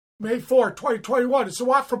May 4, 2021. It's the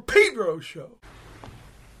Watt from Pedro Show.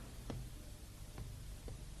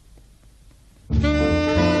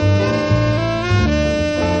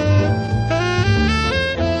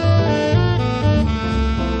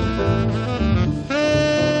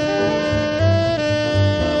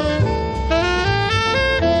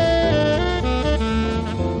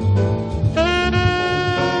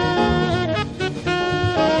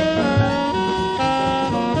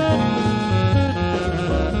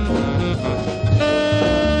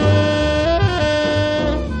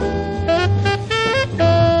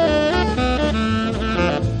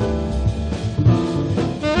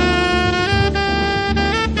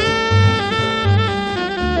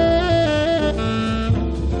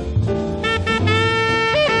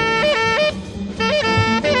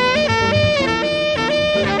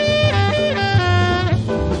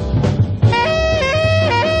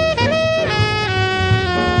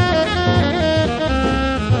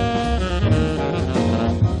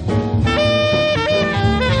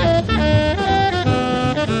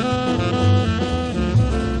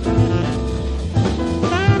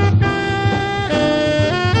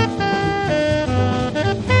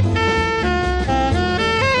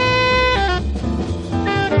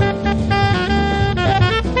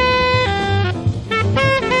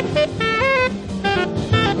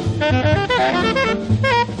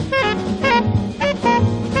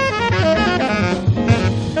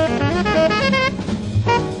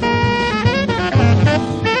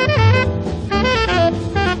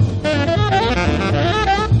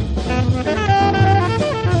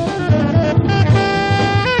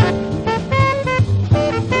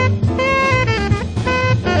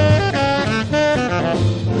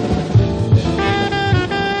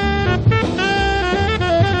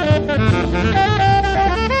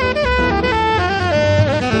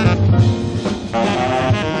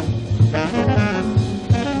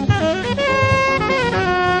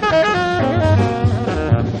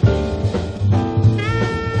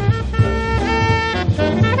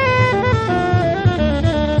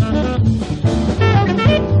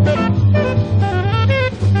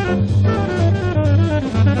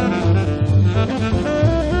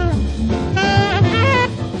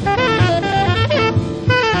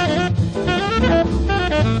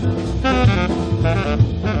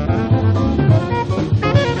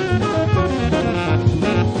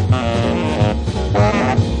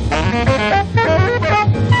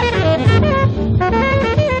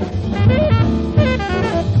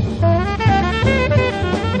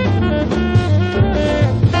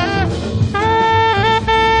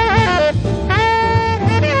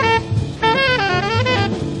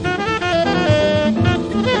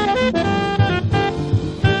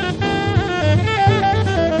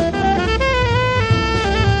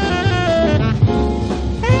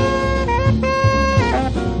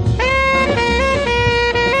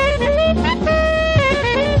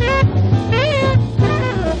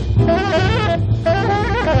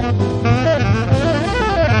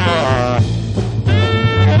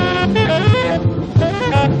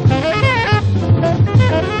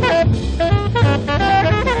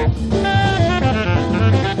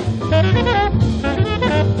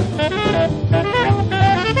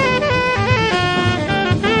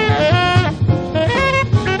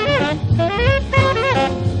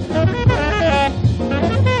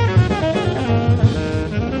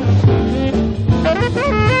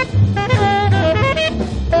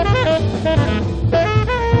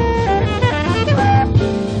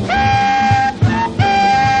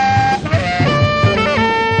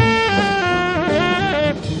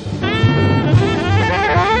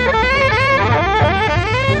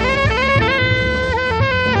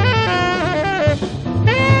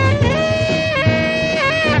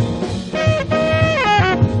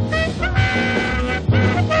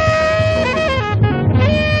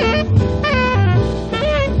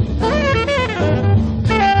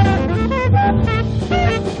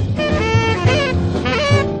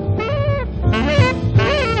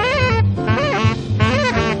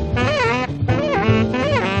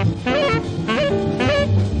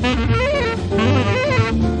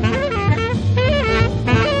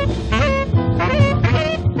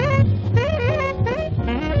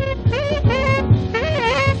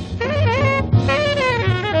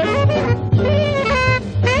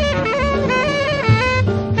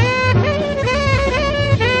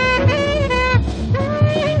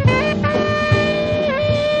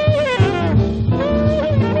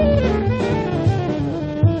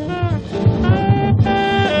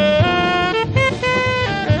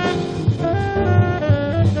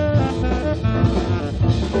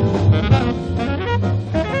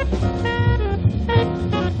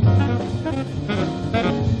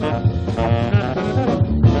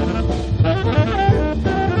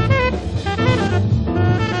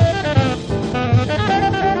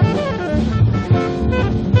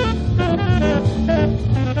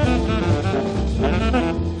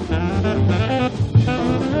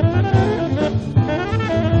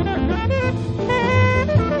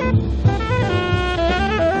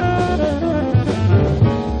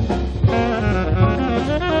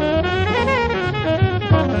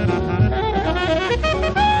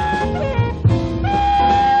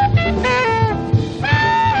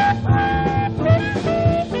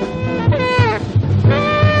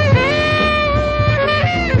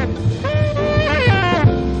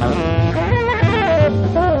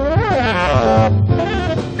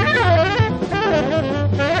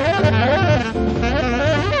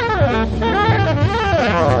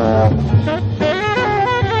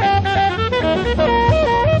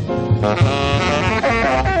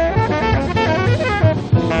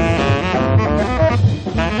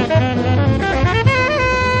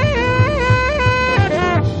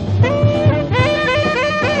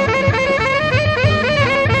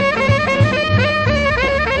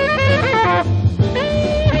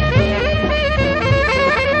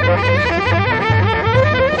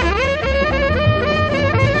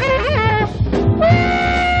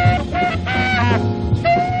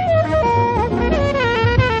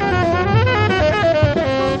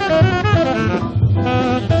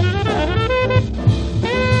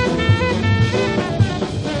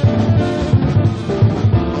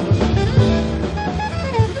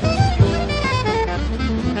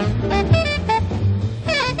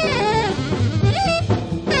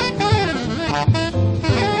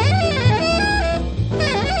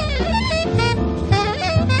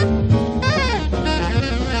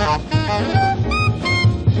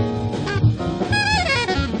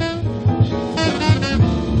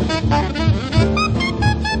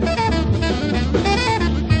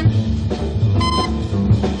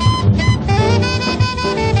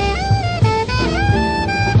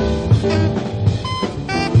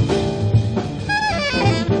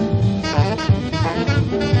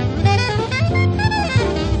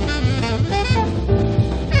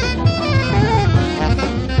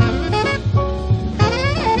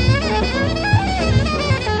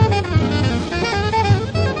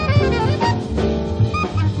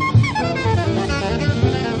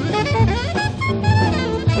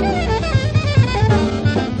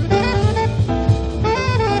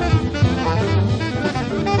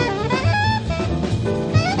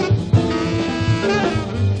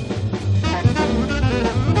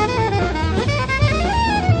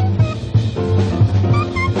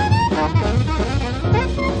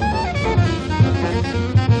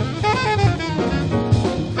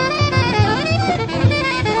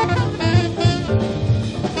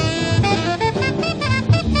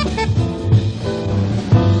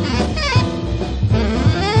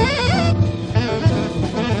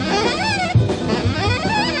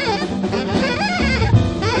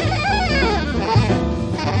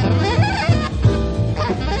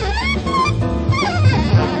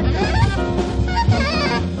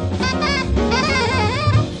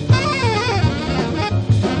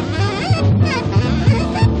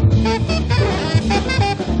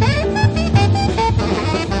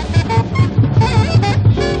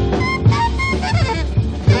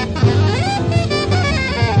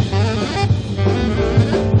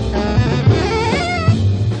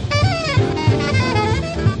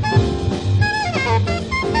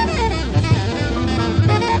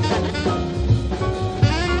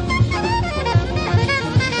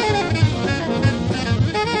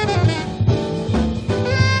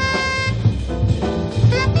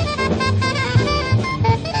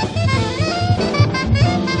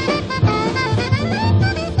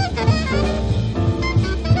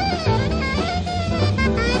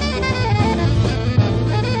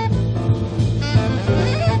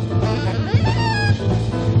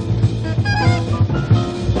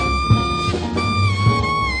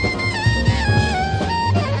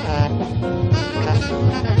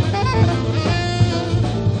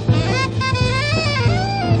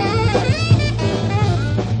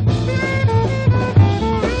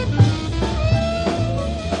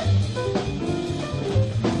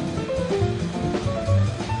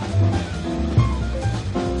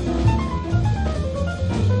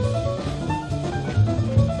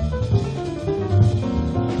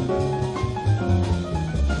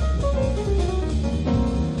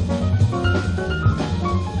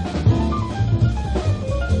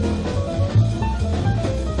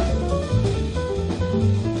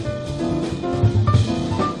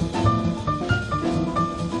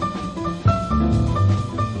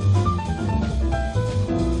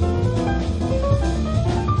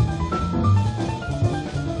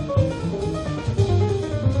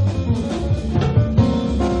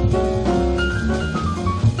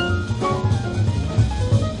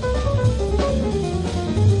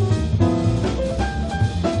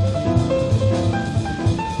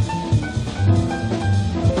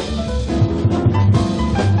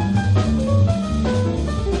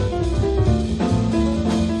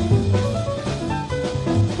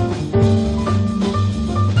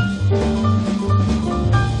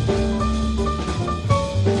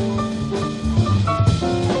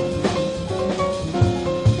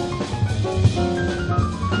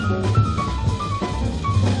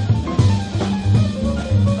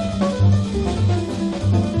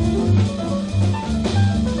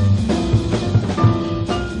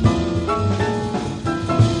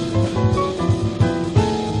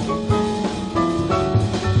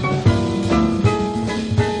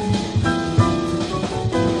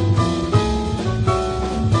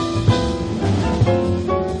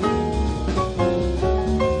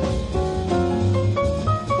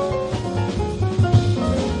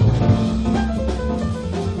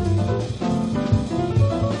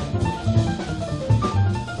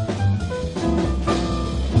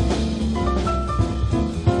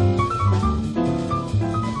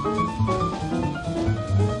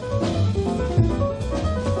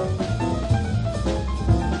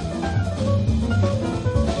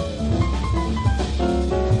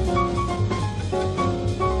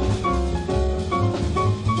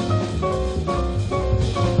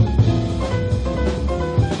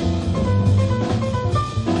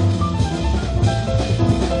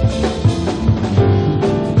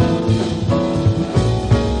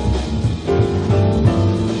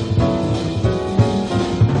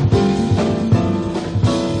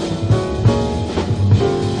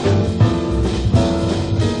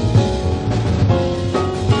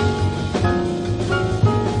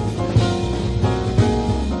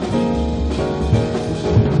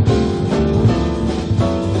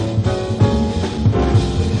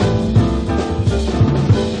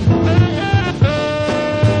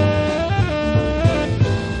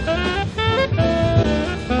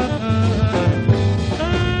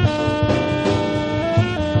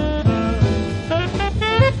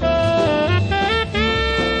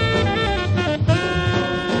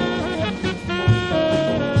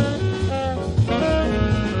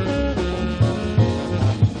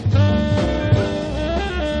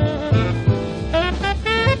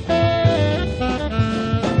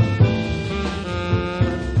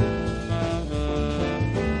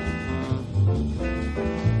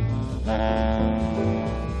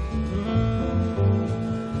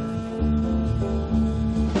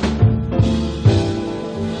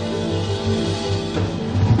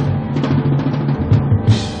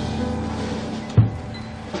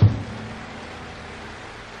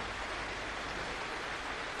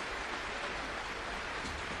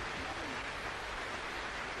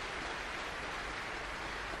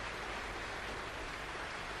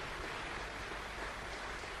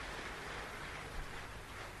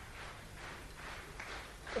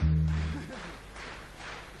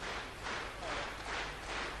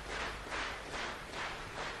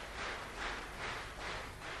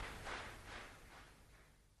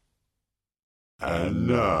 And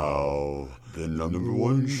now, the number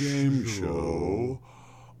one game show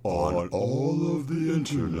on all of the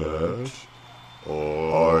internet.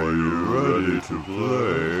 Are you ready to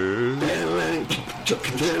play?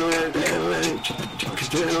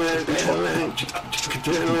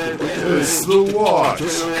 It's the Watch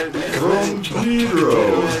from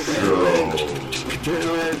Pedro Show.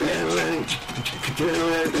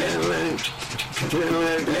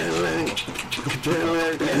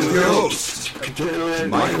 With your host,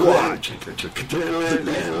 Mike Watt.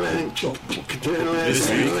 This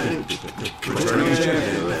week, returning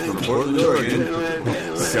champion from Portland, Oregon,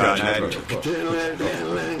 Scott Nydegger.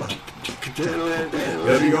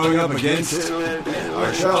 He'll be going up against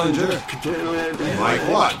our challenger, Mike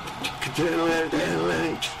Watt.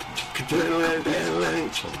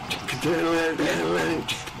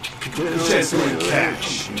 The chance to win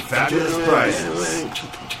cash and fabulous prizes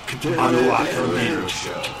on the Watt from Pedro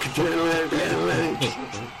Show.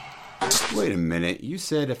 Wait a minute, you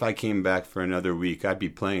said if I came back for another week, I'd be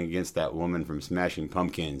playing against that woman from Smashing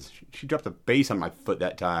Pumpkins. She dropped a bass on my foot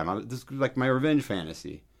that time. This was like my revenge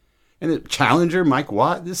fantasy. And the challenger, Mike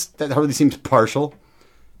Watt, that hardly seems partial.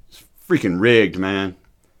 It's freaking rigged, man.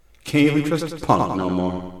 Can't even trust this punk no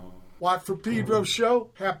more. Watt for Pedro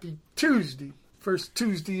Show. Happy Tuesday. First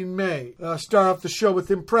Tuesday in May. Start off the show with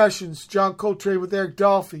Impressions. John Coltrane with Eric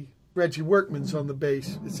Dolphy. Reggie Workman's on the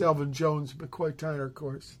bass. It's Elvin Jones, McCoy Tyner, of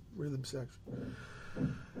course. Rhythm section.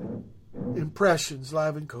 Impressions,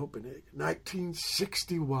 live in Copenhagen.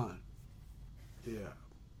 1961. Yeah.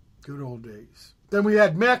 Good old days. Then we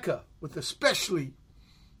had Mecca with a specially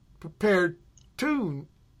prepared tune,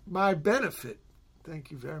 My Benefit. Thank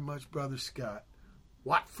you very much, Brother Scott.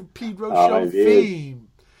 Watt for Pedro Show theme.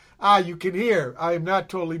 You can hear, I am not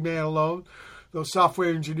totally man alone. Those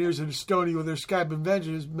software engineers in Estonia with their Skype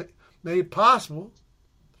inventions made it possible.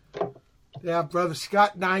 They have Brother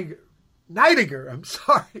Scott Nydegger, I'm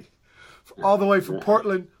sorry, all the way from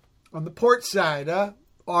Portland on the port side,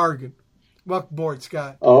 Oregon. Welcome aboard,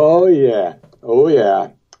 Scott. Oh yeah.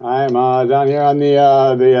 I'm down here on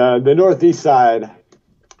the northeast side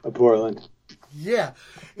of Portland. Yeah,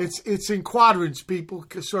 it's in quadrants, people.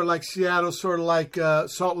 Sort of like Seattle, sort of like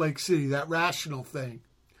Salt Lake City. That rational thing,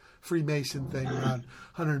 Freemason thing around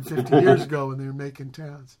 150 years ago when they were making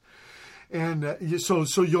towns. And so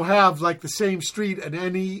you'll have like the same street, an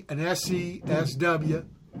NE, an SE, SW,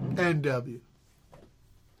 NW.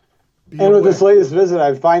 And with this latest visit,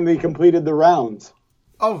 I've finally completed the rounds.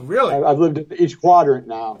 Oh, really? I've lived in each quadrant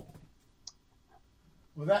now.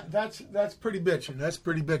 Well, that's pretty bitchin'. That's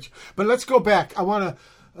pretty bitchin'. But let's go back. I want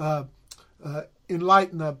to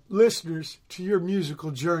enlighten the listeners to your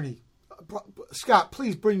musical journey. Scott,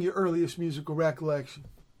 please bring your earliest musical recollection.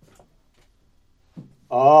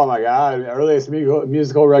 Oh my God! Earliest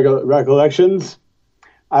musical recollections.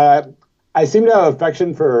 I seem to have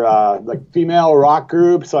affection for like female rock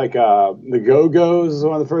groups, like the Go-Go's is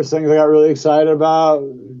one of the first things I got really excited about.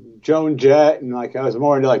 Joan Jett, and like I was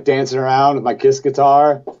more into like dancing around with my Kiss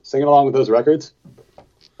guitar, singing along with those records.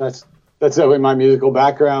 That's definitely my musical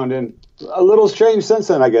background, and a little strange since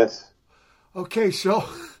then, I guess. Okay, so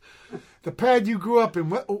the pad you grew up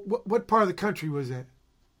in, what part of the country was that?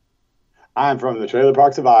 I'm from the trailer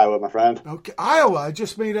parks of Iowa, my friend. Okay, Iowa. I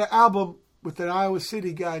just made an album with an Iowa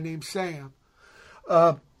City guy named Sam.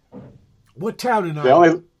 What town in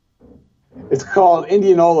Iowa? It's called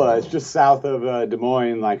Indianola. It's just south of Des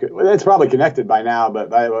Moines. Like it's probably connected by now, but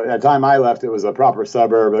by the time I left, it was a proper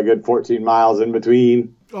suburb, a good 14 miles in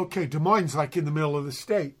between. Okay, Des Moines, like in the middle of the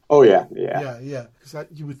state. Oh yeah. Because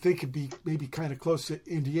you would think it'd be maybe kind of close to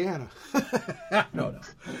Indiana. No.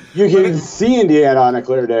 You can see Indiana on a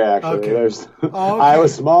clear day. Actually, there's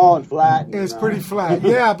Iowa's small and flat. And, it's pretty flat.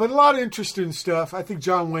 Yeah, but a lot of interesting stuff. I think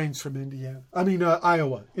John Wayne's from Indiana.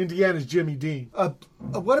 Iowa. Indiana's Jimmy Dean.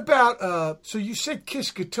 What about? So you said Kiss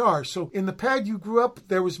guitar. So in the pad you grew up,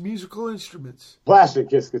 there was musical instruments. Plastic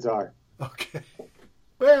Kiss guitar. Okay.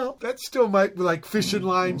 Well, that still might be like fishing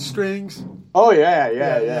line strings. Oh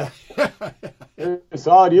yeah. It's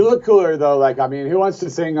solid. You look cooler though. Like, I mean, who wants to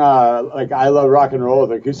sing like "I Love Rock and Roll"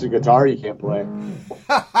 with an acoustic guitar you can't play?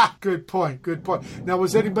 Good point. Now,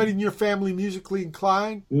 was anybody in your family musically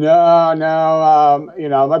inclined? No. You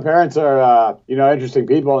know, my parents are you know, interesting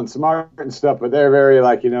people and smart and stuff, but they're very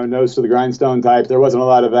like, you know, nose to the grindstone type. There wasn't a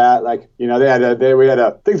lot of that. Like, you know,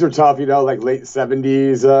 things were tough. You know, like late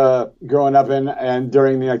 '70s growing up in and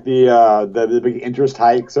during the big interest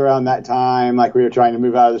hikes around that time. Like, we were trying to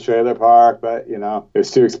move out of the trailer park, but you know, it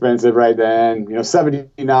was too expensive right then. You know,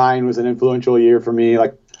 '79 was an influential year for me.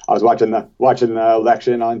 Like, I was watching the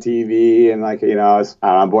election on TV, and like, you know,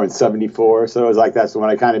 I'm born in '74, so it was like that's when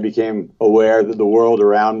I kind of became aware that the world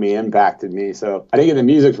around me impacted me. So I didn't get the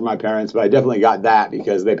music from my parents, but I definitely got that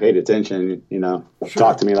because they paid attention. You know,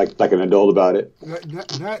 talked to me like an adult about it.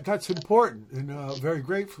 That's important, and very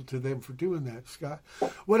grateful to them for doing that, Scott.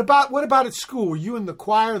 What about at school? Were you in the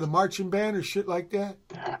choir, the marching band, or shit like that?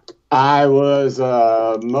 I was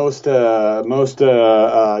most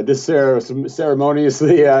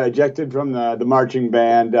ceremoniously ejected from the marching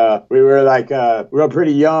band. We were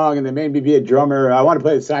pretty young, and they made me be a drummer. I wanted to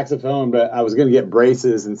play the saxophone, but I was going to get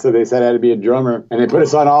braces, and so they said I had to be a drummer. And they put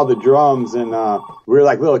us on all the drums, and we were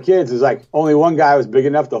like little kids. There's like only one guy was big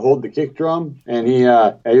enough to hold the kick drum, and he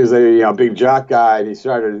was a big jock guy, and he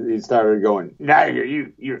started going, "Now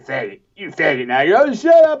you're fatty. You faggot now." You go,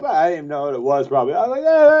 "Shut up." I didn't even know what it was, probably. I was like,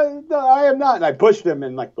 no, I am not. And I pushed him,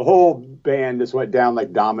 and like the whole band just went down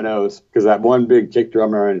like dominoes because that one big kick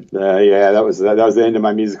drummer. And that was the end of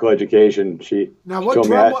my musical education. Now,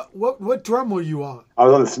 what drum were you on? I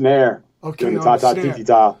was on the snare. Okay, on the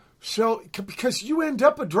ta-ta. So, because you end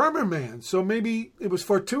up a drummer, man, so maybe it was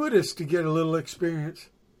fortuitous to get a little experience,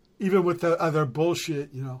 even with the other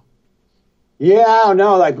bullshit, you know. Yeah, I don't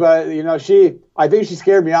know, like, but you know, I think she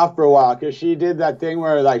scared me off for a while because she did that thing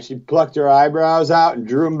where like she plucked her eyebrows out and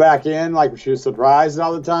drew them back in, like she was surprised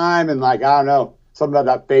all the time, and like, I don't know, something about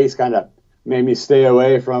that face kind of made me stay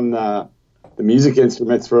away from the music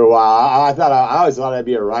instruments for a while. I always thought I'd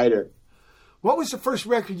be a writer. What was the first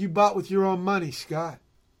record you bought with your own money, Scott?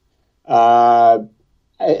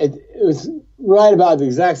 It was right about the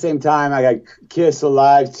exact same time I got Kiss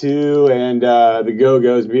Alive 2 and the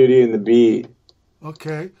Go-Go's Beauty and the Beat.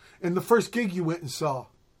 Okay. And the first gig you went and saw?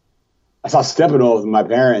 I saw Steppenwolf with my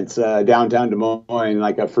parents downtown Des Moines,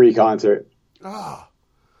 like a free concert. Oh,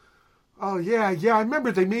 yeah. I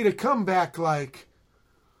remember they made a comeback, like,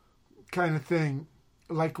 kind of thing.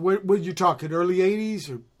 Like, what are you talking, early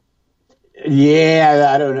 80s? Or?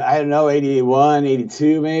 Yeah, I don't know, 81,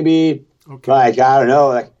 82 maybe. Okay. Like, I don't know.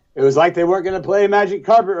 Like, it was like they weren't going to play Magic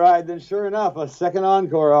Carpet Ride. Then sure enough, a second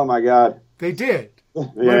encore. Oh, my God. They did.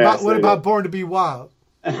 Yes, what about Born to Be Wild?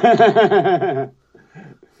 Yeah,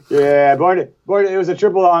 it was a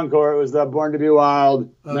triple encore. It was the Born to Be Wild,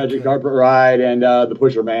 Magic Carpet Ride, and the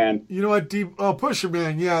Pusher Man. You know what? Pusher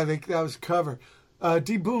Man, yeah, that was a cover.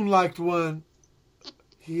 D.u.m.e liked one.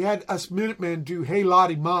 He had us Minutemen do Hey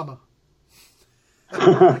Lottie Mama.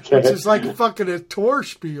 Okay. Which is like fucking a tour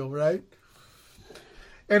spiel, right?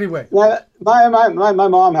 Anyway. My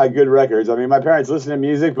mom had good records. I mean, my parents listen to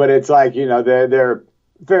music, but it's like, you know, they're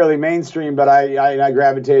fairly mainstream, but I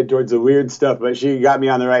gravitated towards the weird stuff, but she got me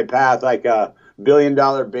on the right path, like $1 Billion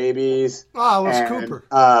Babies. Alice Cooper.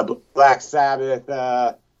 Black Sabbath,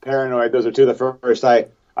 Paranoid. Those are two of the first I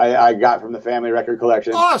got from the family record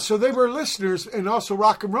collection. Oh, so they were listeners and also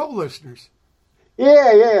rock and roll listeners.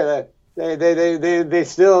 Yeah. They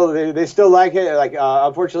still like it. Like,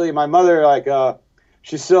 unfortunately, my mother, like,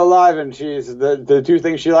 she's still alive, and she's the two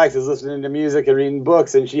things she likes is listening to music and reading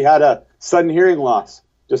books. And she had a sudden hearing loss,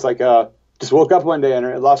 just woke up one day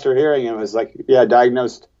and lost her hearing, and was like,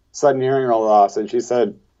 diagnosed sudden hearing loss. And she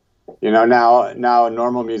said, you know, now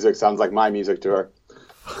normal music sounds like my music to her.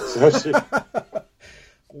 So she,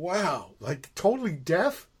 wow, like totally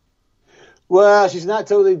deaf. Well, she's not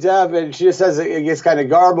totally deaf, and she just says it gets kind of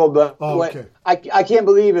garbled. But okay. What I can't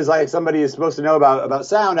believe is like somebody is supposed to know about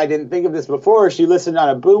sound. I didn't think of this before. She listened on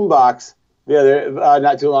a boombox the other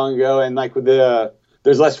not too long ago, and like with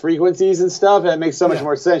there's less frequencies and stuff, and it makes so much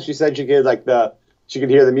more sense. She said she could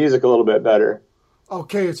hear the music a little bit better.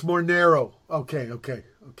 Okay, it's more narrow. Okay.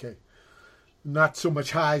 Not so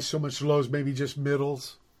much highs, so much lows, maybe just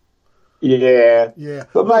middles. Yeah.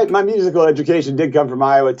 But my musical education did come from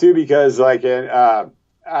Iowa too, because like I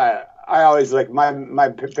always like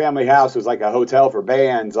my family house was like a hotel for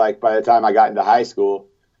bands. Like by the time I got into high school,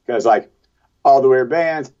 because like all the weird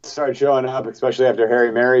bands started showing up, especially after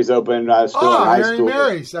Harry Mary's opened. I was still in high school. Harry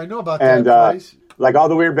Mary's, I know about that place. Like all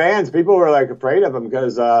the weird bands, people were like afraid of them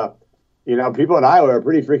because you know, people in Iowa are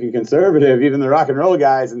pretty freaking conservative, even the rock and roll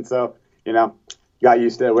guys, and so. got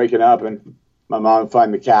used to waking up and my mom would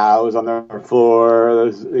find the cows on the floor.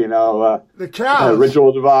 There's, the cows,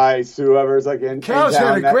 ritual device, whoever's like in cows in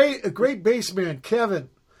town, had a great bass man, Kevin.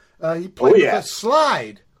 He played with a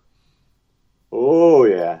slide. Oh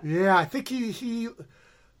yeah. Yeah, I think he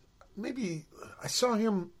maybe I saw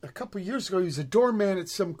him a couple of years ago. He was a doorman at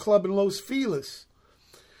some club in Los Feliz.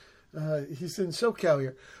 He's in SoCal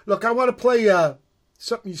here. Look, I want to play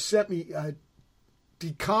something you sent me.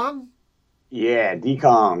 D.u.m.e? Yeah,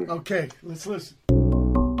 d.u.m.e. Okay, let's listen.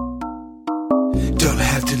 Don't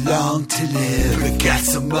have too long to live, but got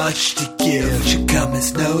so much to give. Should come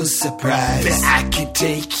as no surprise that I can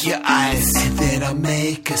take your eyes, and then I'll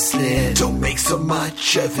make a slit. Don't make so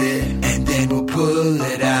much of it, and then we'll pull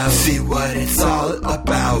it out. See what it's all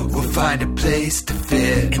about. We'll find a place to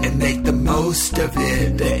fit and make the most of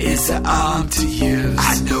it. There is an arm to use.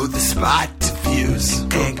 I know the spot to fuse.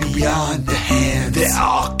 And beyond the hands, there are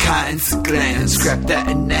all kinds of glands. Scrap that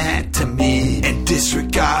anatomy and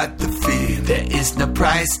disregard the fee. There is no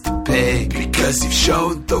price to pay because you've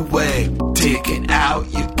shown the way. Taking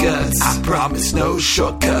out your guts, I promise no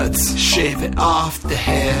shortcuts. Shaving off the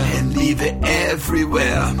hair and leave it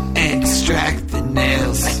everywhere, and extract the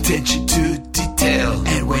nails. Attention to detail,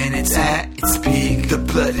 and when it's at its peak, the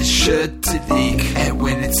blood is sure to leak. And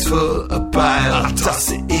when it's full of bile, I'll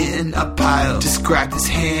toss it in a pile. Describe this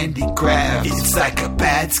handicraft, it's like a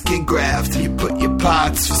bad skin graft. You put your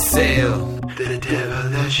parts for sale. The devil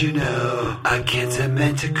that you know, I can't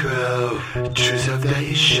meant to crow. Truth of that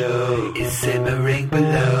you show is simmering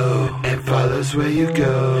below and follows where you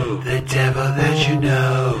go. The devil that you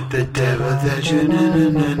know, the devil that you know,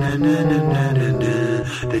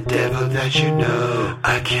 the devil that you know,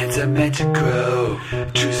 I can't meant to grow.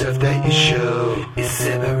 Truth of that you show is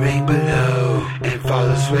simmering below and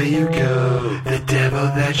follows where you go. The devil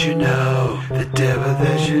that you know, the devil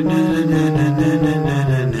that you know.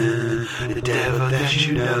 The devil that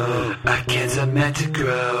you know, I can't meant to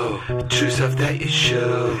grow. Truth of that you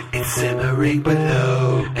show, it's simmering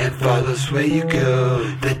below and follows where you go.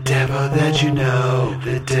 The devil that you know,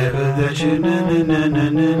 the devil that you know.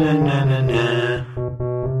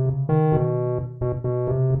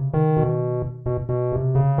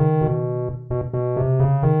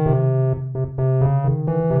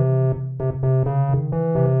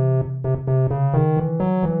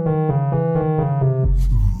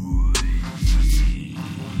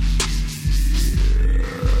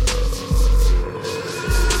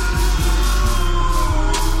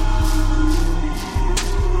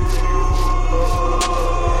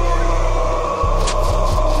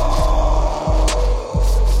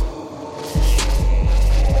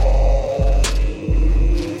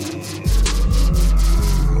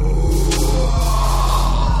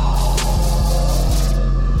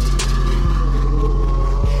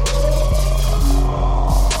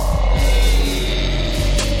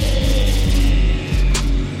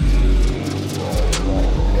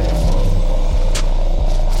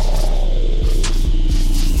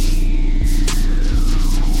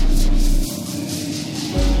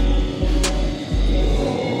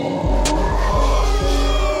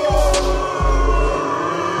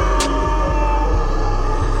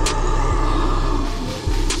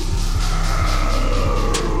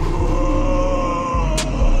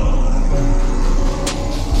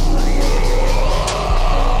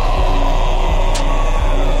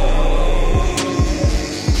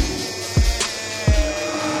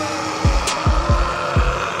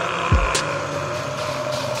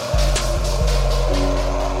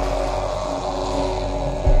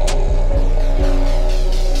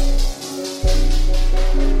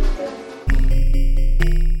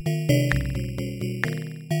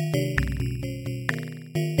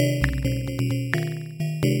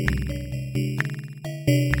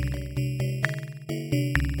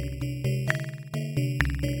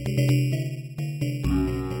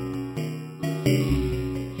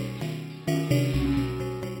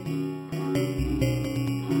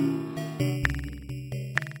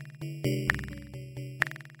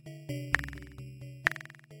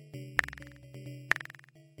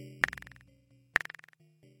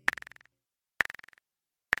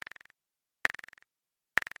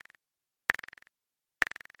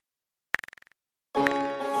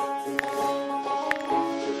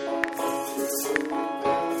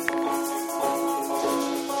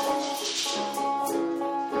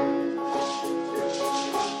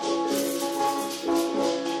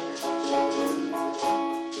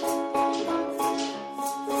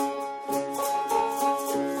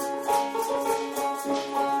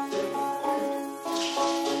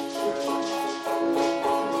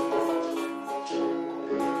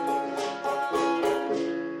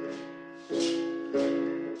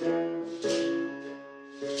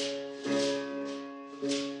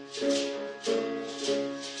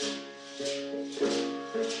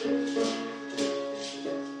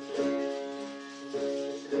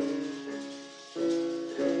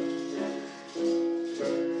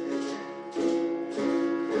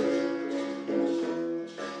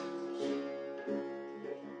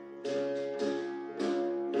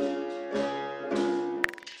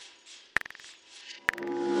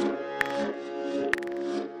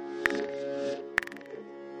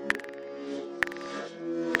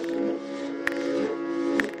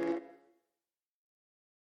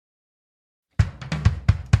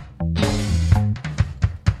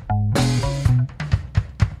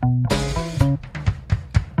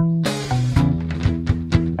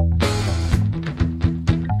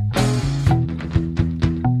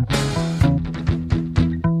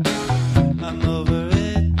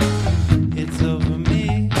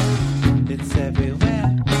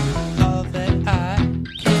 everywhere. All that I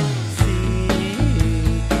can see,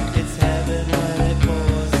 it's heaven when it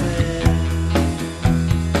pours in.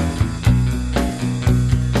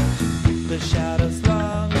 The shadow's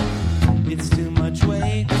long, it's too much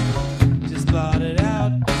weight. Just blot it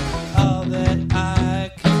out. All that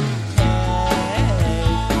I can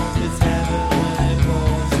take, it's heaven when it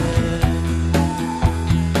pours in.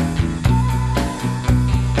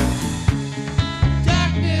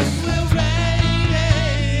 Darkness will reign.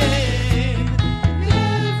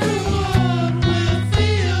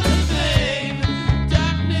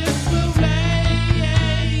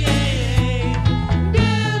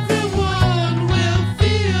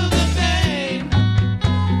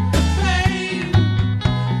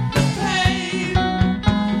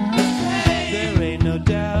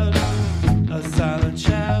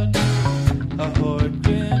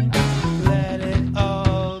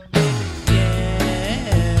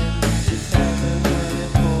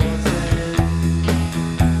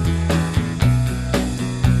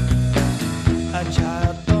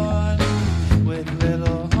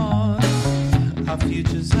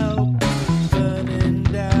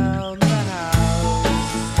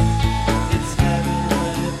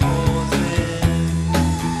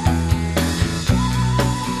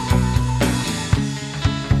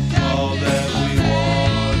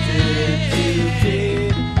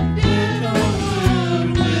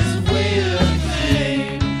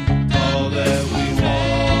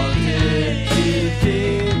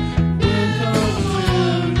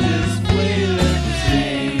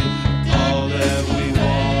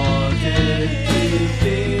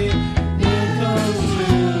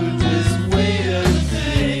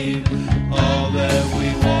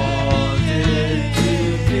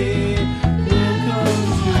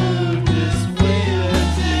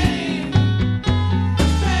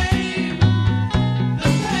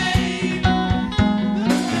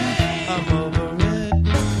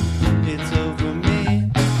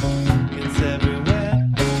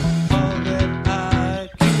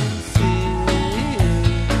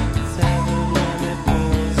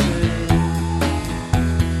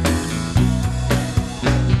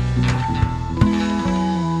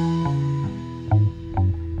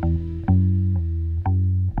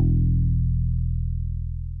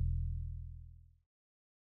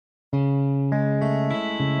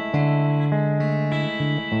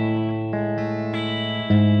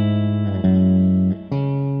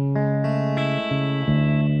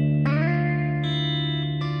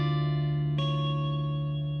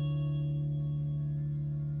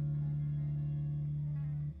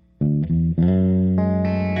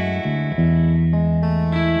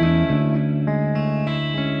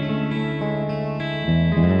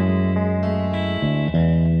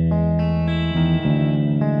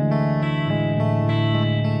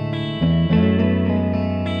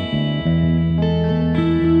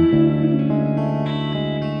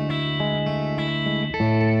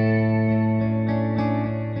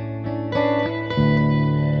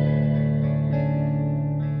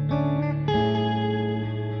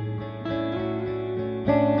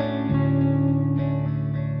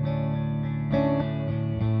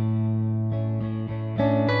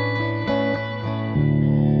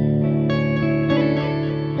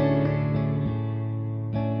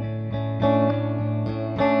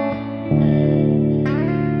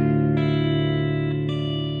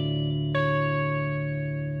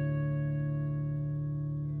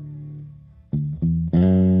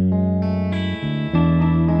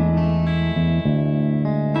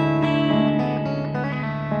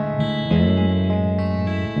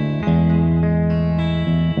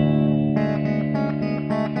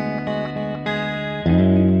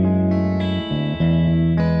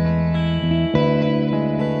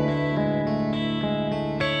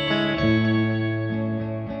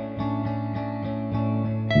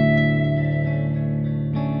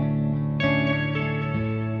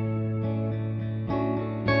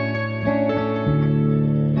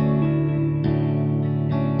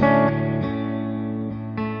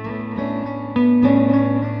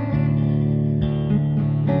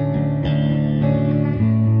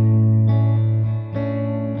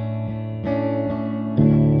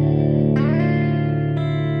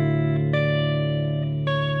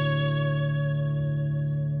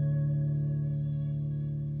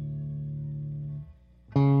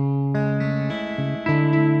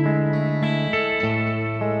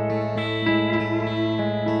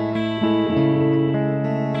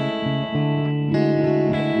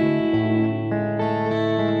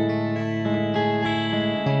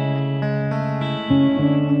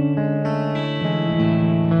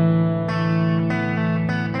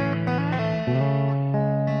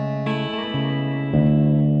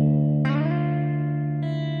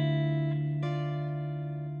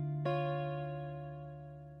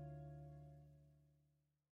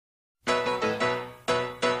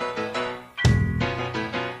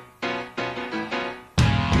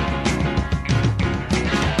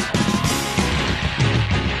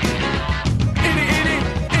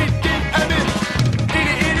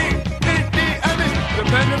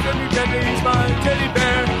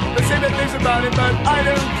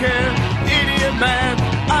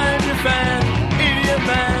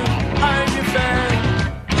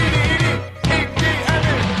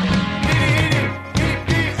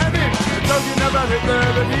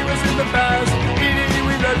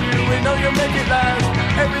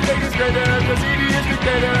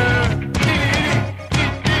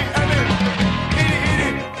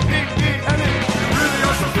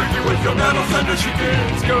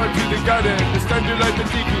 sudden, it's time to light the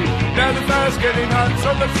tiki. Now the fire's getting hot,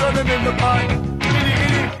 so let's run it in the pot.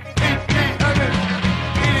 Edie, Edie, amin.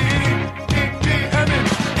 Edie, amin.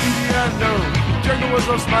 No. Jungle was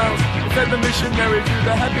no smiles. It fed the missionary to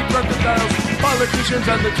the happy crocodiles. Politicians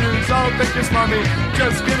and the Jews all think it's mommy.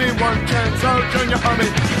 Just give me one chance, I'll join your army.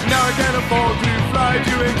 Now I can't afford to fly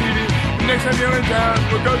to MTV. Next time you're in town,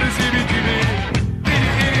 we'll go to CBTV.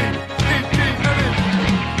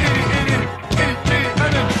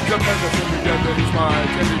 Sometimes I feel forget that he's my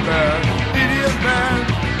teddy bear. Idiot man,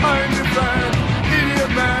 I'm your fan.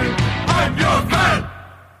 Idiot man, I'm your fan.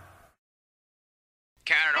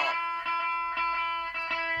 Count it off.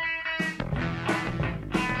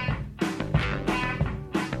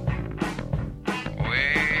 Well,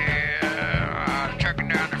 I was trucking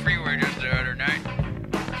down the freeway just the other night.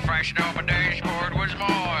 Flashing off my dashboard was my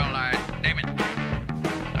oil light. Damn it.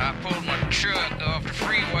 I pulled my truck off the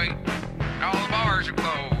freeway and all the bars are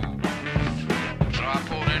closed. So I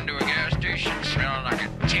pulled into a gas station smelling like a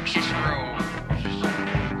Texas rose.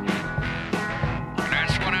 And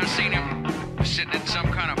that's when I seen him sitting in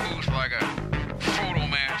some kind of booth like a photo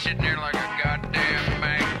man, sitting there like a goddamn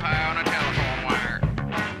magpie on a telephone wire.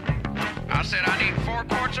 I said, I need 4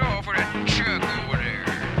 quarts of oil for that truck over there.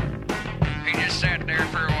 He just sat there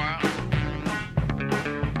for a while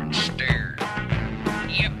and stared.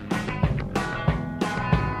 Yep.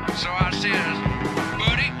 So I says,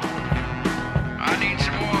 buddy, I need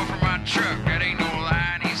some oil for my truck. That ain't no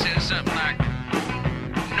lie. And he said something like,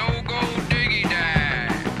 no go diggy die.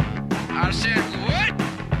 I said, what?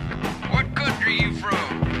 What country you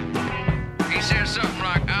from? He said something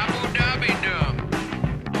like, Abu Dhabi dumb.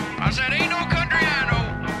 I said, ain't no country I know.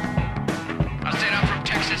 I said, I'm from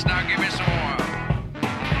Texas, now give me some oil.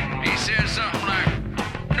 He said something like,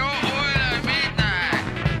 no oil at midnight.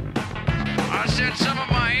 I said, some of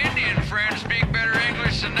my Indian friends speak better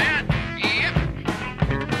English than that. Yep.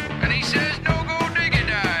 And he says, no go diggy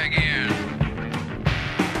die again.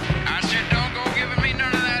 I said, don't go giving me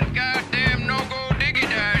none of that goddamn no go diggy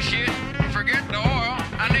die shit. Forget the oil.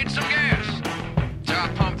 I need some gas. So I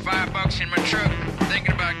pumped $5 in my truck,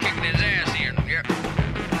 thinking about kicking his ass in. Yep.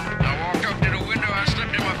 I walked up to the window, I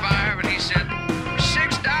slipped him a 5, and he said,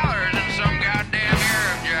 $6 and some goddamn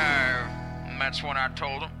Arab jive. And that's when I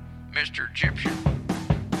told him, Mr. Egyptian,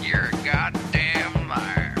 you're a goddamn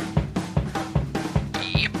liar.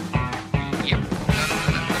 Yep. Yep.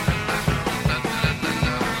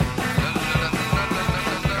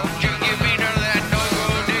 Don't you give me none of that no-go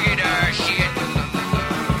diggy die shit.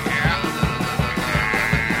 Yeah.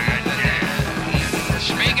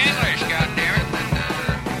 Speak English, goddammit.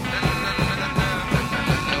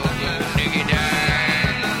 No-go diggy die.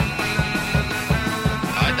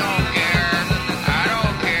 I don't care. I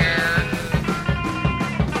don't care.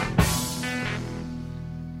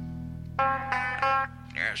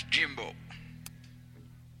 That's Jimbo.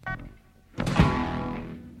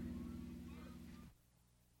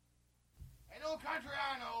 Ain't no country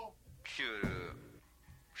I know. Shut up.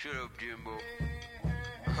 Shut up, Jimbo.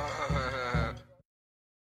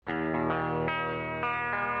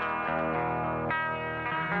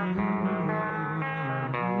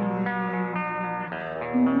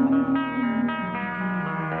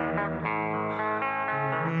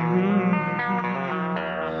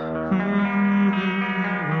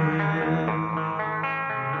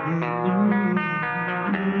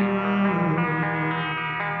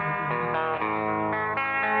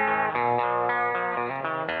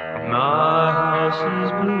 My house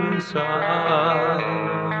is blue inside,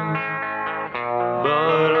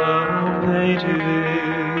 but I'm painted.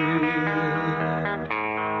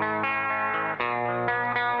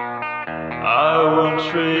 I won't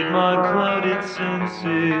trade my clouded senses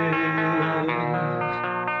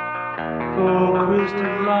for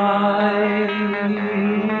crystal light,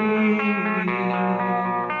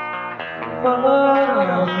 but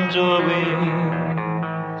I'm enjoying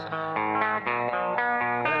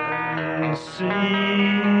and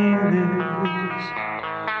sing this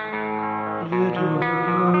little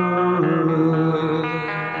verse.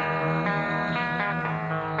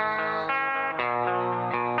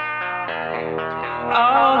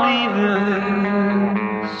 I'll leave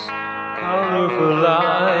this colorful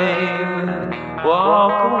life,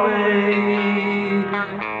 walk away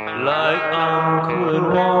like I'm cool and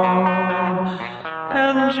warm,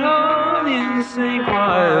 and join in the same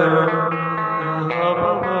choir up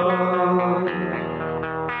above,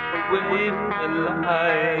 away from the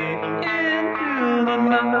light into the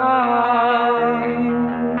night,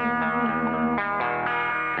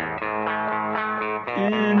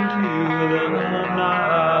 into the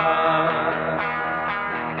night.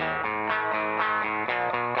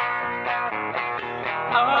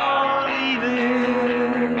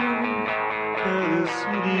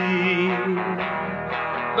 city,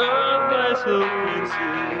 burned by slow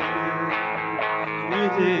princes,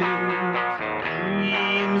 within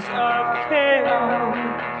dreams of chaos,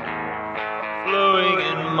 flowing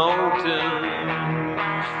in molten,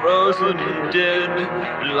 frozen and dead,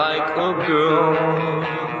 like a girl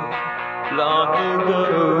long ago.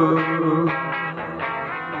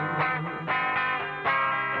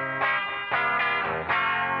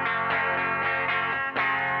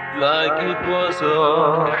 Like it was a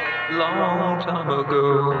long time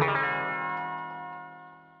ago.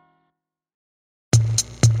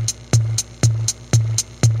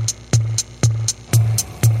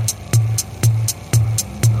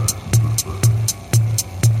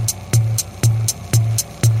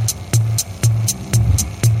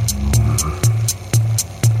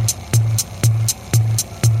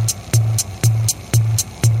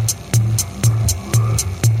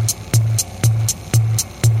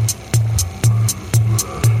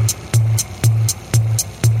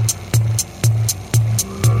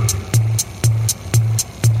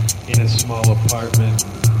 Apartment,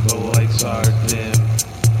 the lights are dim.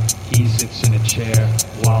 He sits in a chair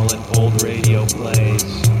while an old radio plays.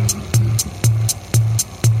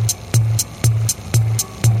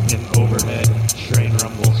 An overhead train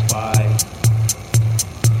rumbles by,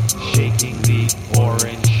 shaking the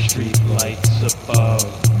orange street lights above.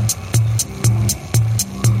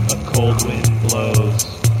 A cold wind blows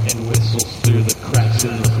and whistles through the cracks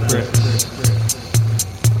in the bricks.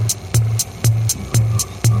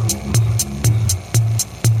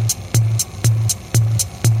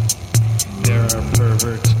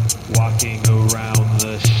 Walking around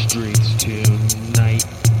the streets tonight.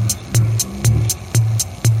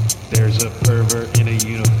 There's a pervert in a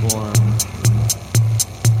uniform.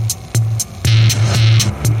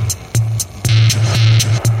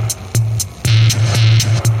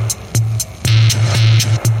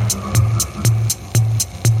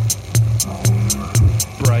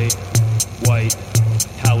 Bright white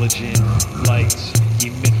halogen lights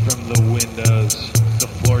emit from the windows. The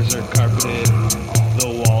floors are carpeted. The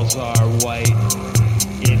walls are white.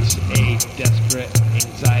 It's a desperate,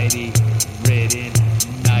 anxiety-ridden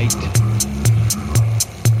night.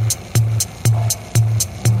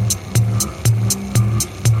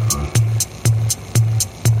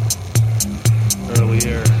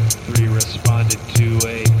 Earlier, 3 responded to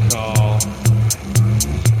a call.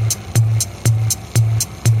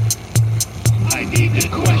 I need to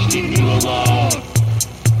question you alone.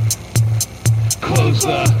 Close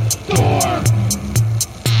the door.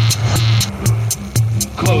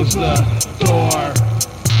 Close the door.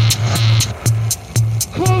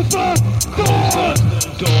 Close the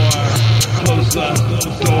door. Close the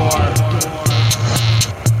door.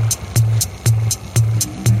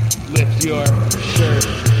 Lift your shirt.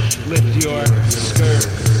 Lift your skirt.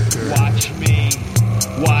 Watch me.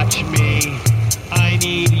 Watch me. I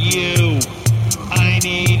need you. I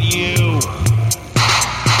need you.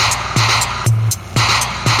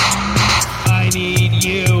 I need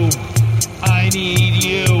you. I need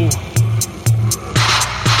you.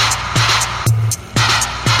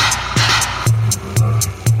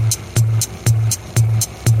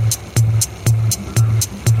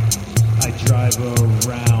 I drive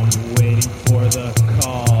around waiting for the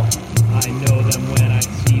call. I know them when I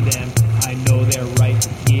see them. I know they're right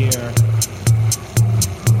here.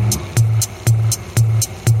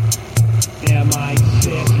 Am I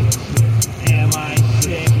sick? Am I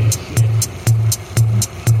sick?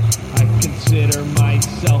 Consider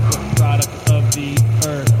myself a product of the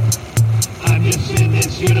earth. I'm just in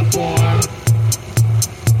this uniform.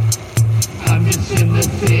 I'm just in the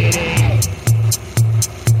city.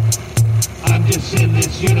 I'm just in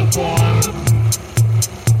this uniform.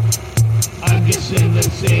 I'm just in the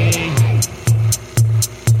city.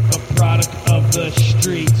 A product of the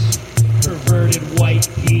streets. Perverted white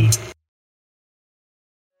heat.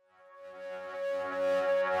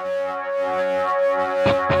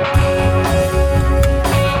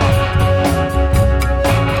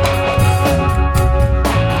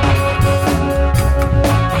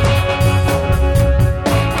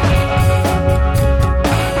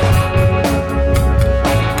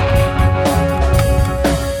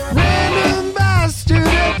 Random bastard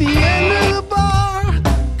at the end of the bar.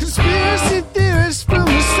 Conspiracy theorist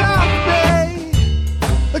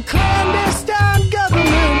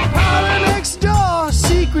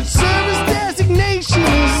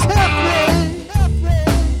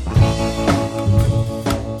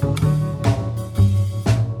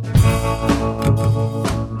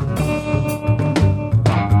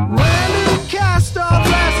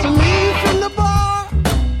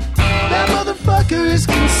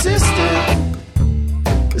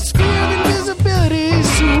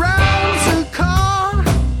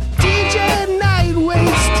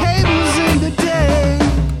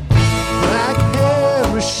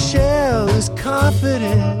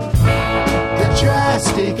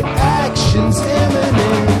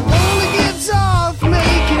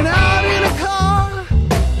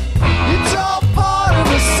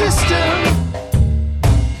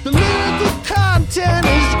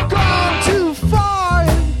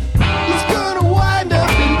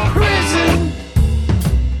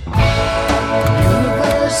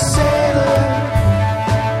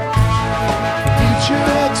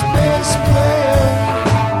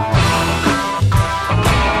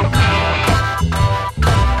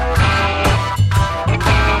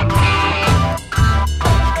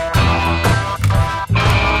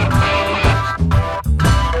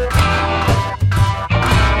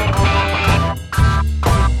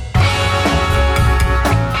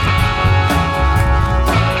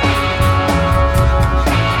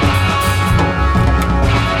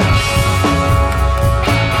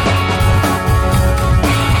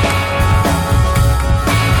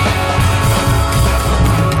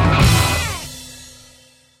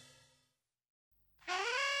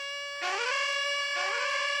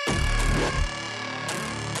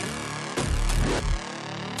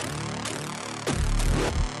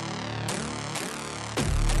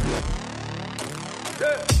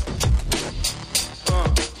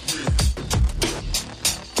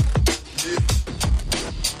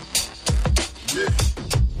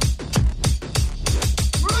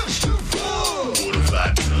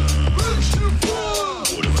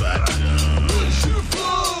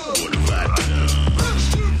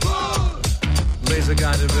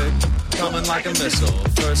like a missile.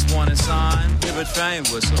 First warning sign, pivot train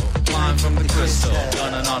whistle. Flying from the crystal,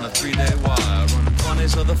 running on a 3-day wire. Running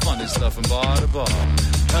funnies of the funny stuff from bar to bar.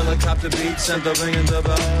 Helicopter beats and the ringing the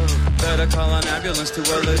bell. Better call an ambulance too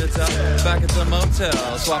early to tell. Back at the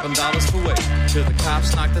motel, swapping dollars for weight. Till the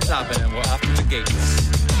cops knock the top in and we're off to the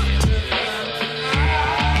gates.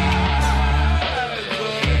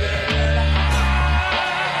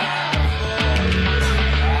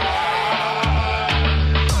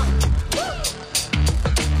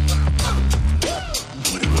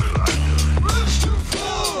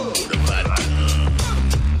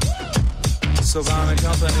 Surrounding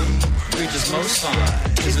company, creatures most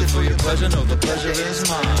fine. Is it for your pleasure? No, the pleasure is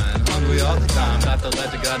mine. Hungry all the time, not the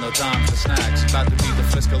letter, got no time for snacks. About to be the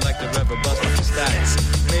first collector ever busting for stacks.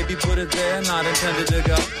 Maybe put it there, not intended to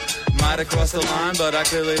go. Might have crossed the line, but I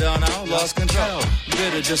clearly don't know. Lost control,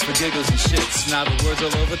 bitter just for giggles and shits. Now the words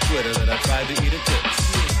all over Twitter that I tried to eat a tits.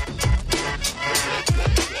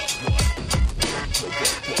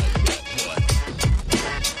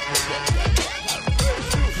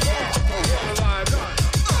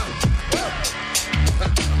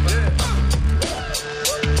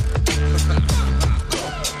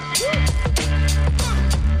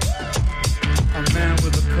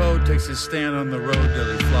 Takes his stand on the road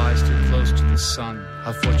till he flies too close to the sun.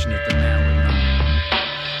 How fortunate the man would know.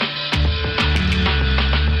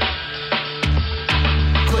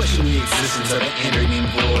 Question the existence of an androgen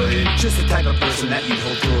void. Just the type of person that you'd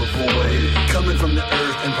hope to avoid. Coming from the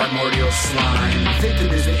earth and primordial slime. Victim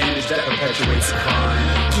is the image that perpetuates the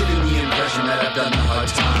crime. Giving the impression that I've done the hard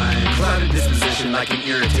time. Clouded disposition like an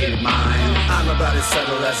irritated mind. I'm about as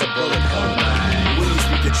subtle as a bullet hole line. When you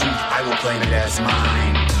speak the truth, I will claim it as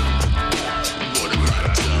mine.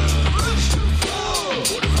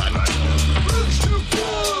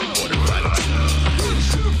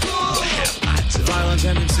 Violent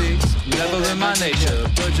tendencies, never in my nature.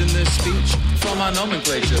 Purging this speech from my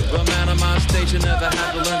nomenclature. But man of my station never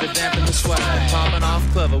had to learn to dampen the swag. Popping off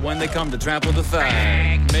clever when they come to trample the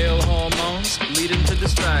fag. Male hormones leading to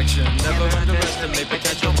distraction. Never underestimate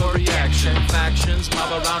potential for reaction. Factions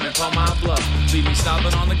mob around and call my bluff. Leave me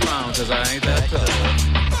stopping on the ground cause I ain't that tough.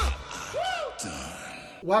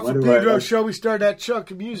 Watt from Pedro Show, we started that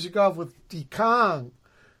chunk of music off with Kang,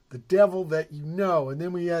 The Devil That You Know. And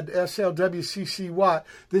then we had SLWCC Watt.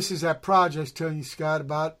 This is that project I was telling you, Scott,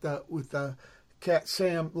 about with Cat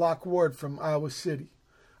Sam Locke Ward from Iowa City.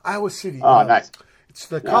 Iowa City. Oh, nice. It's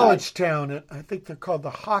the college town. I think they're called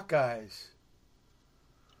the Hawkeyes.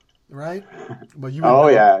 Right? Well, you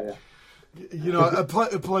yeah. You know, I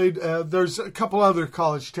played, there's a couple other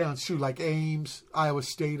college towns too, like Ames, Iowa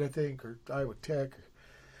State, I think, or Iowa Tech.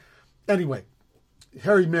 Anyway,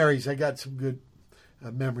 Harry Mary's, I got some good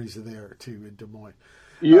memories of there too in Des Moines.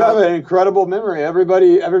 You have an incredible memory.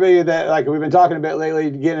 Everybody that, like, we've been talking a bit lately,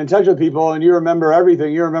 getting in touch with people, and you remember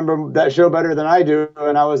everything. You remember that show better than I do,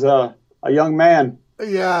 and I was a young man.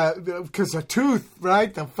 Yeah, because a tooth,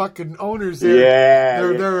 right? The fucking owners there. Yeah.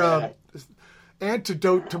 Their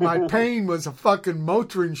antidote to my pain was a fucking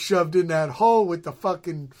Motrin shoved in that hole with the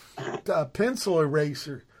fucking pencil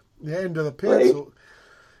eraser, the end of the pencil. Right.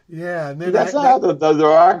 Yeah, and then that's not how the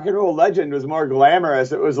rock and roll legend was more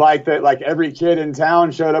glamorous. It was like that, like every kid in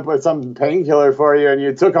town showed up with some painkiller for you, and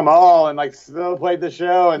you took them all and like still played the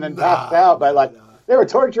show and then passed out. But like they were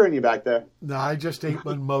torturing you back there. No, I just ate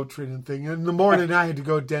one Motrin and thing. In the morning, I had to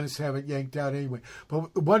go to dentist, have it yanked out anyway.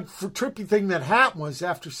 But one trippy thing that happened was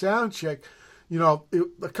after sound check, you know,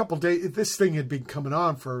 a couple days, this thing had been coming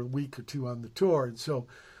on for a week or two on the tour, and so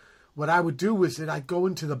what I would do was that I'd go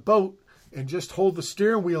into the boat and just hold the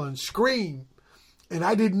steering wheel and scream. And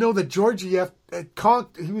I didn't know that Georgie had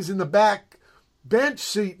conked. He was in the back bench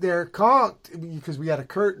seat there, conked, because we had a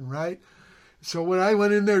curtain, right? So when I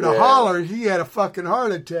went in there to holler, he had a fucking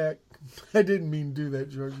heart attack. I didn't mean to do that,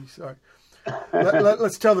 Georgie. Sorry.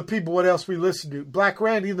 Let's tell the people what else we listened to. Black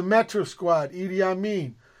Randy and the Metrosquad,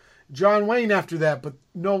 d.u.m.e. John Wayne after that, but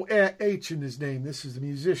no H in his name. This is the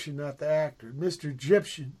musician, not the actor. Mr.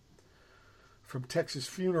 Egyptian from Texas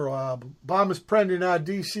Funeral album. Bomis Prendin out of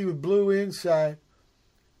D.C. with Blue Inside.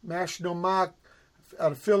 Mach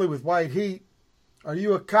out of Philly with White Heat. Are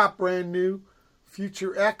You a Cop? Brand new.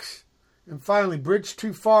 Future X. And finally, Bridge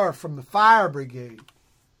Too Far from the Fire Brigade.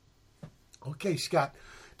 Okay, Scott,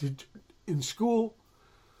 in school,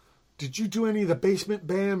 did you do any of the basement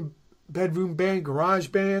band, bedroom band, garage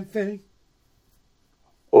band thing?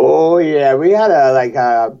 Oh yeah, we had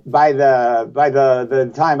by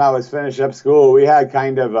the time I was finished up school, we had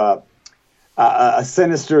kind of a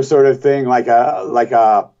sinister sort of thing, like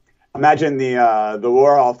imagine the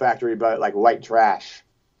Warhol factory, but like white trash.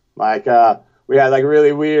 Like we had like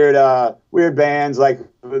really weird bands like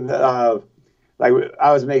I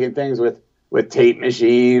was making things with tape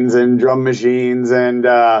machines and drum machines and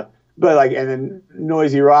then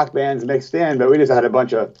noisy rock bands mixed in. But we just had a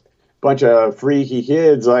bunch of freaky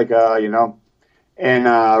kids in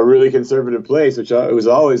a really conservative place, which it was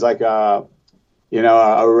always like a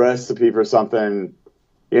recipe for something,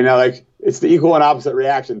 like it's the equal and opposite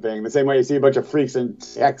reaction thing. The same way you see a bunch of freaks in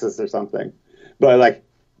Texas or something, but like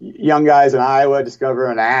young guys in Iowa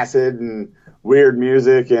discovering acid and weird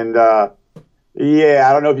music and. Yeah,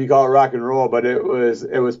 I don't know if you call it rock and roll, but it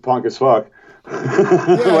was punk as fuck.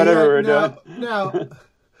 Whatever we're doing. Now,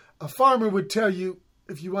 a farmer would tell you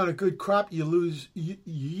if you want a good crop, you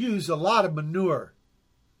use a lot of manure.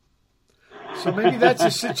 So maybe that's a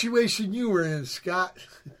situation you were in, Scott.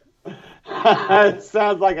 It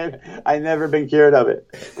sounds like I've never been cured of it.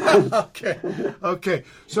 Okay.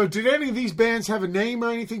 So did any of these bands have a name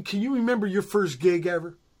or anything? Can you remember your first gig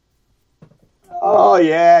ever? Oh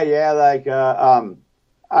yeah. Like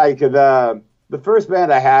the first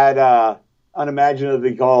band I had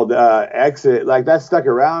unimaginatively called Exit. Like that stuck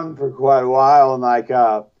around for quite a while, and like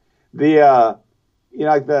the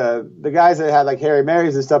guys that had like Harry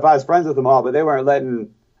Marys and stuff. I was friends with them all, but they weren't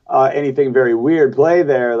letting anything very weird play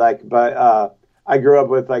there. Like, but I grew up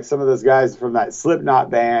with like some of those guys from that Slipknot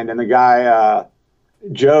band, and the guy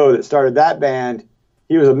Joe that started that band.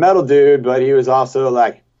 He was a metal dude, but he was also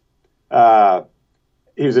like.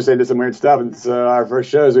 He was just into some weird stuff, and so our first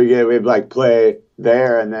shows we'd like play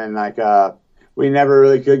there, and then like we never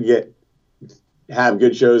really could have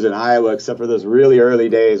good shows in Iowa except for those really early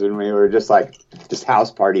days when we were just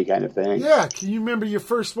house party kind of thing. Yeah, can you remember your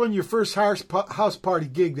first house party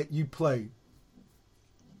gig that you played?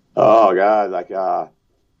 Oh God, like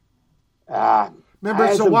remember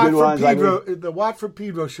it's the Watford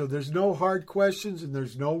Pedro show. There's no hard questions and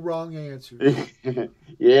there's no wrong answers.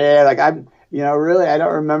 Yeah, like really, I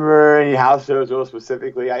don't remember any house shows real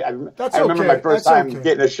specifically. I remember my first time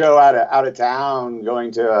getting a show out of town,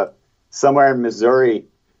 going to somewhere in Missouri,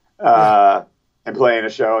 and playing a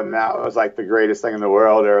show, and that was like the greatest thing in the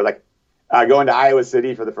world. Or like going to Iowa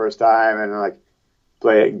City for the first time and like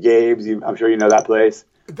play at Gabe's. I'm sure you know that place.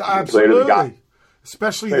 Absolutely,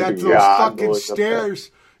 especially those fucking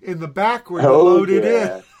stairs in the back where you loaded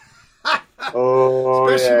in.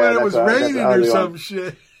 Especially when it was raining or some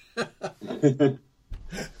shit.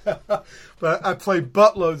 But I played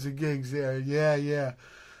buttloads of gigs there. Yeah.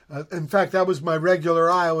 In fact, that was my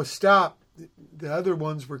regular Iowa stop. The other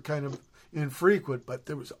ones were kind of infrequent, but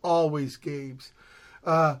there was always Gabe's.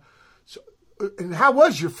 And how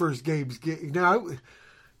was your first Gabe's gig? Now,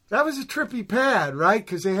 that was a trippy pad, right?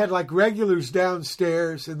 Because they had like regulars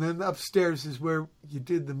downstairs, and then upstairs is where you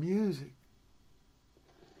did the music.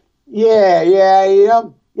 Yeah.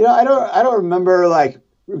 I don't remember like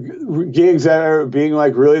gigs that are being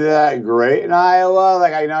like really that great in Iowa.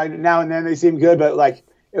 Like I know now and then they seem good, but like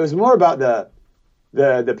it was more about the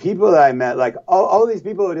people that I met. Like all these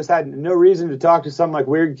people who just had no reason to talk to some like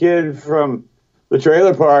weird kid from the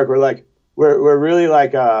trailer park were really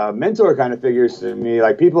like mentor kind of figures to me.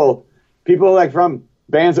 Like people like from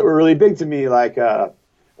bands that were really big to me, like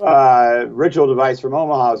Ritual Device from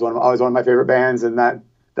Omaha was always one of my favorite bands, and that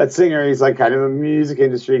singer, he's like kind of a music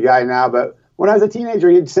industry guy now, but when I was a teenager,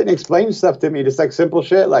 he'd sit and explain stuff to me, just like simple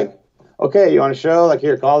shit, like, okay, you want a show? Like,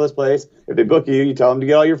 here, call this place. If they book you, you tell them to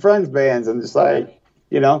get all your friends' bands, and just like,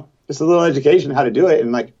 just a little education how to do it,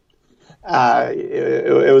 and like,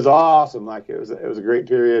 it was awesome. Like, it was a great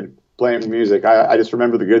period playing music. I just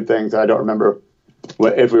remember the good things. I don't remember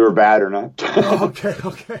if we were bad or not. Okay.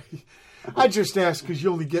 I just asked because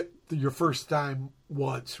you only get your first time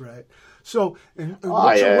once, right? So,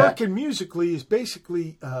 what you're working musically is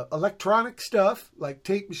basically electronic stuff like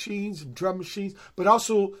tape machines and drum machines, but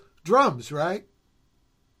also drums, right?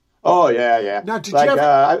 Oh yeah. Now, did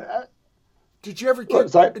you ever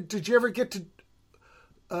get to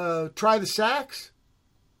try the sax?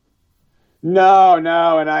 No,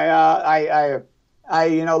 and I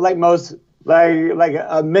like most.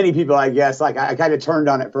 Many people, I guess, like I kind of turned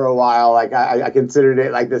on it for a while. Like I considered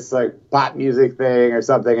it like this like pop music thing or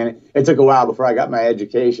something, and it took a while before I got my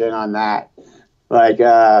education on that. Like,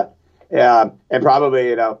 and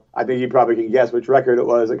probably, I think you probably can guess which record it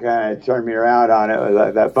was that kind of turned me around on it. It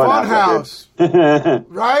was that Funhouse,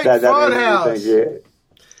 right? Funhouse.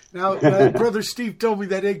 Now, brother Steve told me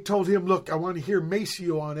that Egg told him, "Look, I want to hear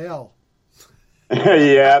Maceo on L."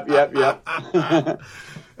 Yep.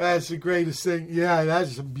 That's the greatest thing. Yeah,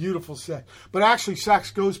 that's a beautiful sax. But actually, sax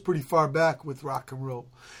goes pretty far back with rock and roll.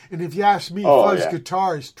 And if you ask me, fuzz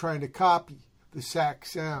guitar is trying to copy the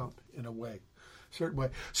sax sound in a way, certain way.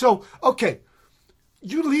 So, okay,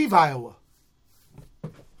 you leave Iowa.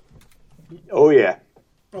 Oh, yeah.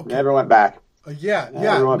 Okay. Never went back. Yeah.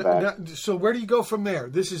 Never went back. So where do you go from there?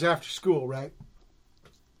 This is after school, right?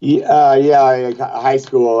 High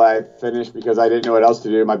school I finished because I didn't know what else to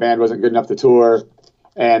do. My band wasn't good enough to tour.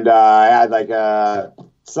 And I had another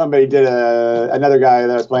guy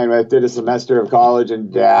that I was playing with did a semester of college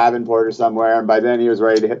in Davenport or somewhere. And by then he was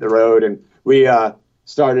ready to hit the road. And we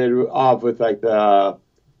started off with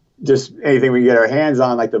just anything we can get our hands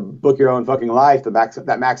on, like the Book Your Own Fucking Life,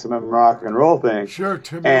 that Maximum Rock and Roll thing. Sure,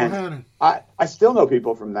 Tim and O'Hannon. I still know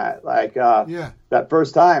people from that. That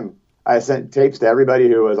first time I sent tapes to everybody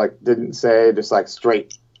who was didn't say just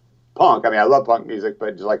straight punk. I mean, I love punk music,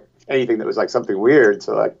 but just anything that was something weird.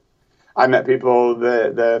 So I met people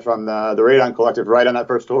from the Radon Collective right on that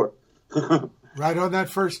first tour. Right on that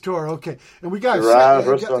first tour, okay. And we got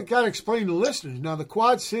to explain to listeners. Now, the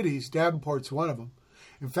Quad Cities, Davenport's one of them.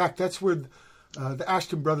 In fact, that's where the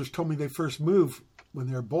Ashton brothers told me they first moved when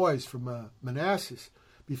they were boys from Manassas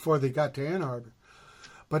before they got to Ann Arbor.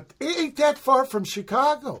 But it ain't that far from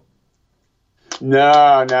Chicago.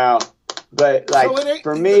 No. But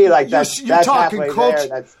for me, that's talking halfway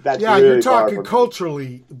there. That's yeah, really you're talking far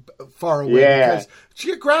culturally far away. Yeah. Because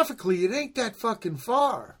geographically, it ain't that fucking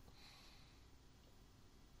far.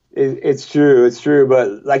 It's true,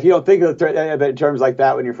 but you don't think of it in terms like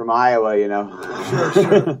that when you're from Iowa,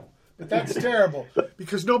 Sure. But that's terrible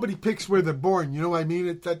because nobody picks where they're born. You know what I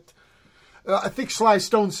mean? I think Sly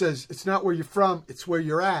Stone says it's not where you're from, it's where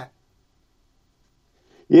you're at.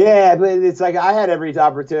 Yeah, but it's I had every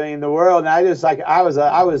opportunity in the world, and I just I was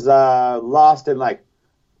lost in I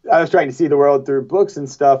was trying to see the world through books and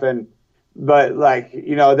stuff, then I got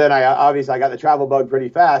the travel bug pretty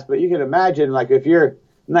fast. But you can imagine if you're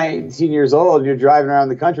 19 years old and you're driving around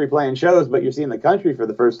the country playing shows, but you're seeing the country for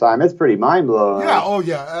the first time. It's pretty mind-blowing. Yeah, oh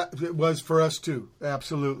yeah, it was for us too.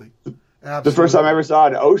 Absolutely. The first time I ever saw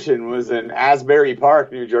an ocean was in Asbury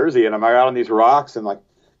Park, New Jersey, and I'm out on these rocks, and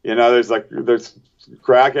there's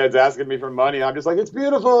crackheads asking me for money. I'm just it's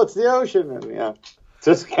beautiful, it's the ocean, and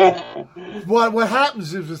just what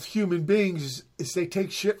happens is with human beings is they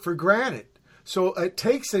take shit for granted. So it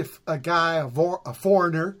takes a guy, a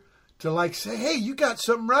foreigner, to say, hey, you got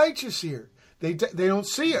something righteous here. They don't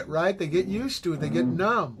see it, right? They get used to it. They get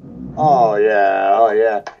numb. Oh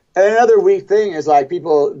yeah. And another weak thing is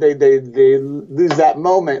people they lose that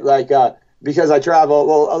moment because I travel.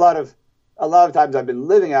 Well, a lot of times I've been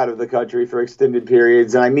living out of the country for extended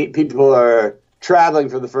periods, and I meet people who are traveling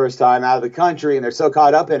for the first time out of the country, and they're so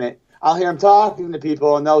caught up in it. I'll hear them talking to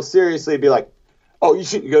people, and they'll seriously be like, "Oh, you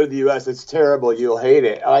shouldn't go to the U.S. It's terrible. You'll hate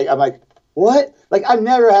it." I'm like, what? I've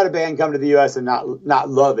never had a band come to the U.S. and not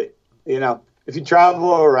love it. If you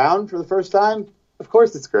travel around for the first time, of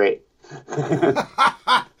course it's great.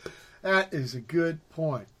 That is a good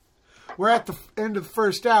point. We're at the end of the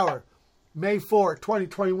first hour. May 4,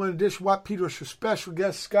 2021 edition. What Pedro Show special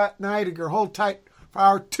guest Scott Nydegger. Hold tight for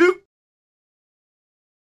hour 2.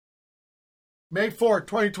 May 4,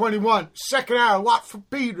 2021. Second hour. What for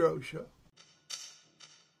Pedro Show.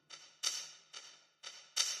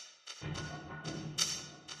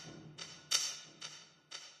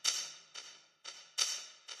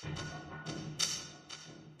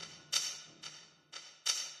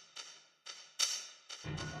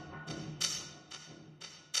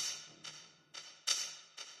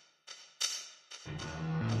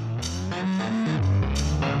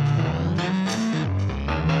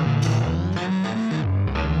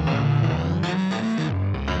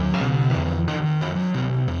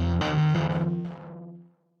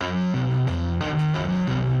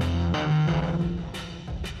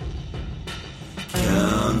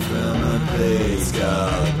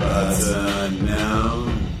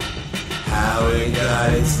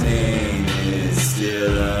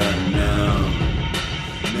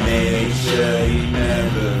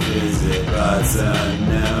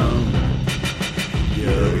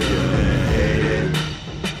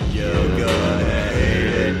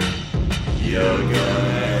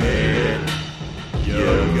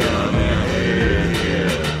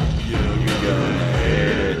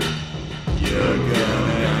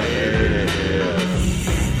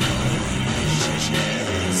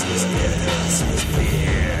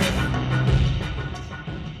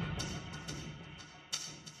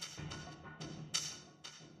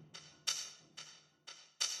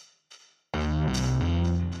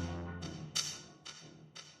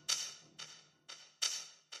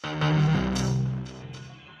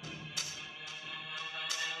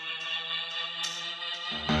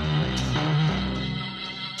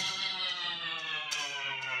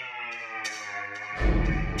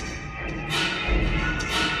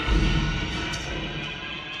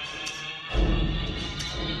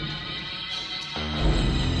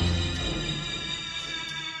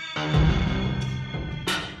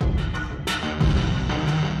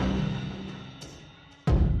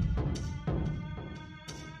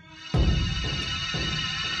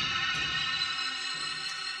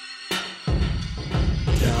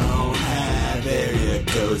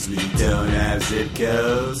 codes, we don't have zip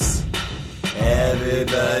codes.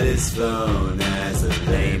 Everybody's phone has a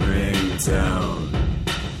lame ringtone.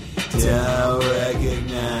 Don't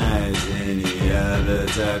recognize any other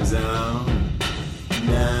time zone.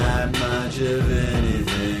 Not much of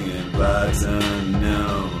anything and parts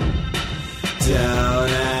unknown. Don't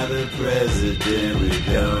have a president, we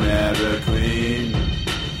don't have a queen.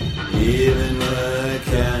 Even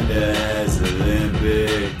Wakanda has an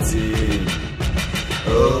Olympic team.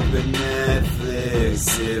 Open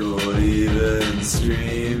Netflix, it won't even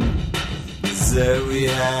stream. So we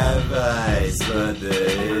have ice, but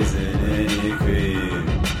there isn't any cream.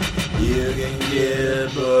 You can get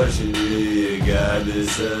abortion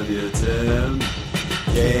regardless of your term.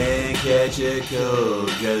 Can't catch a cold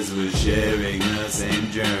cause we're sharing the same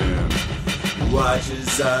germ.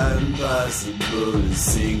 Watches are impossible to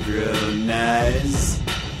synchronize.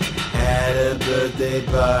 At a birthday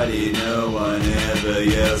party, no one ever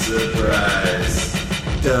yells surprise.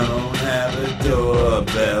 Don't have a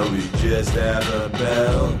doorbell, we just have a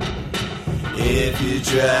bell. If you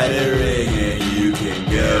try to ring it, you can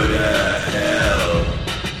go to hell.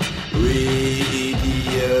 We eat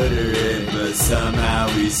deodorant, but somehow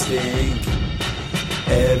we stink.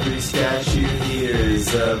 Every statue here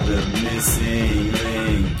is of the missing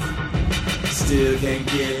link. Still can't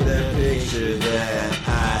get the picture that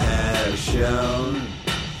I have shown.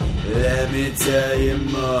 Let me tell you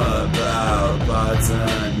more about parts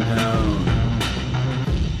unknown.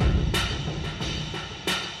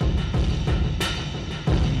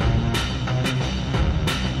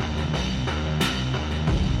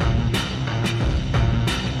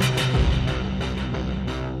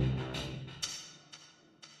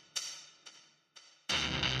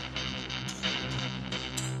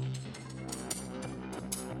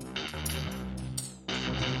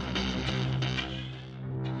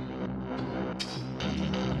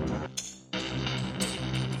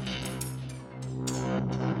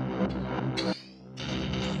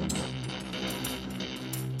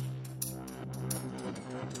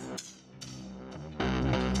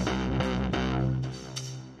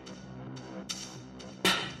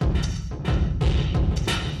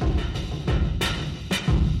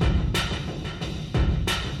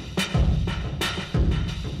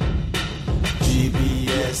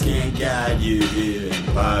 GPS can't guide you here in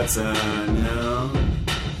parts unknown.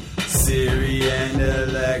 Siri and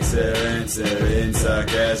Alexa answer in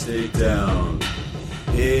sarcastic tone.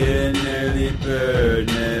 Here an early bird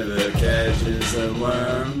never catches a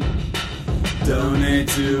worm. Donate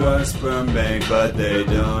to our sperm bank, but they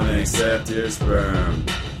don't accept your sperm.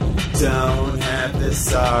 Don't have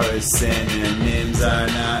thesaurus, synonyms are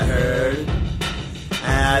not heard.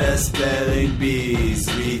 Out of spelling bees,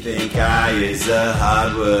 we think I is a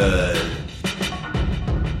hard word.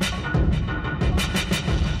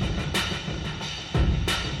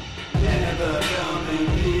 Never come and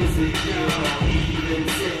visit, don't even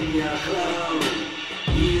send your clothes.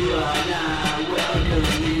 You are not welcome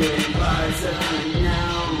here in parts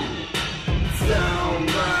unknown. Don't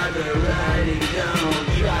bother writing, don't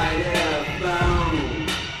try to phone.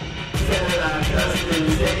 Tell our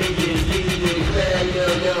customs agent you declare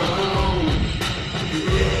you'll go home.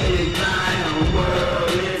 Living my own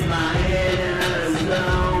world is my head in a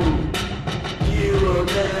zone. You will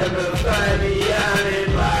never find me out in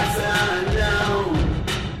parts unknown.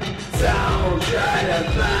 Don't try to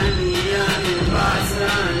find me out in parts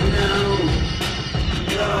unknown.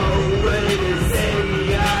 No way to say me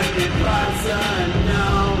out in parts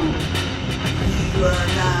unknown. You are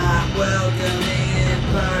not welcome in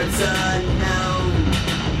parts unknown.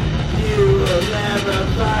 You will never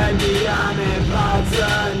find me, I'm in parts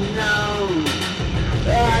unknown.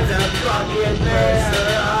 As a fucking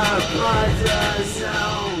mayor of parts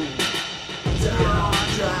unknown. Don't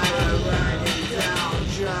try to write it down,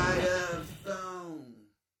 try to phone.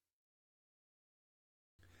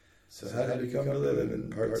 So how did you come to live in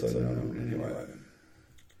parts unknown anyway?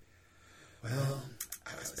 Well, I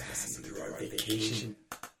was passing through our vacation.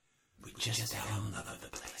 We just fell in love with the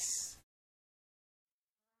place.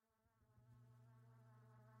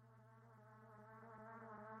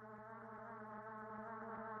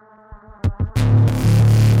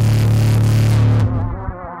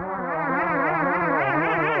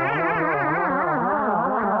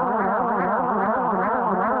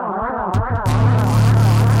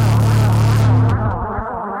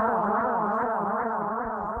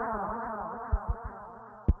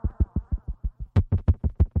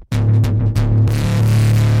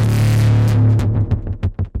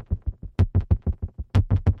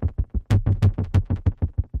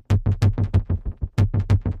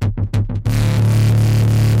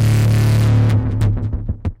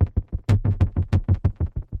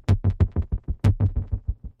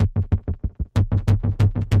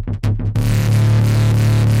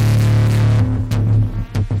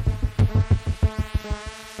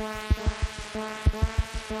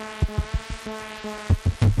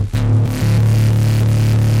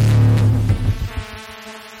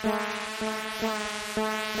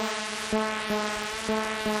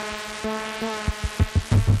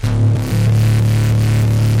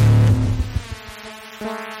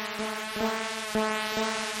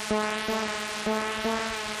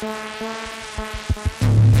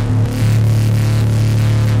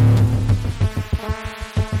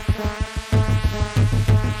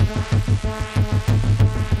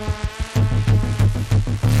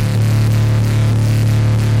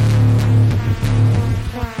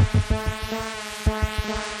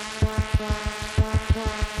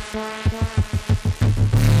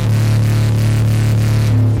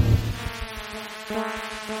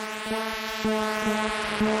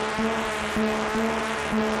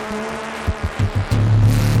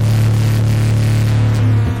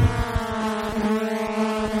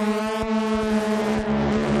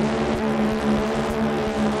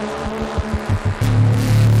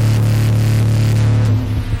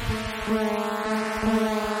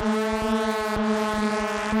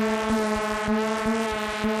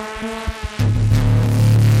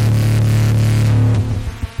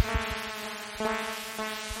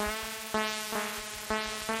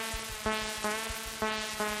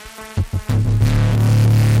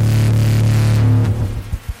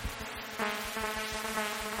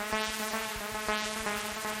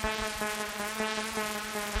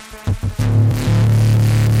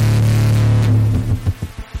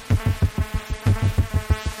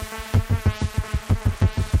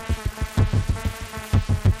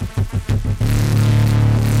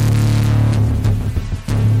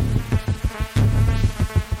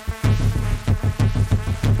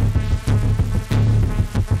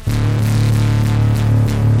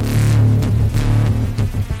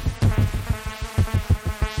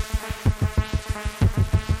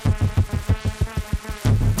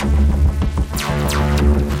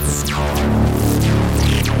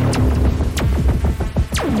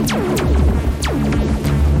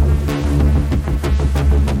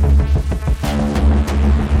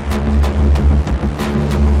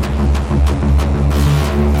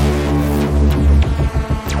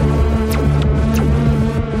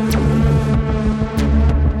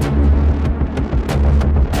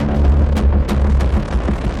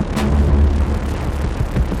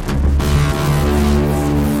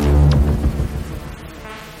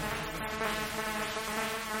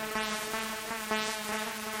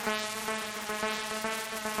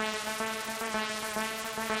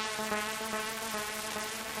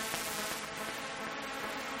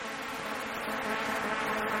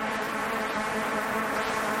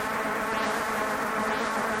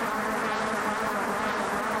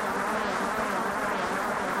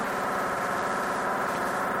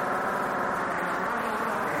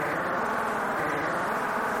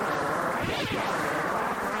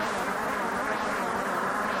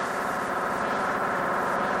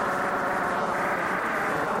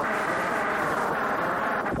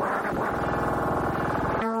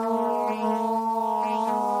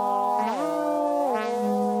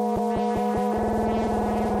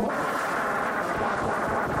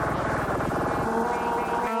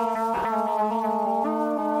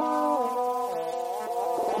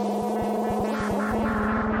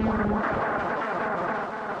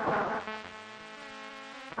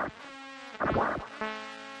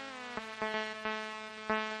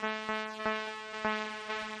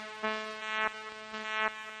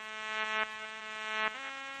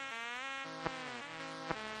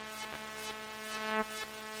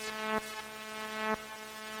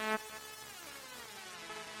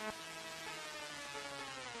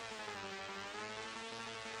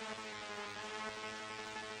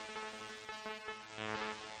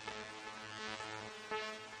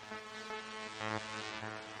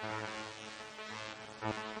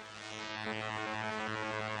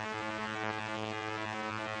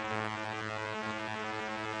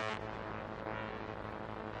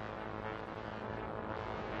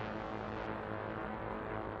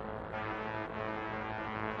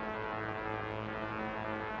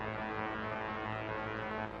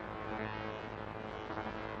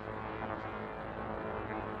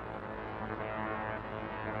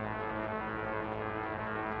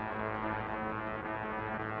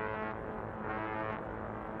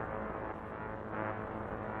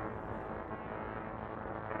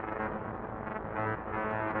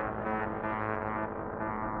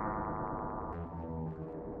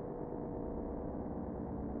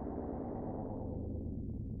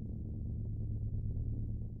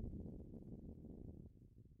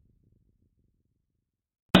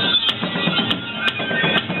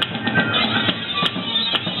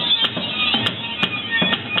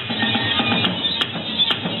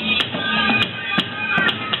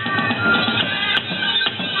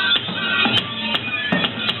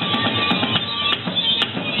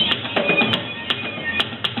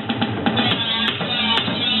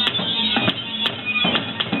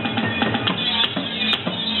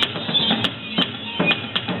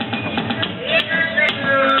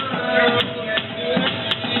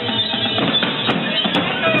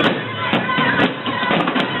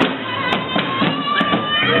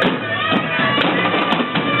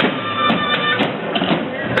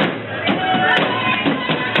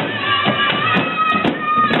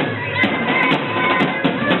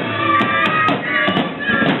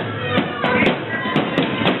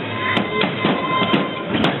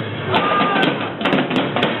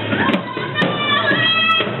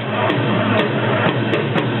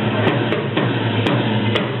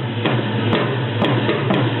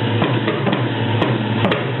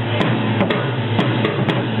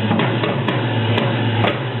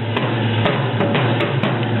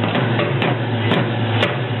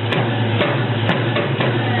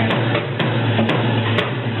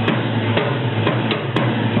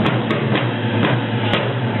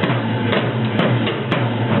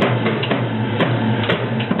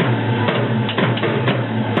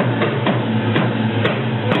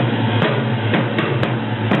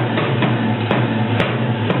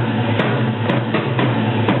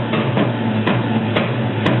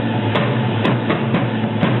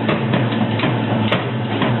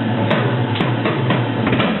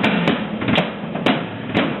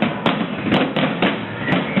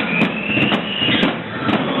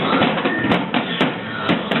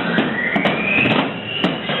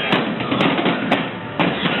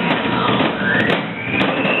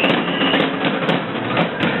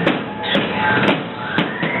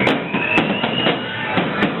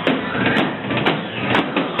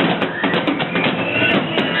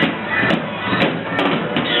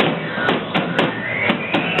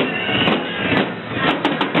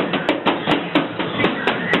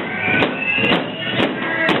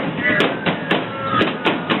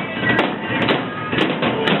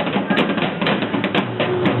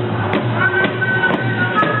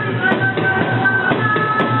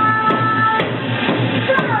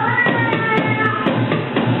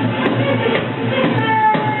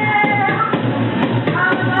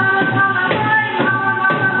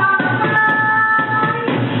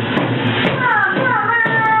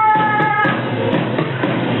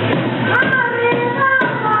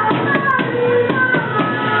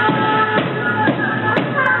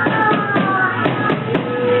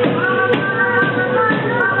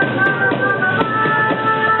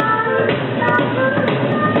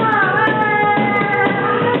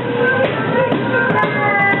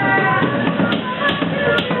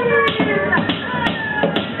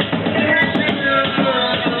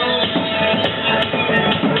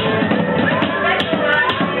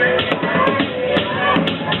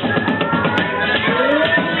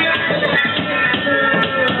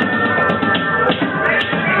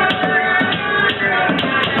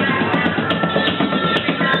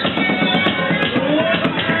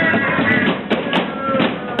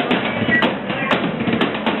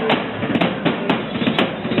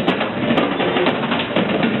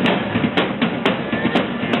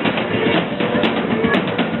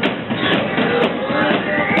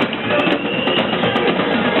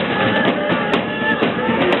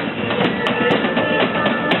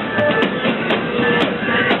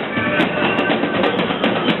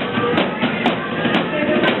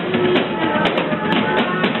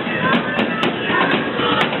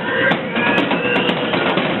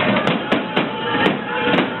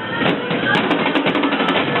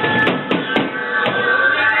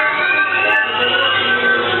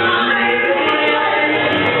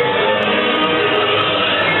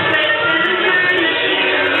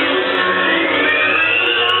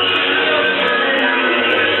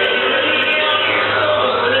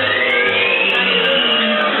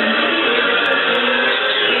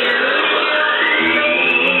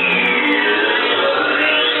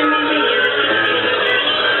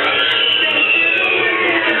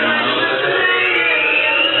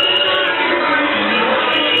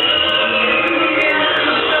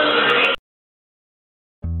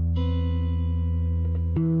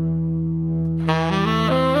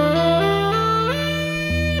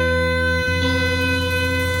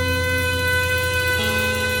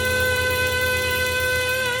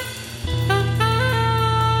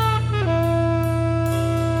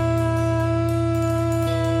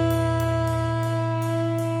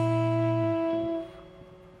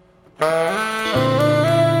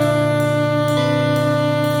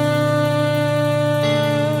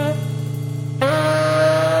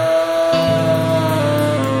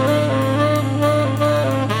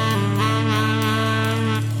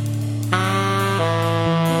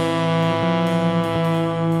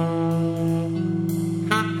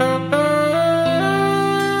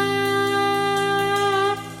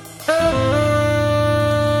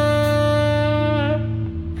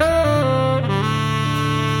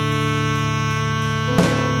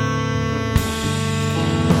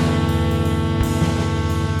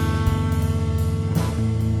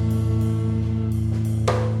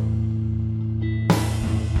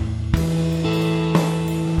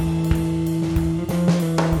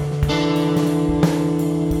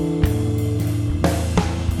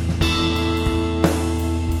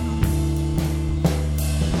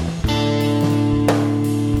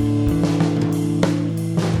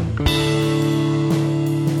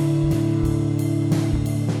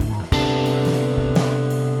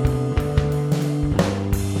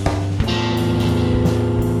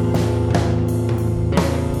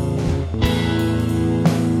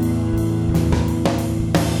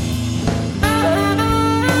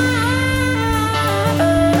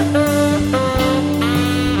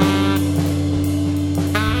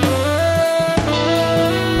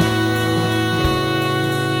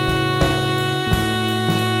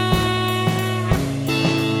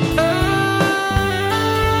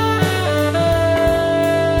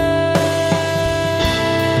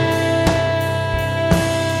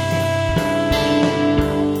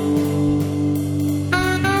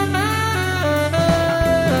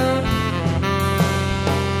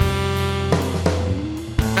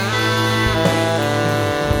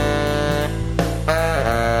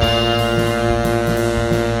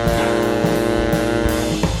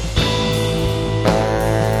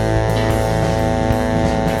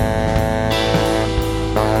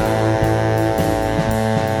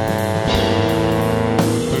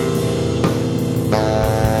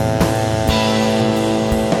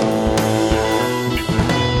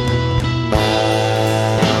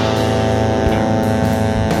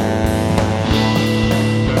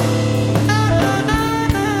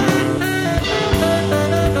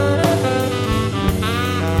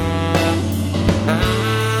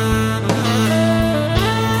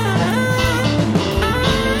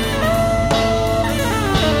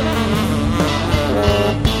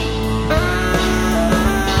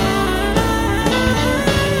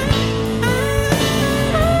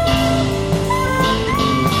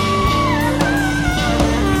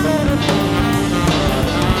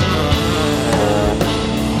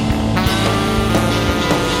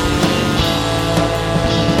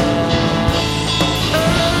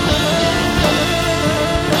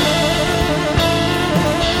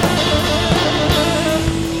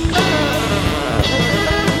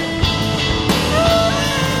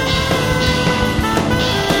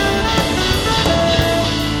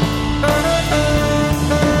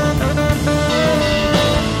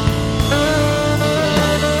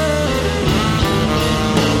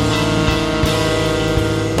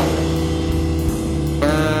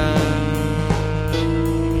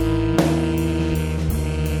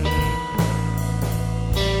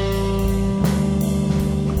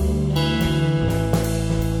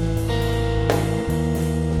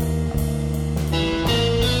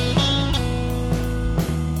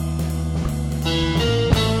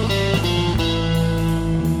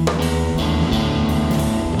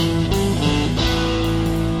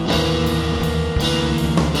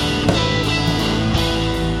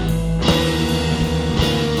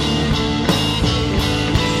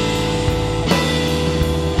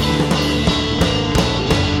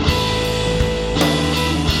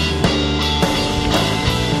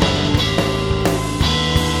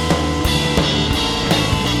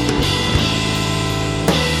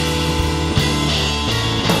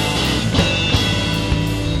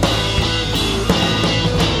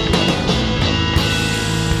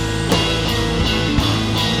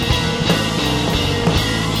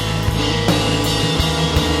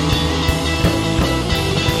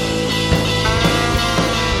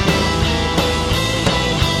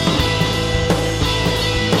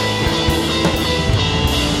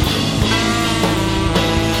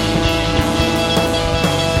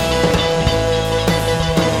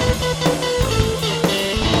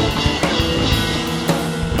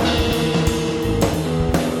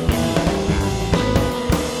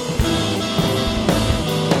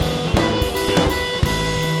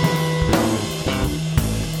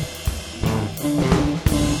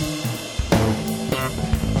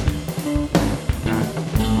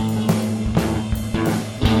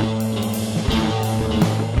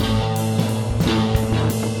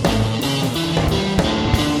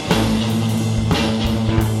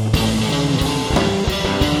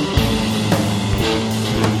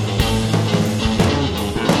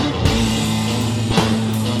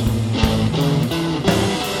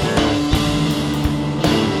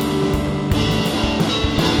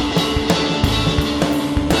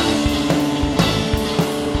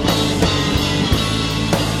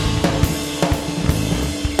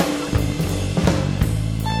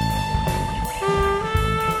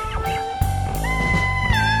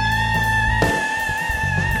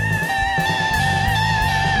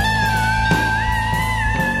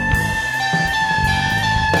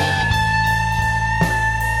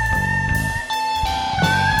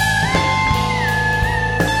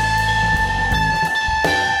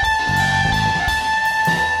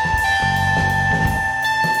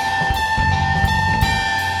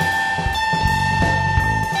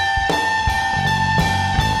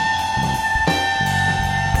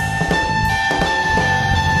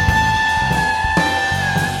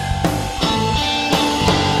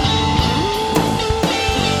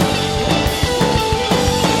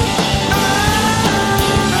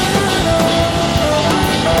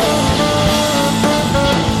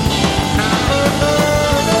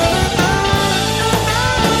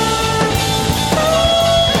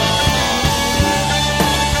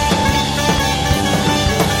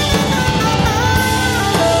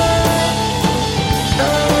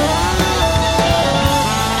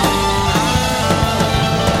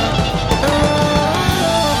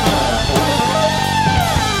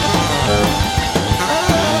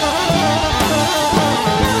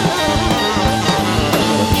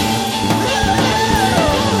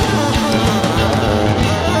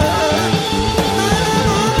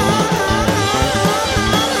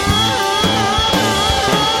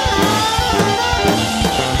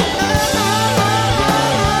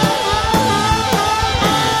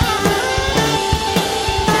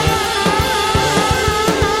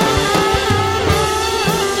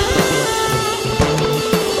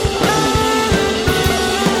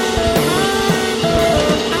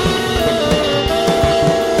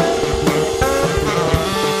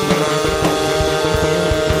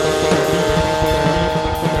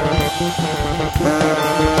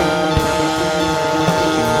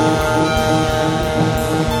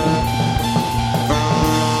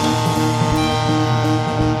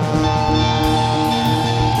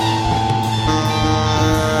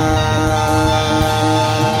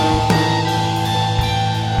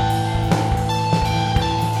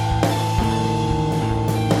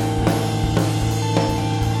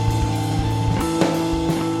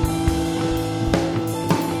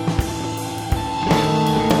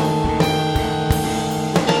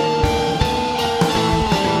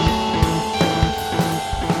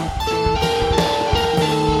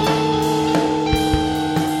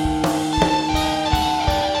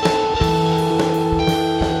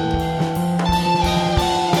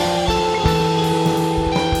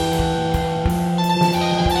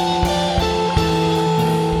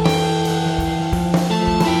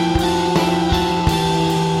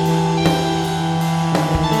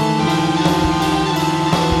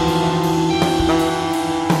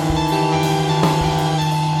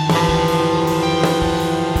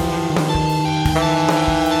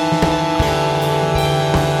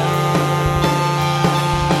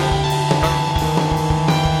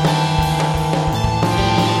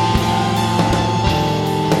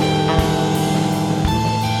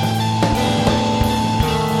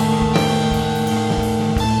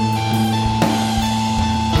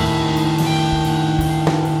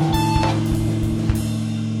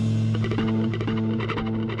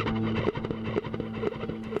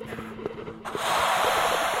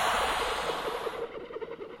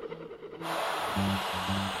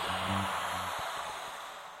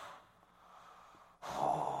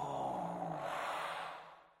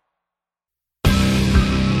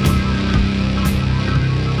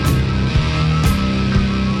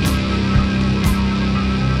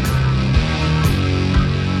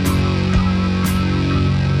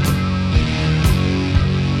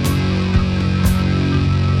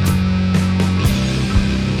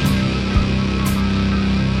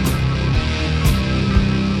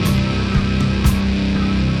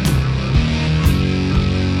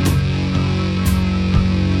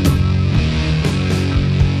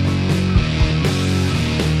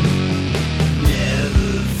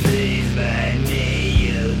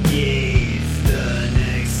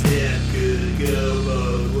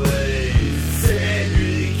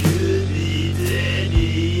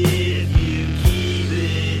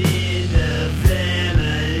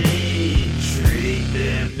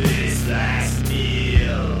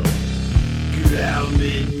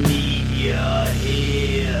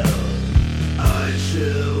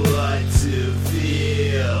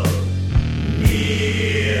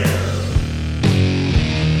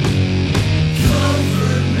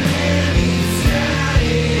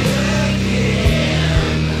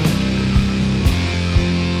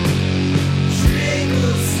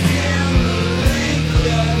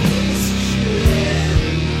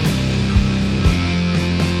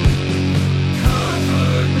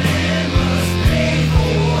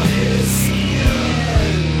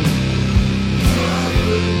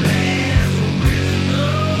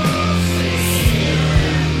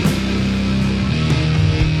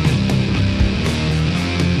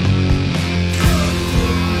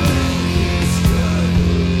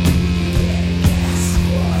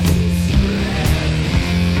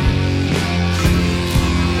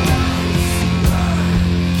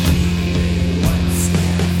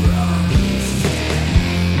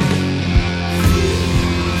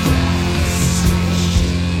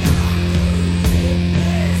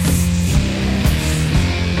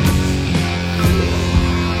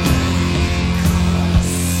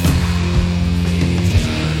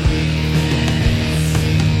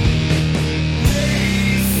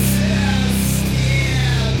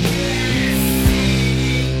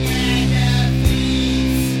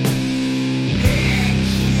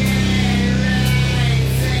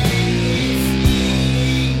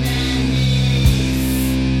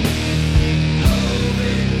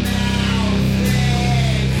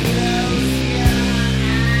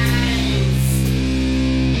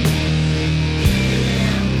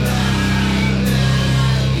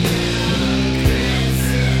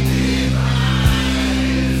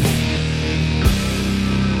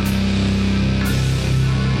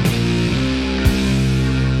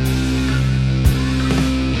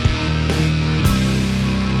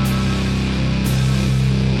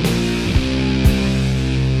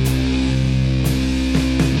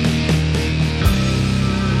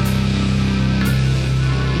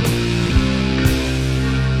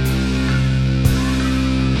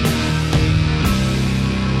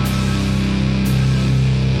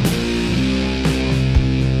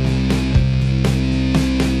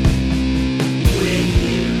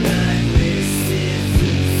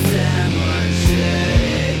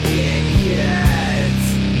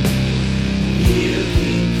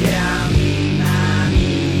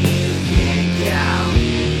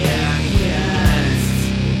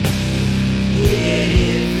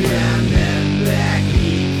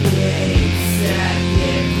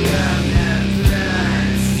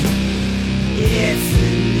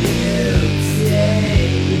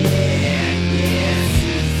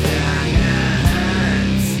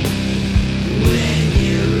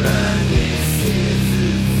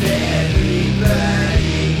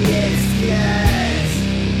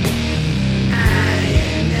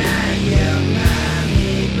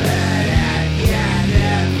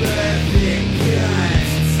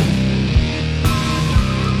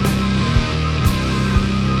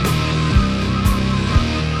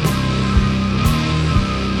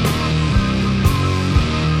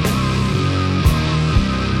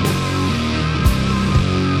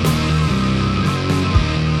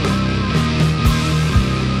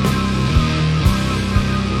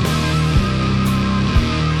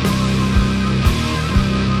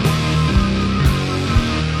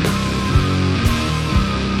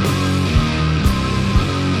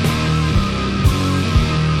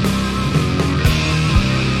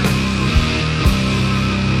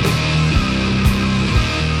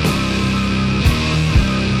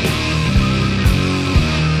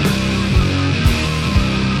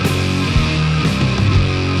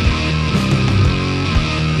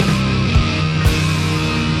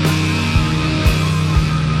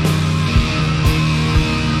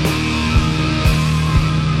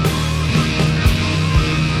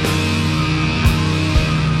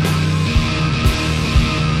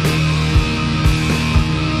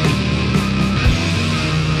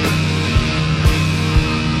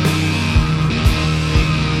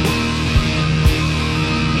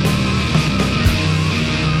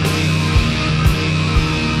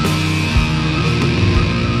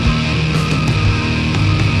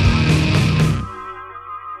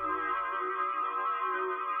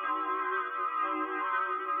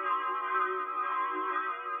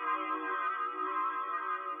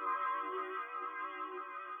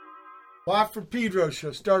 Plot for Pedro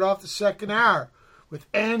Show. Start off the second hour with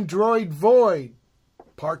Android Void,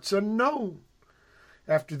 Parts Unknown.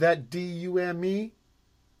 After that, d.u.m.e.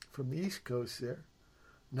 from the East Coast there.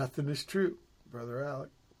 Nothing is True, Brother Alec.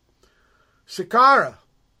 Sikhara.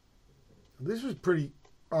 This was pretty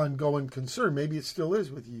ongoing concern. Maybe it still is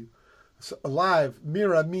with you. Alive,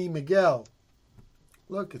 Mira, me, Miguel.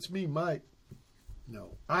 Look, it's me, Mike.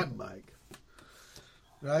 No, I'm Mike.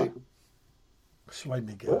 Right? Soy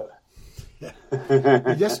Miguel.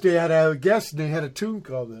 Yesterday I had a guest and they had a tune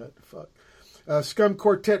called that. Fuck. Scum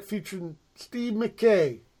Quartet featuring Steve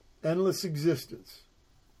McKay. Endless Existence.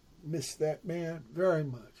 Miss that man very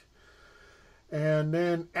much. And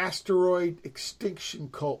then Asteroid Extinction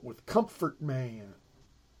Cult with Comfort Man.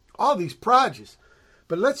 All these projects.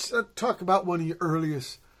 But let's talk about one of your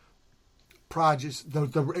earliest projects,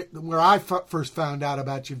 where I first found out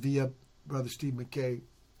about you via Brother Steve McKay,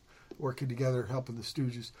 working together, helping the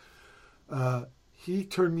Stooges. He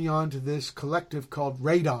turned me on to this collective called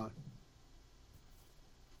Radon.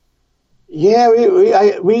 Yeah,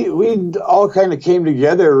 we all kind of came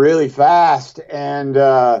together really fast, and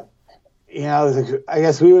I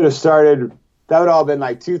guess we would have started. That would all have been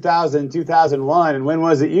like 2000, 2001. And when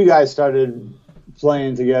was it you guys started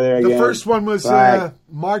playing together again? The first one was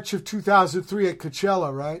March of 2003 at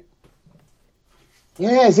Coachella, right?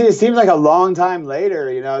 Yeah, see, it seems like a long time later,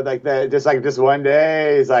 just one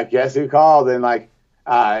day, he's like, guess who called? And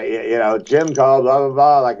Jim called, blah, blah,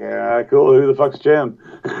 blah. Like, cool, who the fuck's Jim?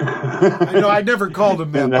 I never called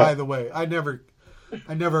him that, by the way. I never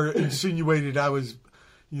insinuated I was,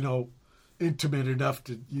 intimate enough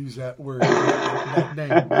to use that word, that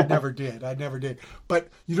name. I never did. But,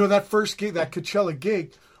 that first gig, that Coachella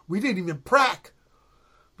gig, we didn't even prac.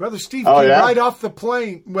 Brother Steve came right off the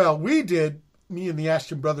plane. Well, we did, me and the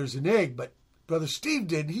Ashton brothers and Egg, but Brother Steve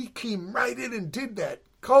did. He came right in and did that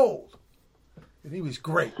cold. And he was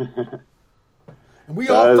great. And we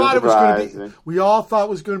all thought it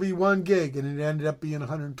was going to be one gig, and it ended up being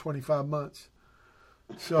 125 months.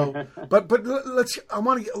 So, but I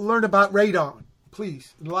want to learn about Radon.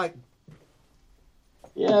 Please, enlighten.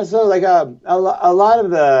 Yeah, so a lot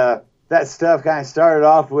of that stuff kind of started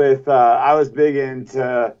off with I was big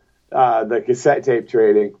into the cassette tape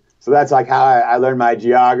trading. So that's like how I learned my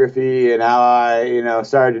geography and how I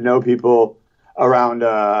started to know people around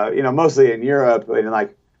mostly in Europe, and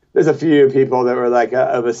there's a few people that were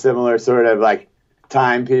of a similar sort of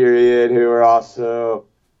time period who were also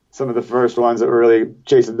some of the first ones that were really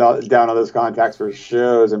chasing down all those contacts for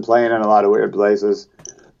shows and playing in a lot of weird places.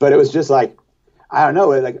 But it was just I don't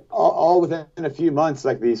know, all within a few months,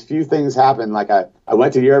 these few things happened. I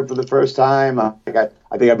went to Europe for the first time. I think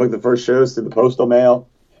I booked the first shows through the postal mail.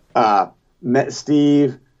 Met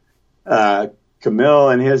Steve, Camille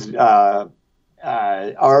and his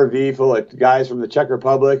RV full of guys from the Czech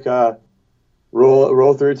Republic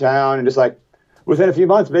roll through town, and just within a few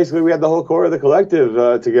months, basically, we had the whole core of the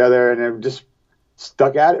collective together, and it just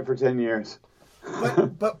stuck at it for 10 years.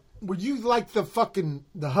 But were you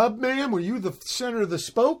the hub man? Were you the center of the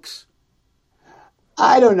spokes?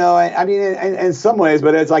 I don't know. I mean, in some ways,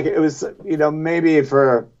 but it's it was, maybe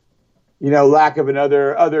for, lack of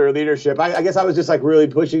other leadership. I guess I was just really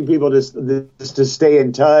pushing people to stay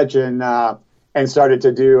in touch and started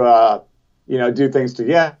to do things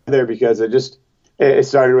together, because it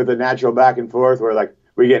started with a natural back and forth where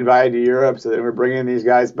we get invited to Europe, so then we're bringing these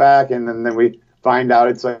guys back, and then we find out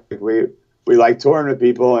it's we like touring with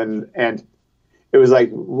people, and it was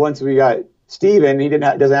once we got Steven, he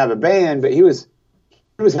doesn't have a band, but he was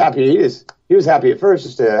happy. He was happy at first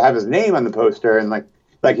just to have his name on the poster, and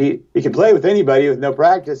he can play with anybody with no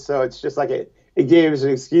practice, so it's just it gave us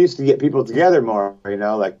an excuse to get people together more,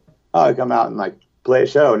 come out and play a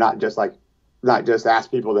show, not just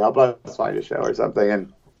ask people to help us find a show or something.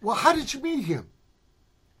 And well, how did you meet him?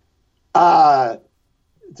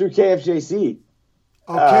 Through KFJC.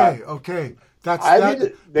 Okay.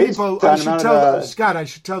 Scott, I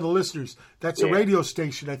should tell the listeners, that's a radio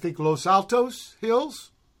station, I think Los Altos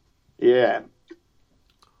Hills? Yeah.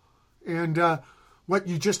 And what,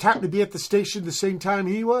 you just happened to be at the station the same time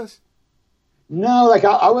he was? No,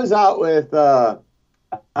 I was out with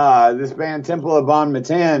this band Temple of Bon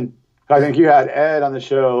Matan. I think you had Ed on the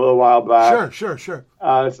show a little while back. Sure.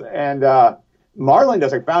 And Marlon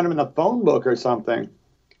just found him in the phone book or something.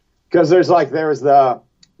 Because there was the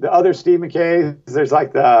other Steve McKay. There's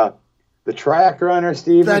the track runner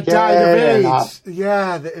Steve that McKay. That died of AIDS.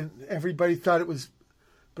 And everybody thought it was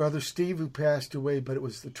Brother Steve who passed away, but it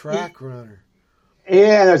was the track runner.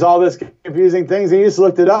 Yeah, there's all this confusing things. And he just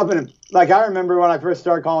looked it up, and I remember when I first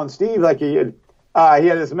started calling Steve, he had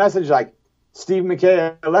this message Steve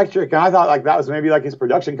McKay Electric, and I thought like that was maybe like his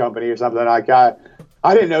production company or something. Like I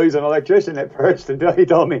didn't know he was an electrician at first until he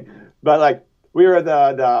told me. But like we were at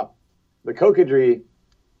the Cocodrie,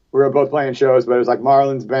 we were both playing shows, but it was like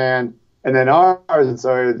Marlon's band and then ours. And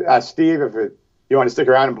so I asked Steve if you want to stick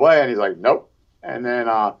around and play, and he's like, nope. And then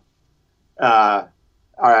all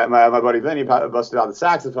right, my buddy Vinny busted out the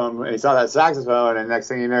saxophone, and he saw that saxophone, and next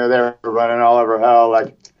thing you know, they were running all over hell,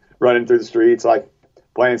 like running through the streets, like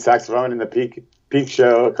playing saxophone in the Peak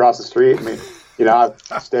show across the street. I mean, you know,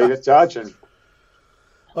 I stayed in touch. And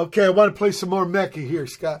Okay, I want to play some more Mecca here,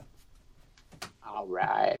 Scott. all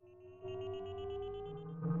right.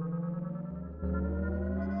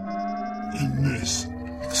 In this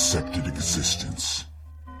accepted existence,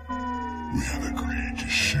 we have agreed to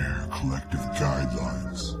share collective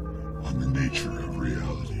guidelines on the nature of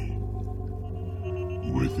reality.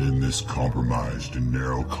 Within this compromised and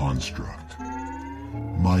narrow construct,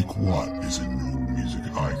 Mike Watt is a known music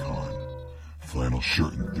icon, flannel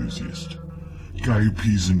shirt enthusiast, guy who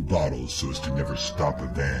pees in bottles so as to never stop a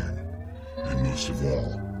van, and most of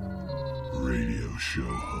all, radio show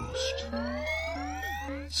host.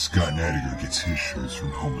 Scott Nydegger gets his shows from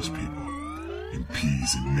homeless people and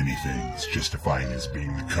pees in many things, justifying as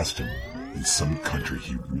being the custom in some country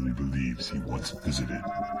he really believes he once visited,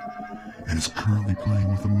 and is currently playing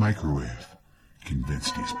with a microwave,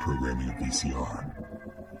 convinced he's programming a VCR.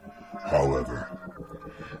 However,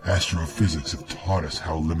 astrophysics have taught us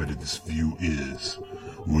how limited this view is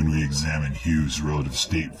when we examine Hughes' relative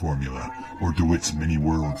state formula or DeWitt's many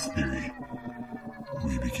worlds theory.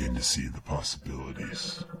 We begin to see the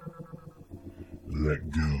possibilities. Let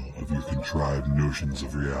go of your contrived notions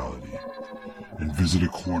of reality and visit a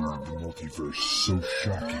corner of the multiverse so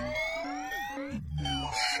shocking it will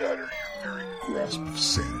shatter your very grasp of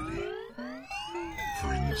sanity.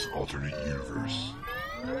 For in this alternate universe,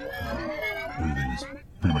 everything is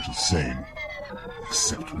pretty much the same,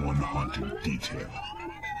 except one haunting detail.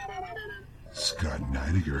 Scott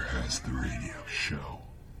Nydegger has the radio show.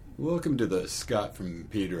 Welcome to the Scott from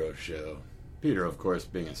Pedro Show. Pedro, of course,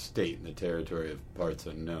 being a state in the territory of parts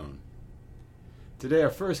unknown. Today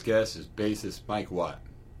our first guest is bassist Mike Watt.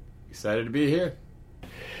 Excited to be here?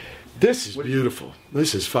 This is beautiful.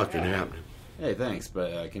 This is fucking happening. Hey, thanks,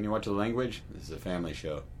 but can you watch the language? This is a family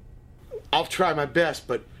show. I'll try my best,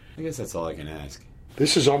 but I guess that's all I can ask.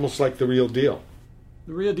 this is almost like the real deal.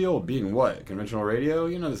 The real deal being what? Conventional radio?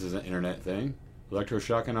 You know this is an internet thing.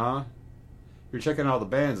 Electroshock and awe? You're checking all the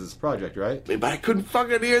bands in this project, right? But I couldn't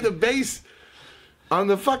fucking hear the bass on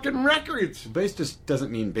the fucking records. Bass just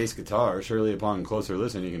doesn't mean bass guitar. Surely upon closer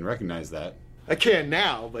listen you can recognize that. I can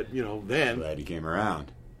now, but, you know, then. Glad you came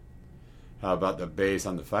around. How about the bass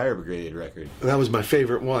on the Fire Brigade record? That was my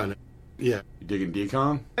favorite one. Yeah. You digging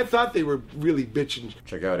d.u.m.e? I thought they were really bitching.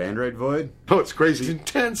 Check out Android Void? Oh, it's crazy. It's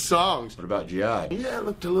intense songs. What about Jihad? Yeah, it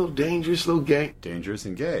looked a little dangerous, a little gay. Dangerous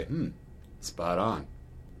and gay. Spot on.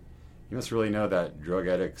 You must really know that drug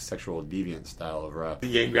addict, sexual deviant style of rap.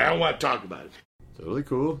 Yeah, I don't want to talk about it. Totally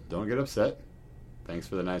cool. Don't get upset. Thanks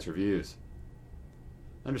for the nice reviews.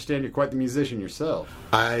 I understand you're quite the musician yourself.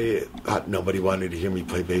 I thought nobody wanted to hear me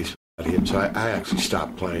play bass without him, so I actually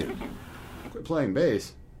stopped playing. Quit playing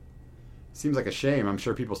bass. Seems like a shame. I'm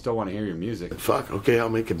sure people still want to hear your music. Fuck, okay, I'll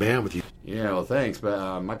make a band with you. Yeah, well, thanks,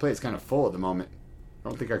 but my plate's kind of full at the moment. I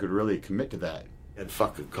don't think I could really commit to that. And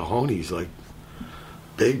fucking cojones, like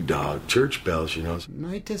big dog, church bells, you know.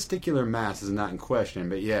 My testicular mass is not in question,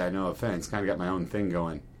 but yeah, no offense. Kind of got my own thing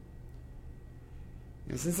going.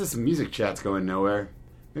 And since this music chat's going nowhere,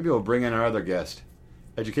 maybe we'll bring in our other guest,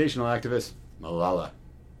 educational activist Malala.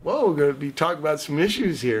 Whoa, we're going to be talking about some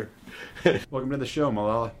issues here. Welcome to the show,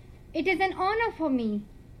 Malala. It is an honor for me.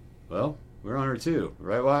 Well, we're on her too,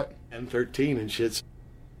 right, Watt? And 13 and shit.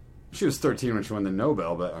 She was 13 when she won the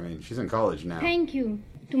Nobel, but, I mean, she's in college now. Thank you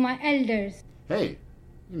to my elders. Hey,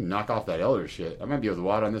 you knock off that elder shit. I might be with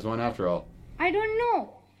Watt on this one after all. I don't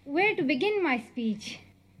know where to begin my speech.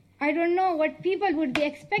 I don't know what people would be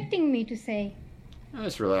expecting me to say.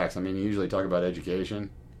 Just relax. I mean, you usually talk about education.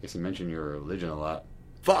 I guess you mention your religion a lot.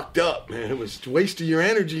 Fucked up, man. It was wasting your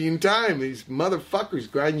energy and time. These motherfuckers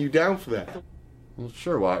grind you down for that. Well,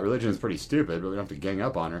 sure, Watt. Religion is pretty stupid, but we don't have to gang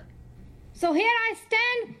up on her. So here I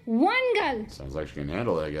stand, one girl. Sounds like she can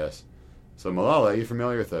handle it, I guess. So, Malala, are you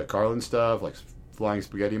familiar with the Carlin stuff, like flying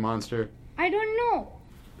spaghetti monster? I don't know.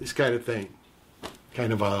 This kind of thing.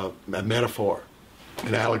 Kind of a metaphor.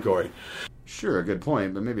 An allegory. Sure, good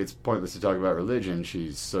point, but maybe it's pointless to talk about religion.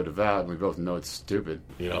 She's so devout, and we both know it's stupid.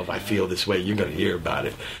 You know, if I feel this way, you're going to hear about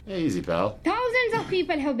it. Hey, easy, pal. Thousands of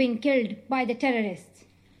people have been killed by the terrorists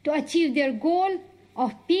to achieve their goal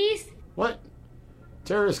of peace. What?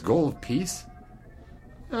 Terrorist goal of peace?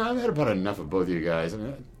 I've had about enough of both of you guys.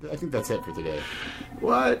 I think that's it for today.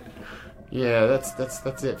 What? Yeah,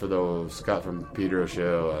 that's it for the Scott from Pedro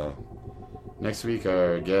Show. Next week,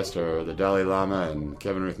 our guests are the Dalai Lama and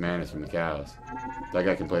Kevin Ruth Manis from the Cows. That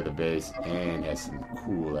guy can play the bass and has some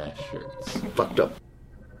cool ass shirts. Fucked up.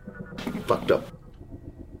 Fucked up.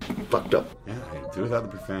 Fucked up. Yeah, I do without the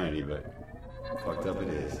profanity, but fucked up it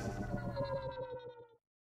is.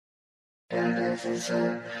 Candy's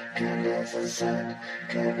insane. Candy's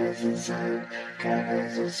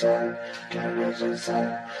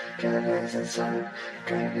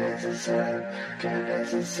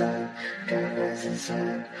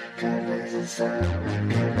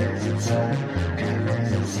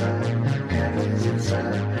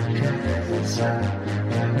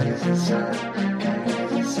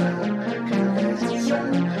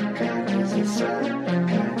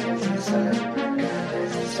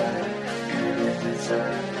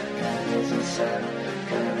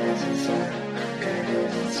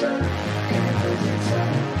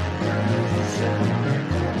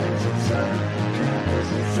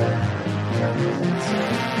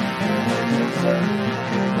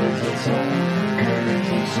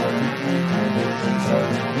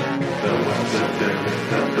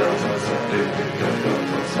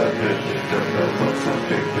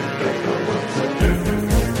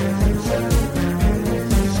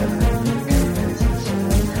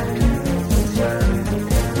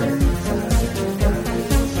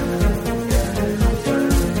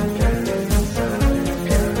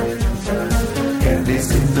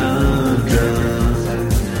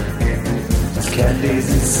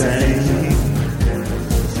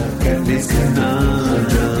conundrum.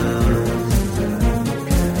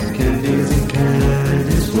 Candy's in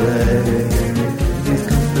Candy's way. Candy's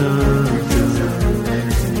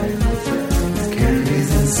conundrum.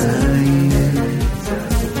 Candy's insane.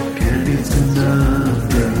 Candy's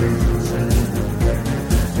conundrum.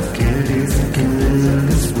 Candy's in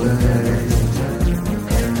Candy's way.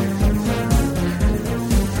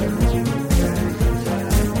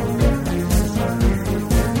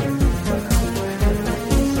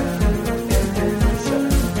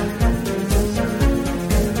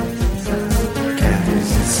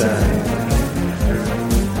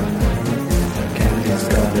 Candy's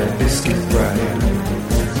got a biscuit brain.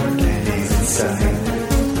 Candy's insane.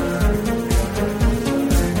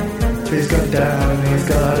 He's got down, he's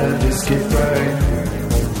got a biscuit brain.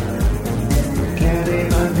 Candy,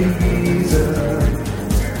 my visa.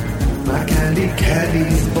 My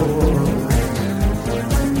candy's boy.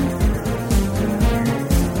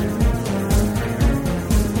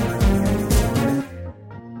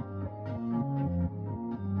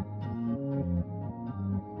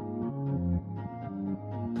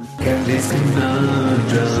 Candy's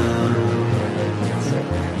conundrum.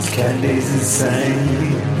 Candy's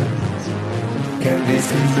insane. Candy's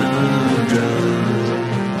conundrum.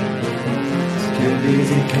 Candy's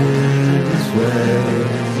in Candy's way.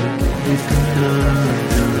 Candy's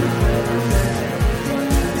conundrum.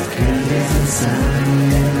 Candy's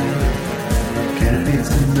insane. Candy's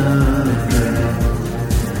conundrum.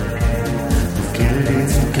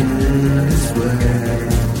 Candy's in Candy's way.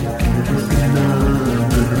 Candy's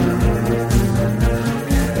conundrum.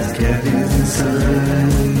 Candy's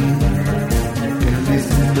insane. Candy's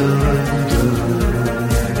conundrum.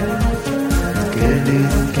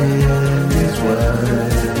 Candy's in Candy's way.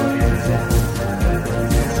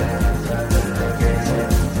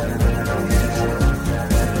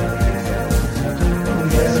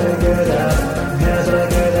 Never get out, never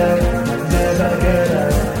get out, never get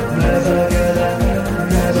out, never get out,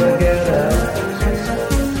 never get out.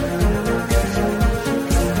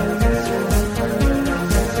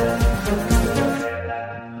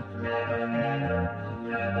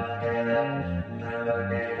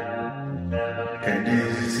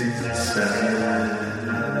 Candy's inside.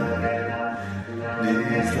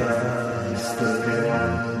 These last the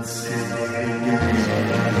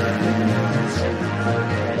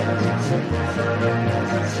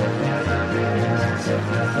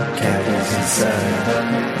Candy's inside.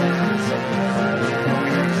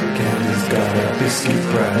 Candy's got a biscuit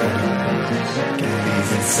brain.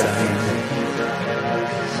 Candy's inside.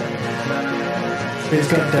 He's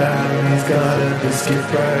got down, he's got a biscuit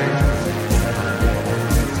brain.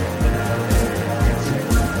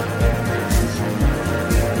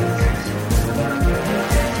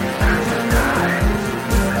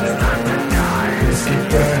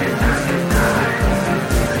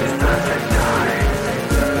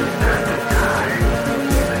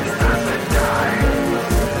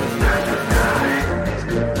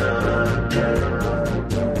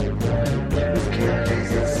 Candy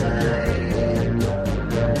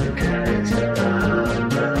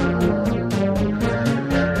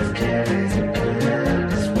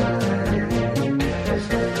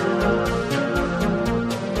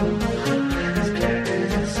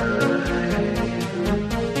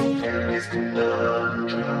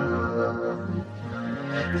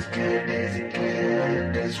get it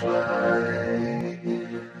in this way.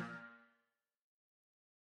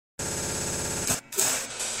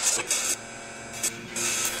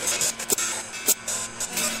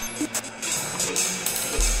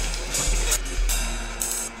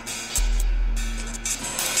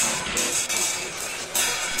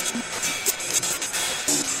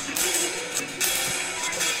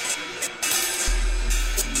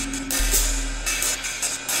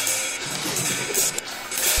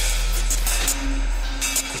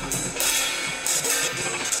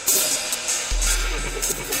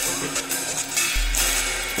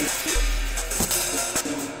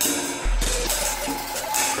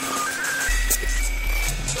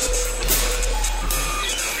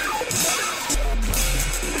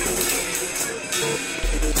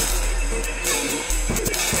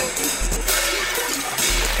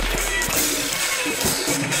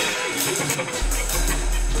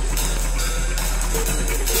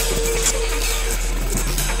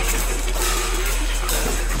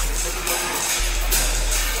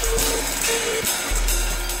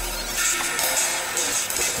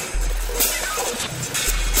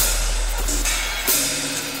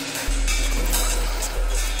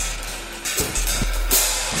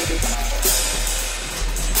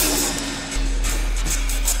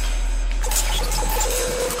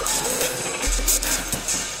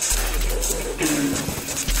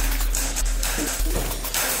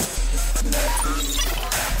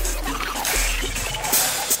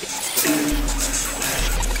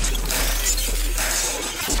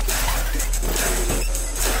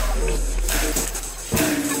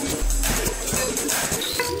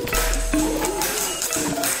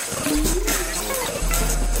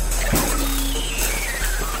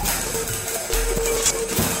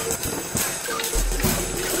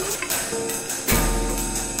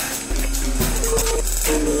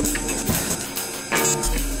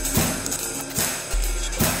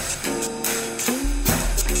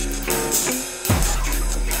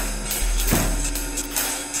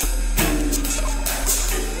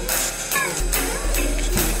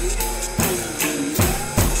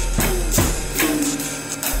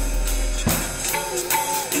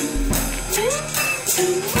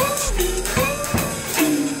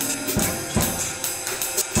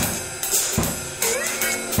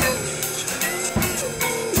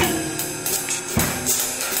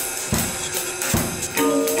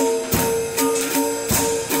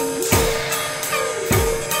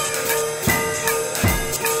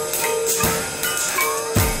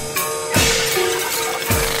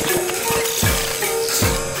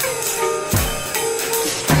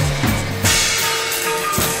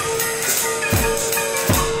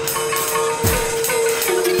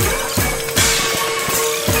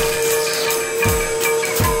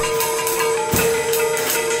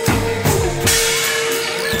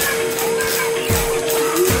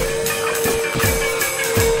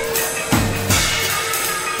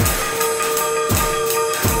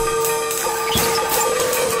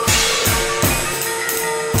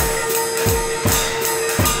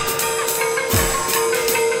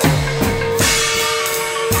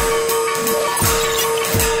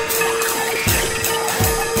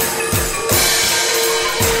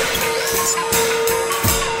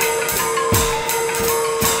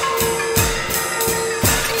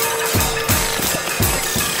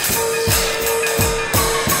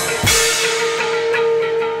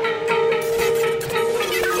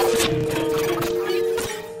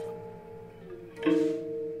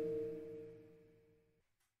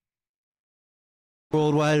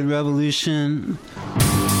 Worldwide revolution.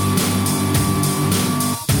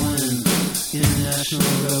 One international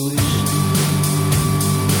revolution.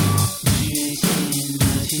 G18,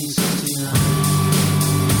 1969.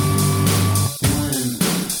 One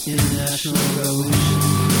international revolution.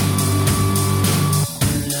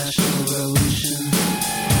 International revolution.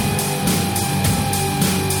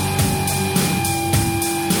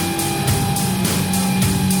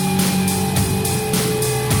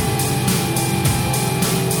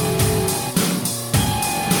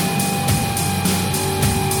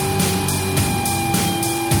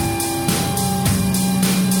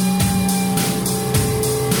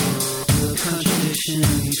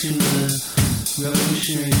 Between the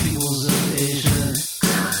revolutionary peoples of Asia.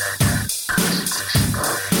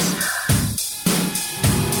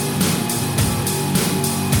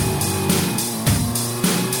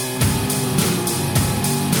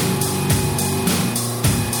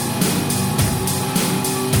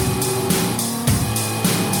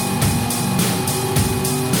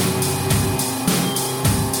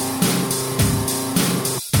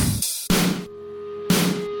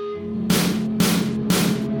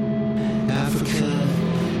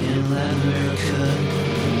 Latin America,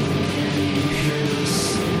 and the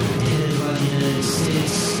imperialists headed by the United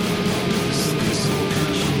States. Some peaceful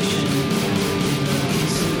contribution in the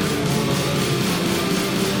peace of the world.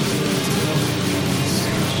 The development of these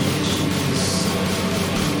contributions,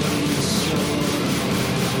 promoting the struggle.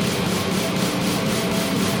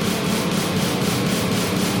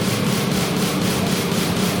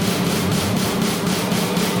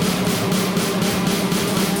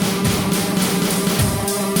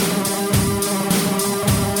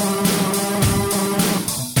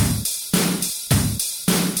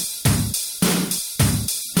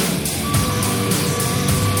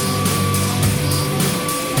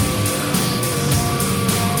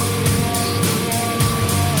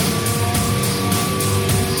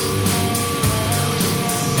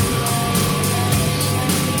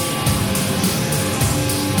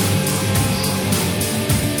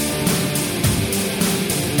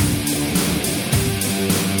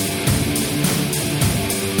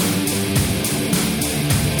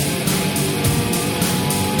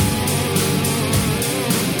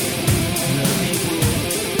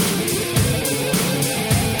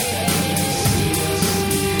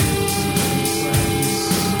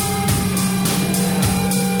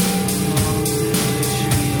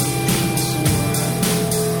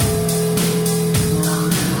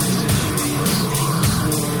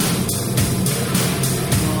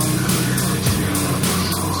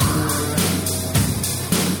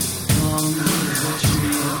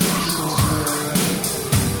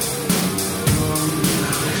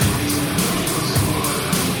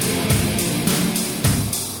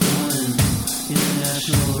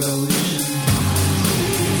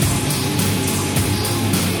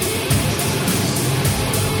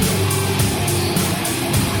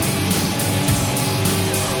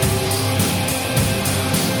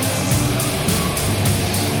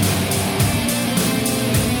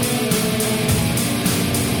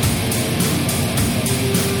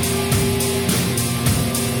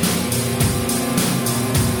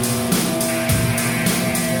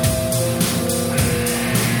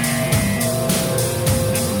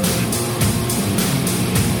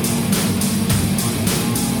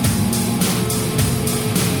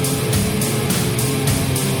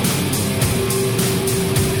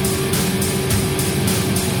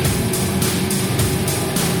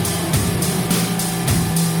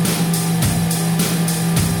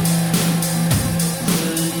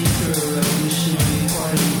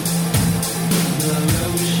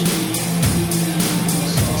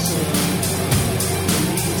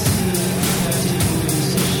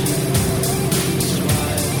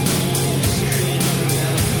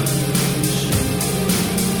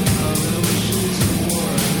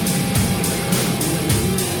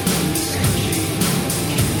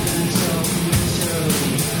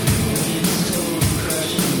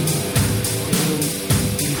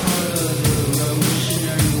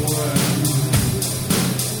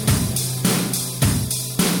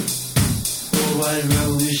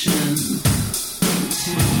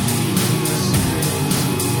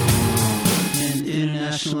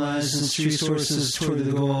 Resources toward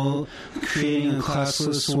the goal of creating a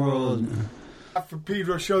classless world. From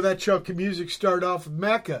Pedro Show, that chunk of music started off with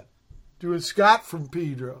Mecca, doing Scott from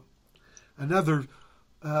Pedro. Another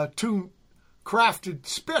tune crafted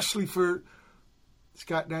specially for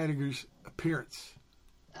Scott Nydegger's appearance.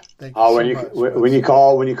 Thank you so much. When you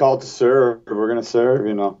call to serve, we're gonna serve,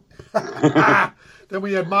 you know. Then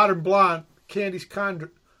we had Modern Blonde, Candy's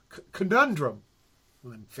Conundrum,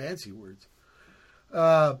 fancy words.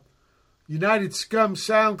 United Scum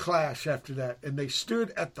Soundclash after that, and they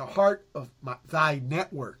stood at the heart of thy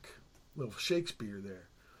network. Little Shakespeare there.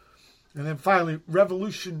 And then finally,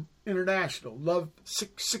 Revolution International, Love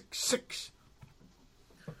 666.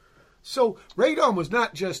 So Radon was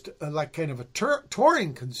not just like kind of a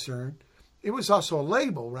touring concern. It was also a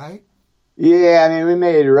label, right? Yeah, I mean, we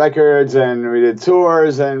made records and we did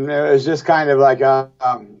tours, and it was just kind of like a,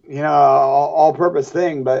 all-purpose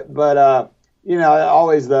thing. But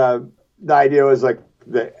always the idea was like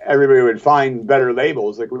that everybody would find better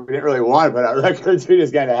labels. Like we didn't really want to put out records; we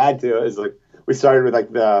just kind of had to. It was like we started with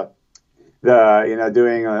like the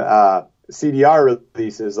doing CDR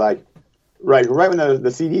releases, like right when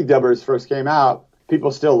the CD dubbers first came out.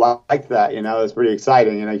 People still liked that. It was pretty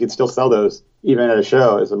exciting. You could still sell those even at a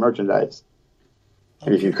show as a merchandise.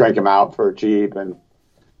 And if you crank them out for cheap, and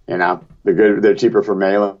they're cheaper for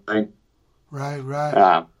mailing.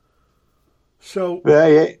 Right. So,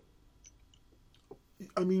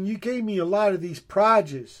 I mean, you gave me a lot of these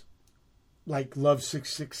projects, like Love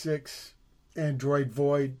 666, Android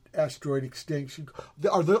Void, Asteroid Extinction.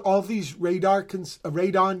 Are there all these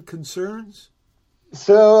radon concerns?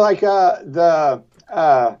 So like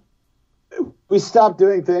we stopped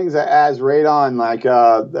doing things as radon. Like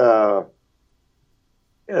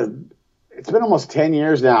it's been almost 10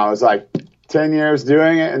 years now. It was like 10 years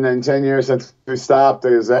doing it, and then 10 years since we stopped.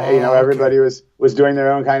 It was everybody was doing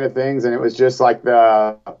their own kind of things, and it was just like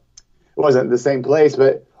it wasn't the same place,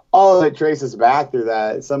 but all of it traces back through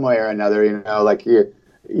that some way or another. You know, like you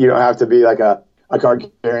don't have to be like a card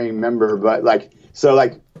carrying member, but like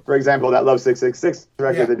for example, that Love 666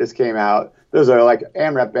 record that just came out. Those are like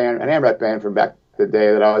an AMREP band from back in the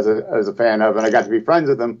day that I was a fan of, and I got to be friends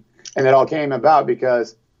with them. And it all came about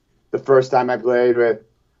because the first time I played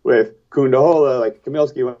with Kundahola, like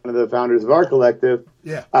Kamilski, one of the founders of our collective,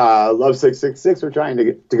 Love 666 were trying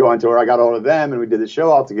to go on tour. I got a hold of them, and we did the show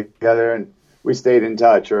all together, and we stayed in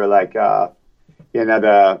touch. Or like the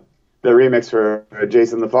remix for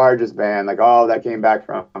Jason Lafarge's band, like all that came back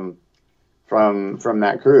from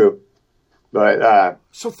that crew. But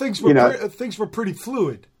so things were pretty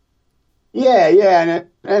fluid. Yeah,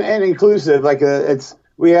 and inclusive. Like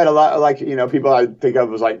we had a lot of, like, people I think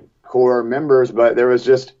of as like core members, but there was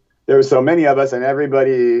so many of us, and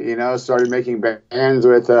everybody started making bands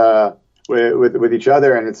with each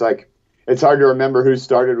other, and it's like it's hard to remember who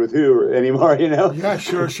started with who anymore. Yeah,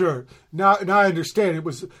 sure. Now I understand. It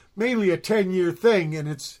was mainly a 10-year thing, and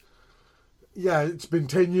it's been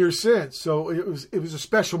 10 years since. So it was a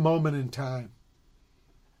special moment in time.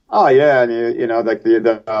 Oh yeah, and like you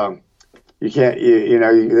can't,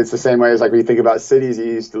 it's the same way as like when you think about cities you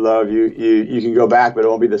used to love. You can go back, but it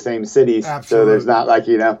won't be the same cities. Absolutely. So there's not like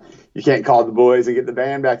you can't call the boys and get the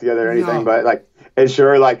band back together or anything. No. But like it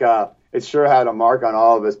sure had a mark on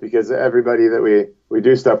all of us, because everybody that we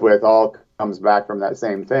do stuff with all comes back from that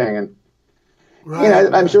same thing. And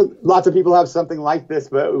right. I'm sure lots of people have something like this,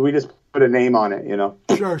 but we just put a name on it.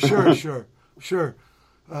 Sure.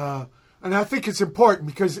 And I think it's important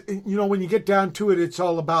because, when you get down to it, it's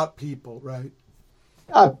all about people, right?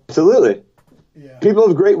 Absolutely. Yeah. People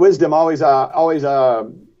of great wisdom always, like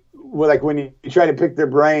when you try to pick their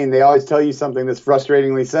brain, they always tell you something that's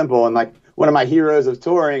frustratingly simple. And like one of my heroes of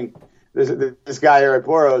touring, this guy Eric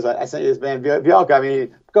Boros, I sent you this band Bielka. I mean, he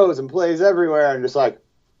goes and plays everywhere, and he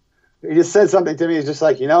just said something to me. He's just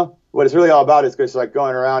like, what it's really all about is just like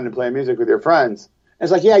going around and playing music with your friends. And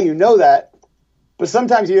it's like, yeah, that. But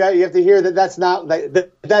sometimes you have to hear that that's not like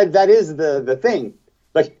that is the thing.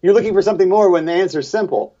 Like you're looking for something more when the answer's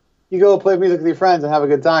simple. You go play music with your friends and have a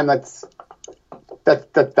good time. That's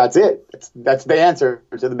it. That's the answer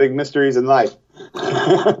to the big mysteries in life.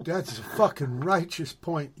 That's a fucking righteous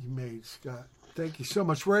point you made, Scott. Thank you so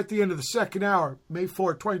much. We're at the end of the second hour. May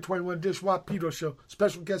 4th, 2021, d.u.m.e. Pedro Show.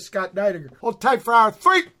 Special guest Scott Nydegger. Hold tight for hour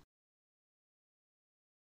 3.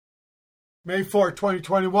 May 4th,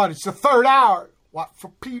 2021. It's the third hour. What for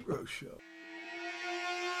Pedro Show.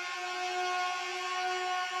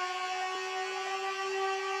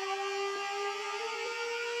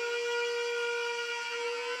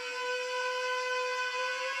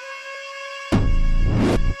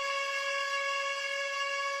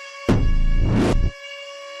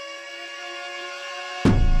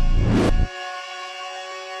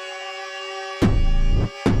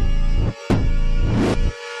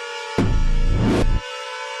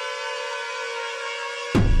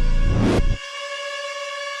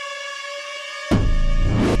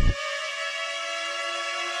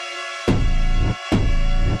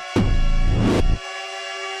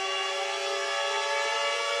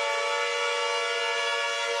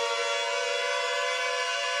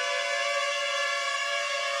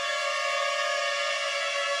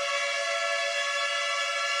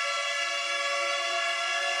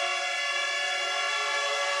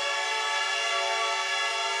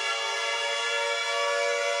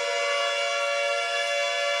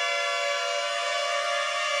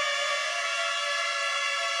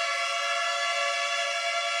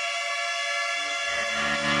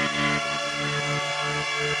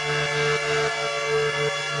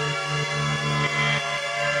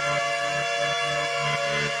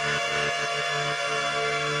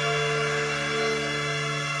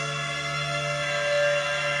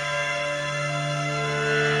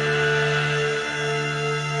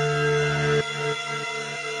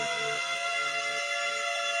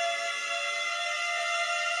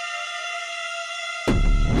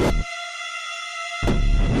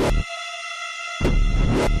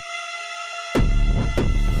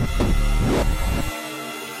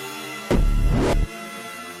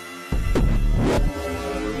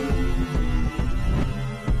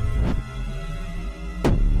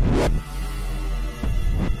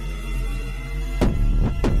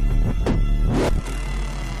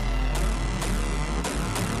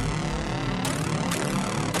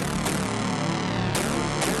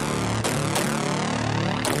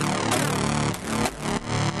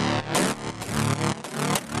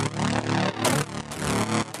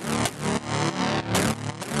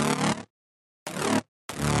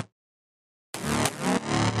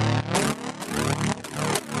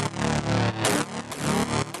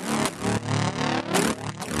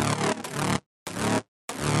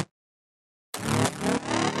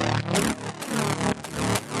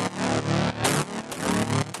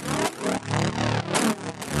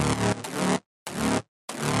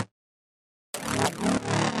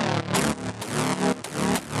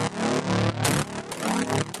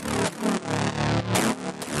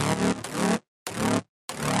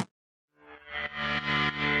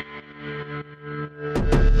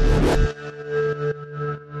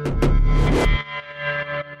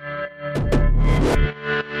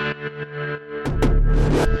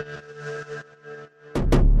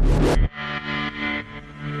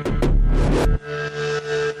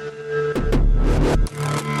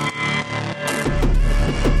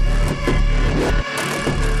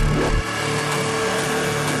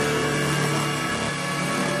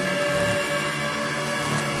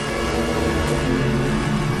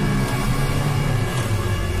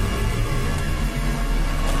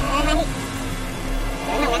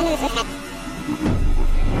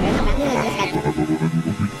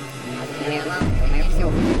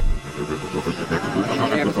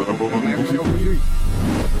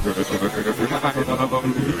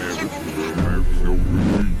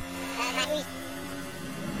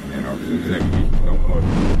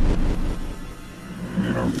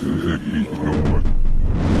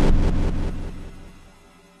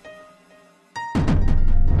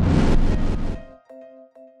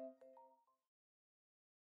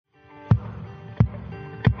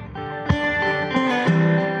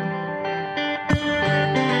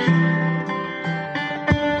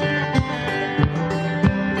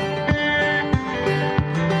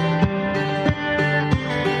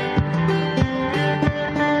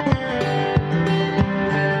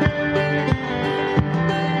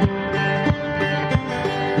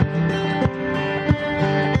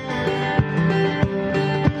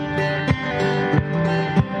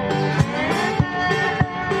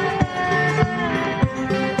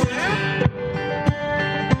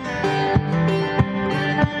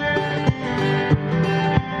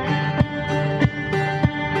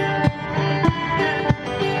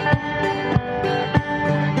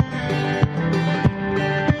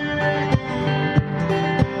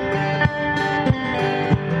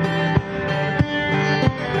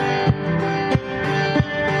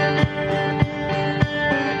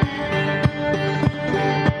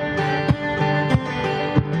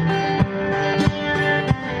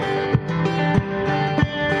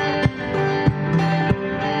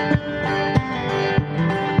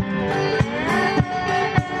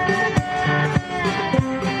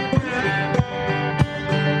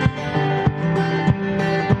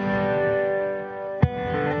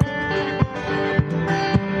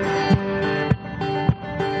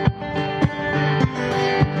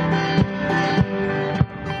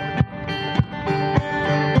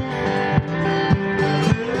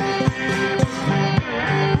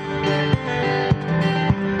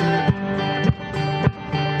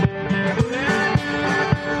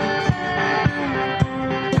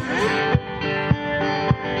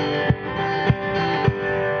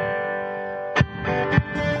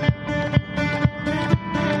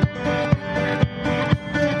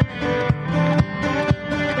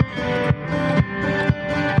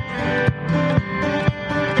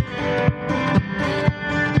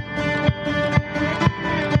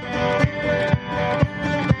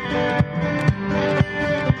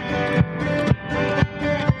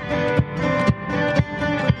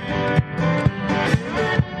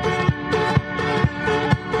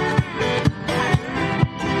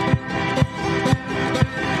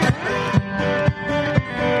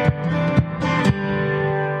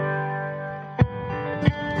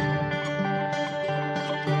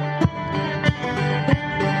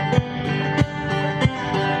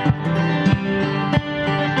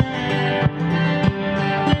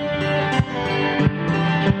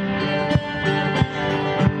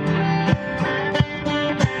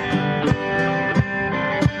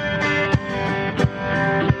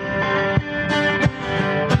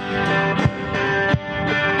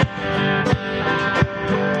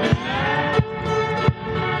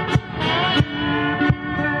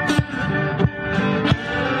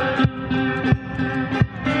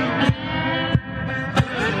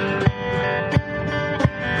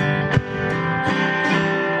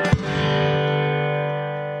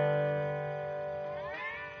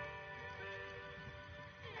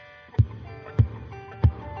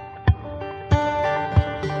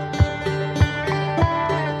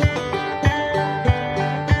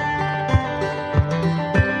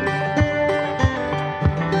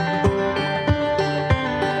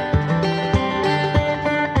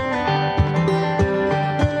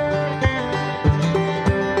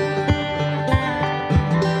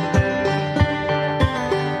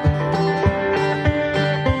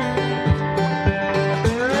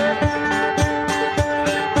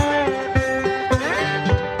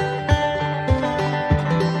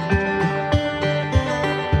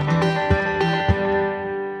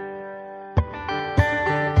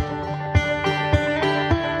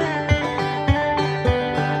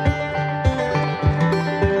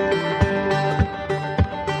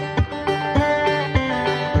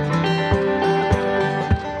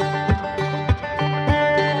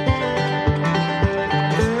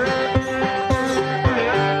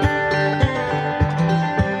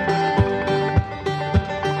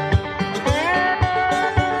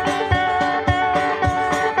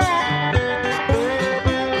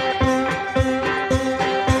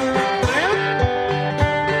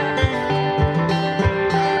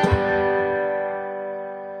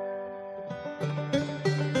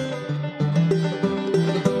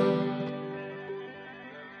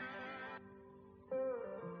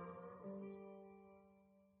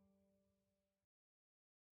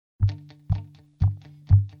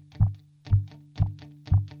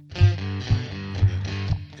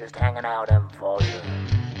 just hanging out in Folger.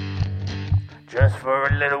 Just for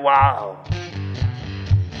a little while.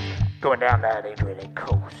 Going down that Adriatic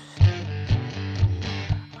coast.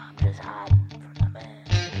 I'm just hiding from the man.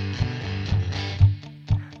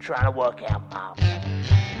 Trying to work out my plan.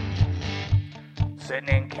 Sitting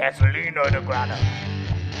in Castellino de Grana.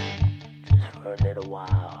 Just for a little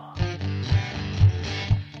while.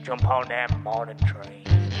 Jump on that morning train.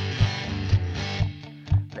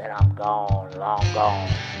 Then I'm gone, long gone.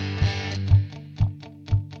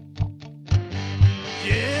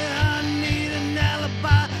 Yeah, I need an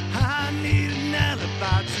alibi. I need an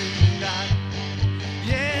alibi tonight.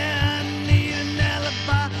 Yeah, I need an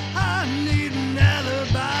alibi. I need an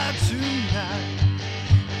alibi tonight.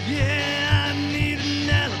 Yeah, I need an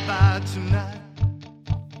alibi tonight.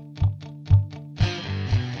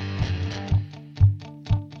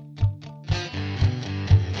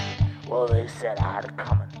 Well, they said I had it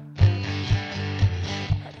coming.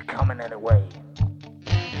 Had it coming anyway.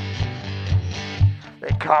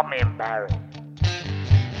 They caught me in Barry.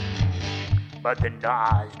 But the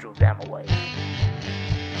Nas drew them away.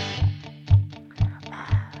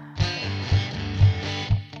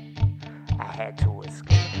 I had to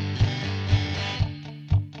escape.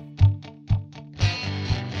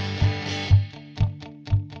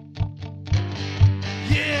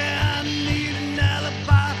 Yeah, I need an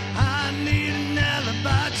alibi. I need an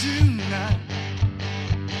alibi tonight.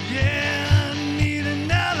 Yeah, I need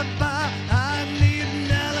an alibi. I need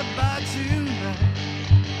an alibi tonight.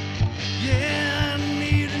 Yeah, I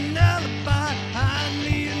need an alibi. I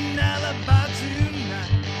need an alibi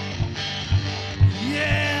tonight.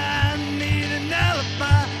 Yeah, I need an alibi.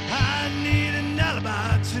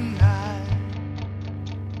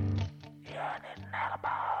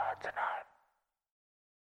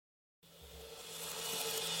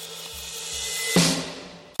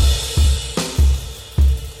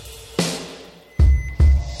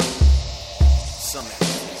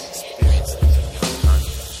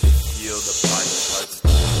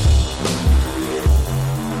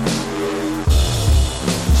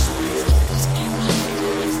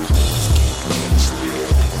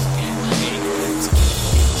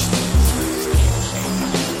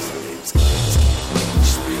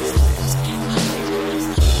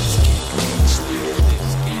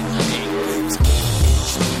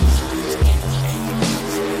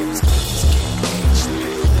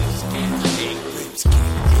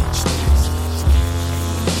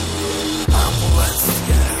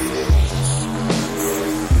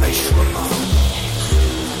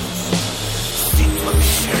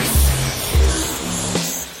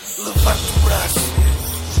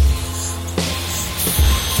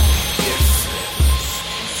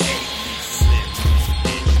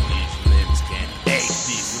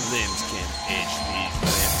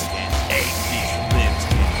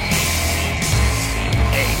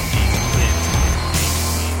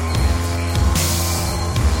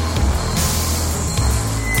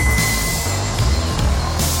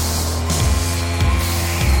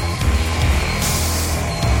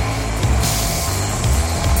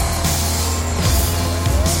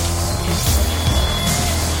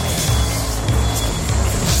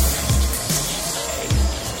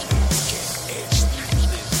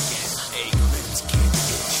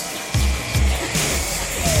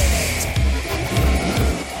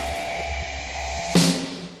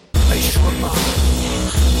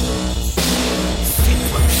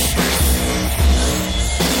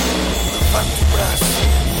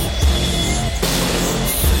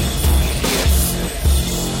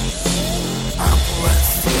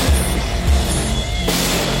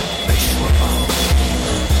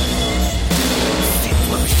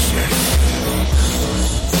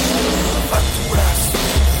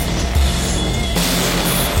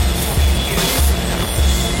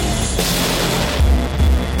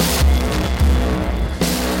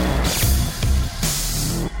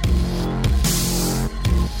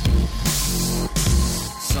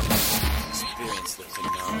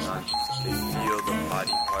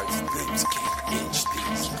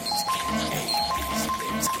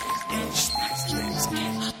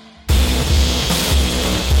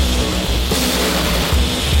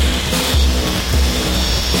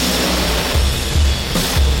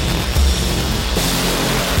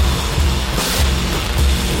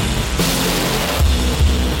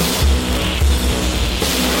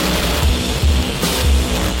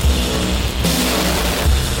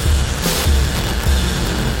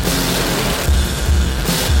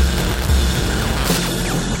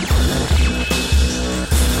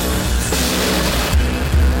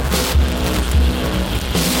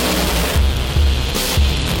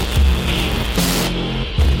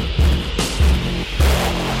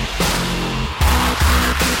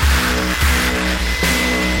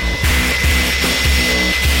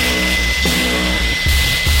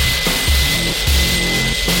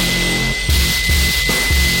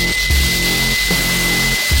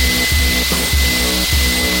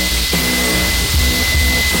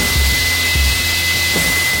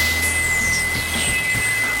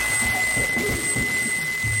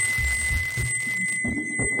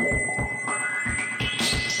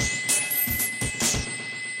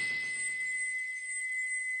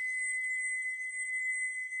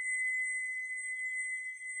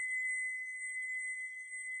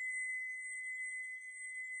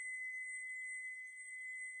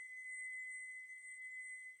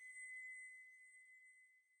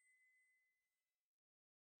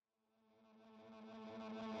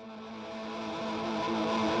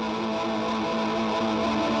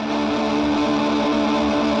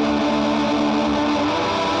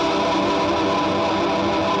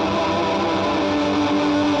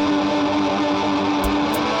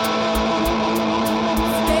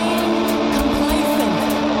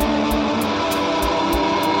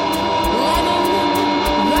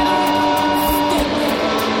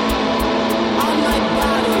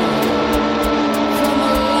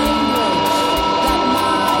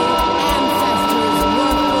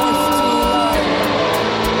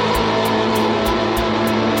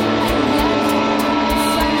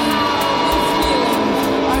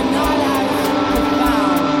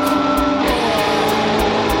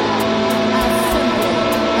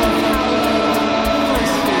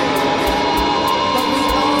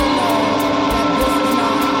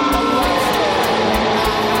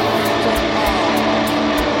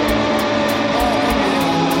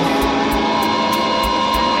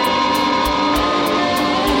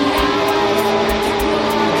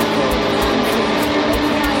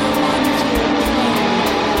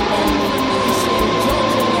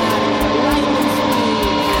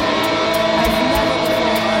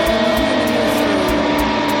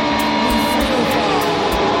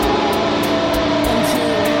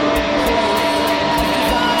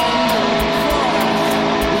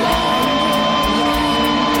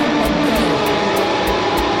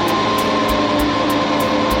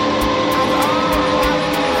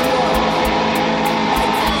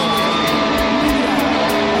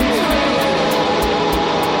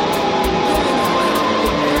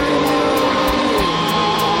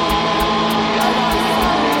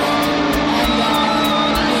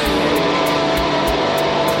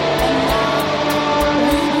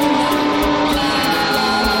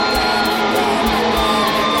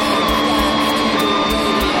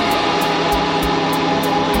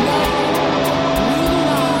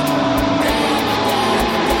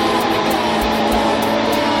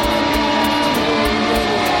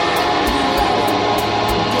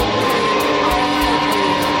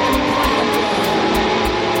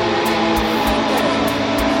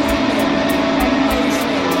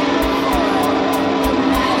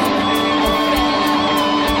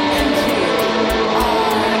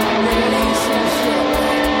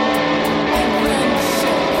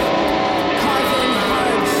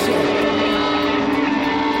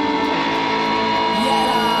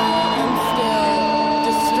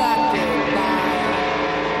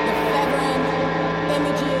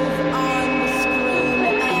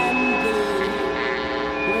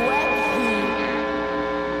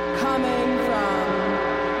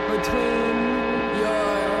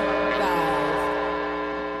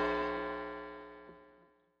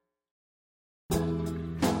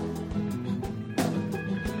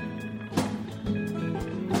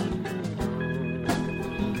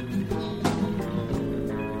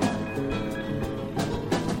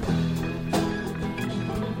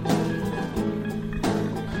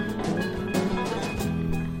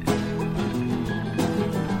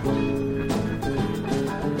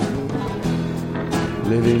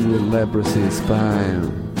 Living with leprosy is fine.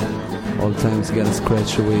 All the times you gotta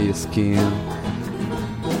scratch away your skin.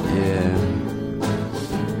 Yeah.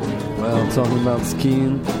 Well, talking about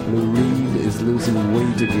skin, Lou Reed is losing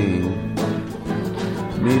weight again.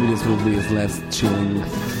 Maybe this will be his last chilling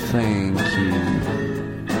thank you.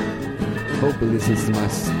 Hope he listens to my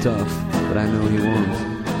stuff, but I know he won't.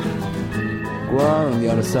 Guar on the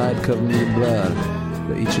other side covered me in blood,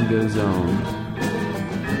 but each goes on.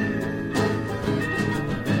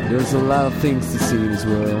 There's a lot of things to see in this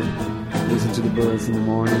world. Listen to the birds in the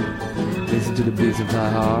morning. Listen to the beats of my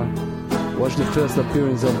heart. Watch the first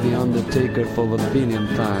appearance of The Undertaker for the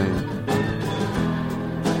billionth time.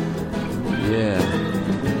 Yeah.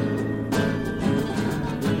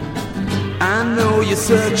 I know you're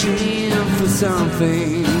searching for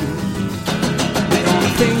something. The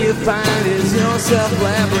only thing you find is yourself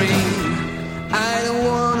blabbering. I don't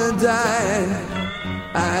wanna die.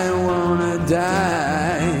 I don't wanna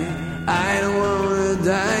die. I don't wanna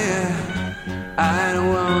die. I don't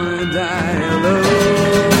wanna die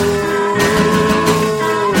alone.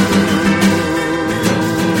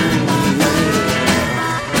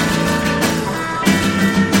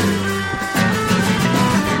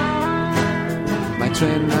 My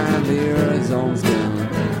train ride here is almost done.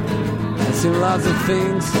 I've seen lots of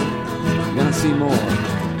things, gonna see more.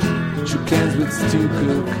 Shook hands with Stu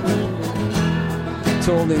Cook.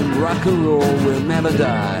 Told him rock and roll will never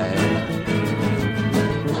die.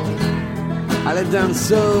 I let down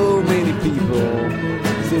so many people,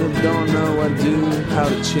 still don't know what to do, how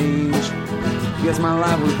to change. Guess my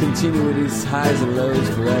life will continue with its highs and lows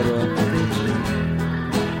forever.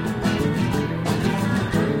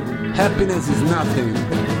 Happiness is nothing.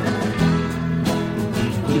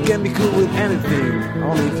 You can be cool with anything,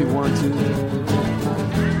 only if you want to.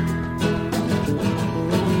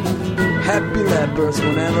 Happy lepers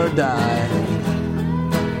will never die.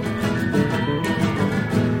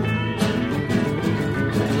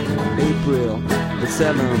 April the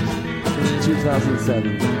 7th,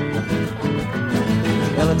 2007.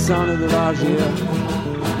 Alexander de Lagier,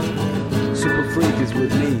 Super Freak is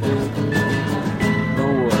with me.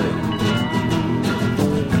 Don't worry.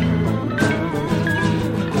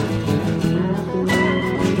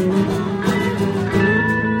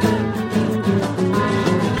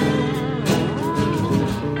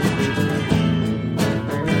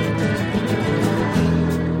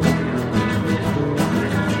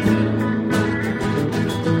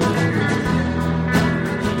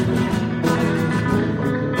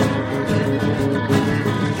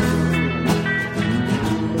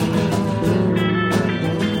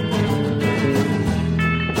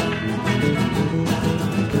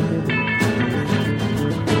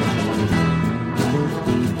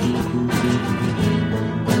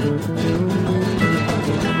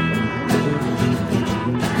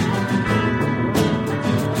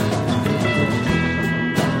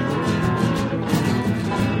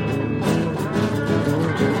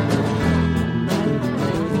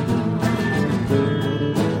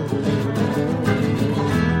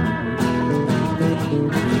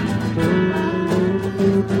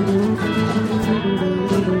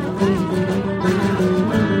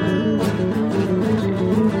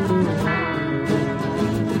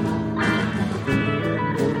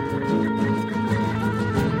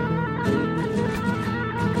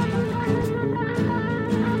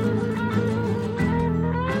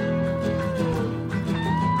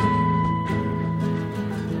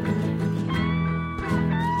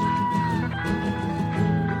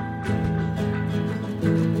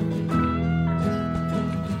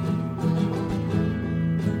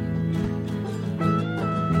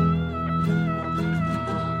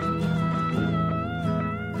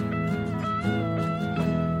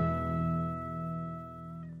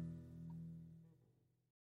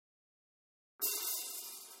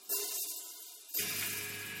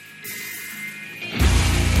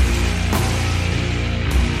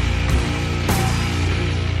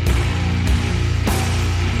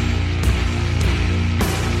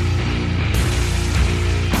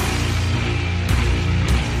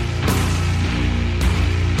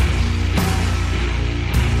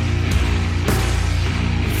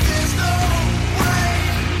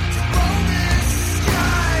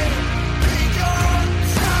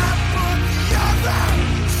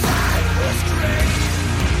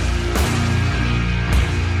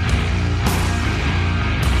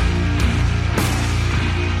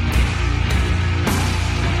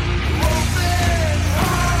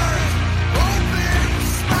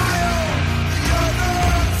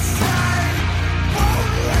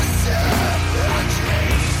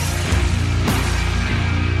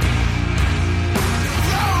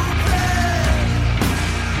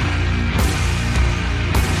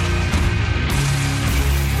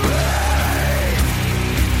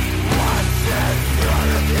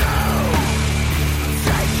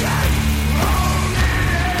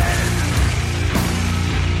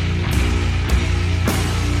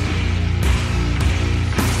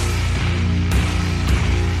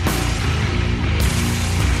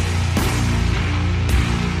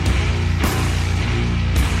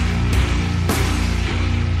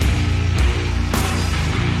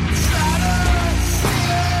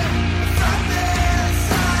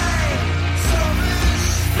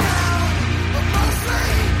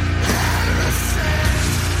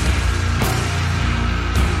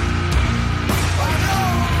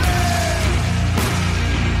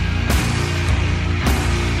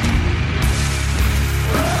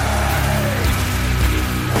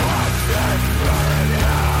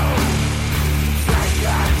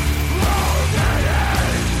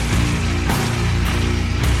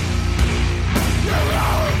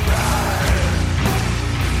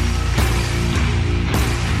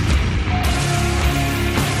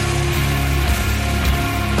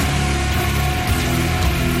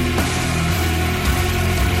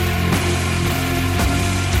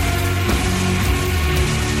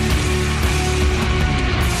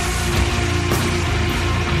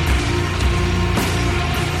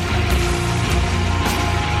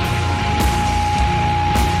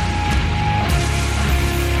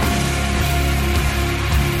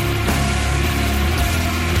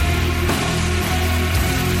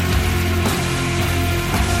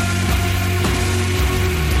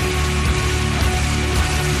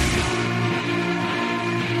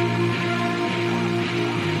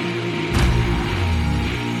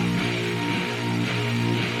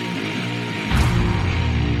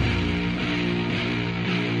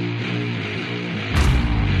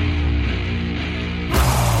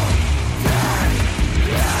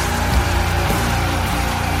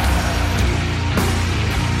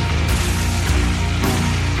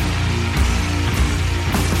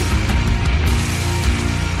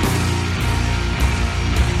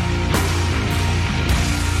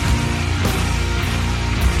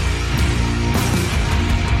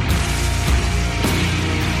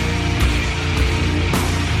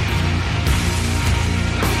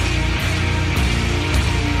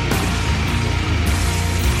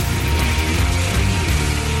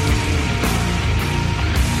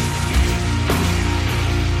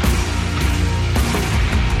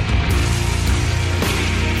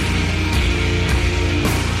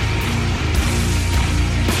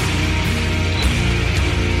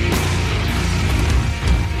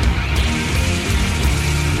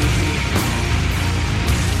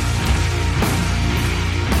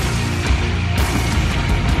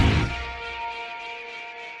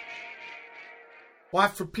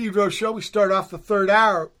 Watch for Pedro Show. We start off the third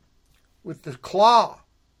hour with the Claw.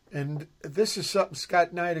 And this is something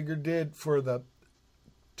Scott Nydegger did for the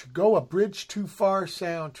To Go a Bridge Too Far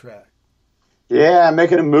soundtrack. Yeah, I'm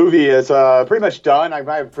making a movie. It's pretty much done.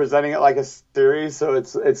 I'm presenting it like a series, so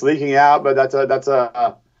it's leaking out. But that's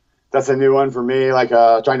a new one for me. Like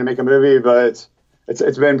trying to make a movie, but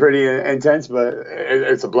it's been pretty intense. But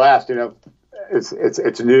it's a blast. You know,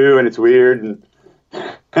 it's new and it's weird, and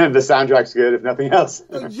the soundtrack's good if nothing else.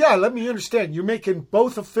 Yeah, let me understand. You're making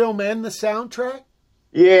both a film and the soundtrack?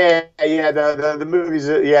 Yeah. The movies.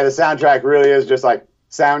 Yeah, the soundtrack really is just like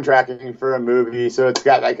soundtracking for a movie, so it's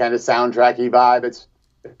got that kind of soundtracky vibe.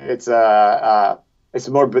 It's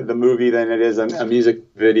more the movie than it is a music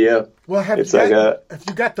video. Well, have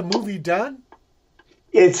you got the movie done?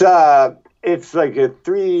 It's like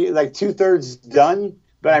 2/3 done,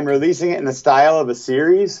 but I'm releasing it in the style of a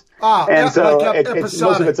series. So like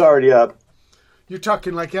most of it's already up. You're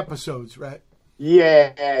talking like episodes, right?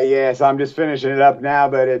 Yeah. So I'm just finishing it up now,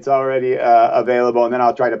 but it's already available, and then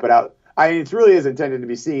I'll try to put out. I mean, it really is intended to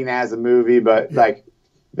be seen as a movie, but like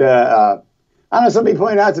I don't know. Somebody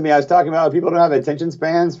pointed out to me, I was talking about people don't have attention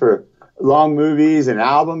spans for long movies and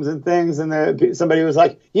albums and things, and somebody was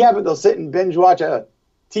like, "Yeah, but they'll sit and binge watch a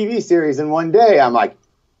TV series in one day." I'm like,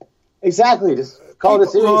 exactly. Just call it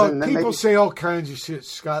a series. And then people say all kinds of shit,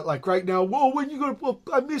 Scott. Like right now, when you go? Well,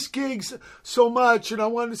 I miss gigs so much, and I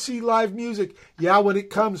want to see live music. Yeah, when it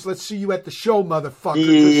comes, let's see you at the show, motherfucker.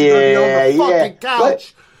 You're gonna be on the fucking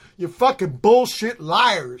couch. You fucking bullshit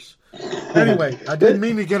liars. Anyway, I didn't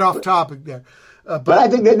mean to get off topic there. But I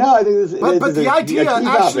think that I think this. But the idea,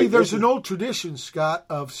 actually, there's an old tradition, Scott,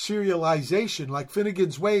 of serialization, like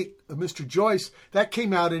Finnegan's Wake, Mr. Joyce. That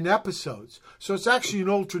came out in episodes, so it's actually an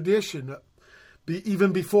old tradition,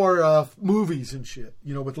 even before movies and shit.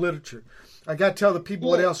 You know, with literature. I got to tell the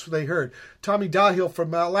people what else they heard. Tommy Dahill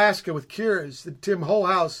from Alaska with Kirrez, the Tim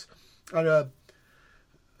Holehouse with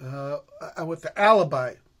the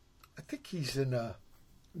Alibi. I think he's in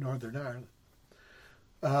Northern Ireland.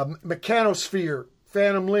 Mecanosphere,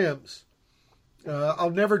 Phantom Limbs. I'll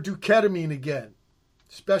Never Do Ketamine Again.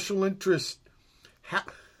 Special Interest.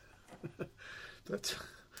 That's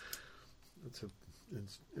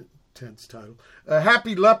an intense title.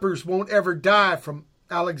 Happy Lepers Won't Ever Die from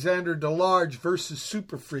Alexander DeLarge versus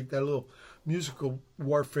Super Freak. That little musical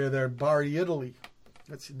warfare there in Bari, Italy.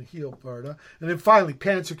 That's in the heel part, huh? And then finally,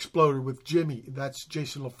 Pants Exploder with Jimmy. That's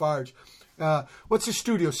Jason Lafarge. What's the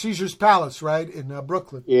studio? Caesar's Palace, right? In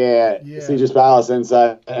Brooklyn. Yeah. Caesar's Palace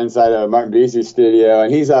inside of Martin Beese's studio.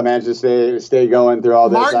 And he's managed to stay going through all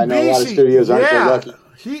this. Martin I know Beese, a lot of studios aren't so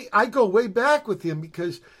lucky. I go way back with him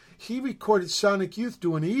because he recorded Sonic Youth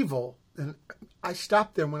doing Evil. And I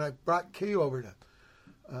stopped there when I brought Kay over to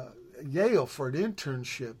Yale for an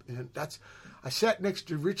internship. And I sat next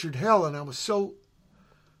to Richard Hell, and I was so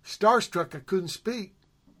starstruck I couldn't speak.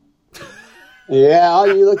 Yeah,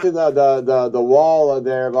 you look at the wall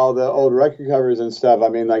there of all the old record covers and stuff. I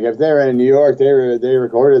mean, like if they were in New York, they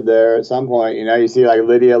recorded there at some point. You know, you see like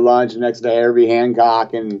Lydia Lunch next to Herbie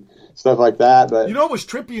Hancock and stuff like that. But you know what was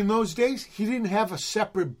trippy in those days? He didn't have a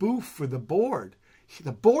separate booth for the board.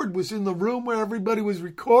 The board was in the room where everybody was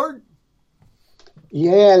recording.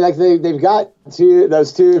 Yeah, like they've got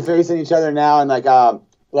those two facing each other now, and I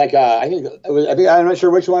think I'm not sure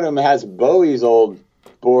which one of them has Bowie's old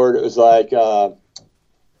board. It was like it's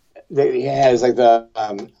like the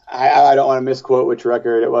I don't want to misquote which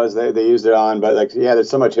record it was they used it on, but there's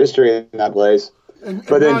so much history in that place.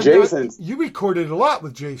 But then Jason's, you recorded a lot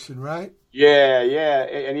with Jason, right? Yeah,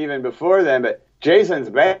 and even before then. But Jason's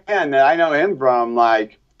band, I know him from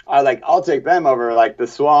I'll take them over like the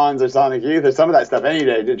Swans or Sonic Youth or some of that stuff any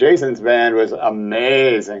day. Jason's band was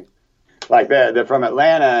amazing. Like they're from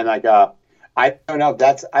Atlanta, and I don't know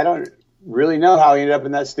if I don't really know how he ended up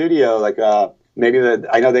in that studio. I know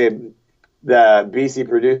the BC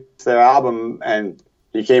produced their album, and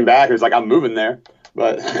he came back and was like, "I'm moving there,"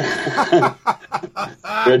 but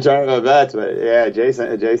good trying to bet. But yeah,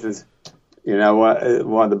 Jason's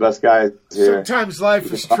one of the best guys here. Sometimes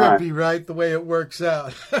life is trippy, right? The way it works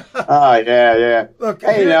out. Oh yeah. Look,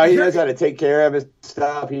 he knows how to take care of his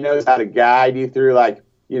stuff. He knows how to guide you through a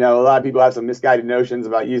lot of people have some misguided notions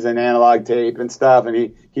about using analog tape and stuff,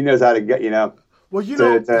 and he knows how to get, Well,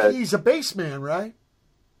 he's a bass man, right?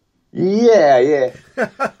 Yeah.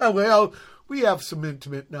 Well, we have some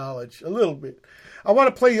intimate knowledge, a little bit. I want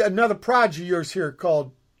to play another project of yours here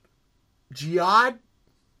called Jihad.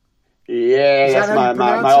 Yeah, that's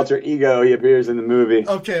my alter ego. He appears in the movie.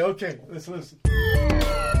 Okay, let's listen. Making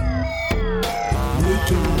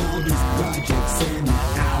all these projects and the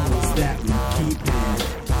hours that we keep in.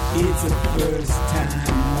 It's the first time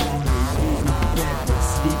I wanna use my bed for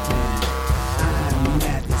sleeping. I'm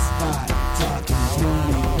at the spot talking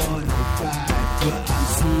 2105, but I'm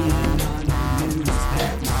seeing on the news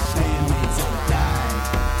that my bandmates have died.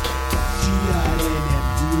 G.I.N.F.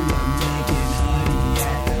 making honey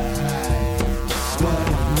at the hive. But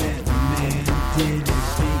I met the man, didn't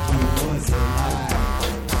think he was alive.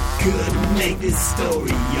 Couldn't make this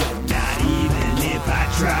story up, not even if I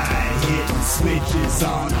tried. Hitting switches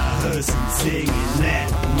on a hearse and singing, let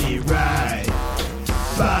me ride.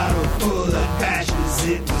 Bottle full of ashes,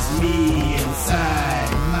 it was me inside.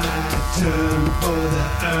 My turn for the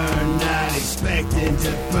urn, not expecting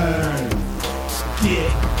to burn.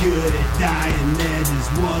 Get good at dying, there's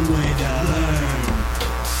just one way to learn.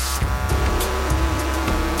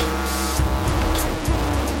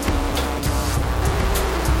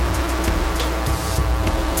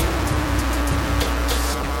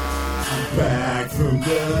 Back from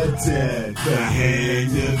the dead, the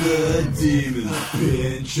hand of the demon, a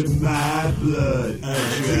pinch of my blood, a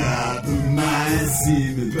drop of my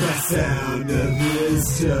semen, the sound of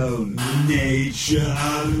his tone, the nature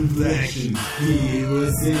of inflection. He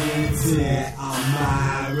was intent on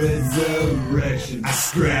my resurrection. I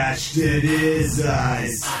scratched at his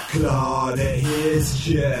eyes, clawed at his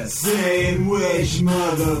chest. Same wish,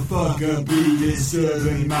 motherfucker, be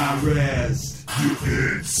disturbing my rest. You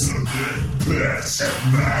insolent best.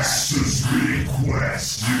 At master's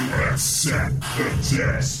request, you accept the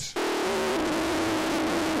test.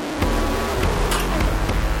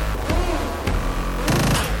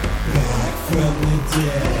 Back from the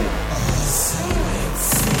dead, so it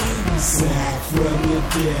seems. Back from the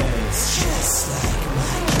dead, it's just like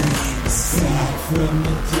my dreams. Back from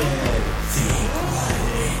the dead, think what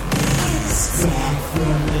it means. Back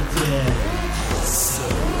from the dead, so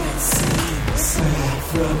it seems. Back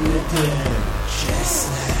from the dead, just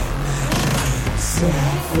like my dreams.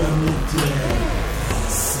 Back from the dead,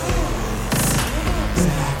 so it seems.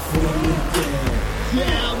 Back from the dead.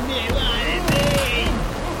 Tell me what it means.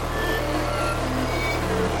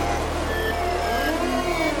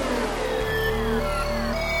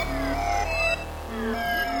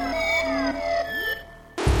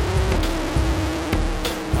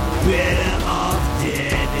 Better off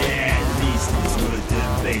dead, at least it's worth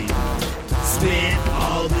debating. Spent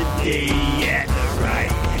all the day at the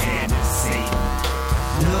right hand of Satan.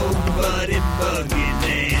 Nobody bugging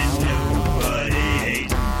and nobody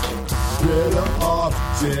hating. Better off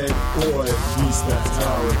dead, or at least that's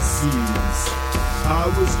how it seems. I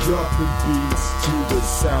was dropping beats to the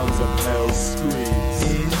sounds of hell's screams.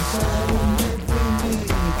 If I were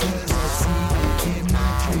familiar, 'cause I see it in my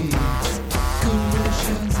dreams.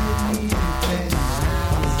 Conditions that need it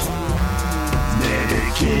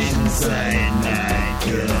medication, cyanide,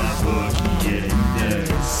 California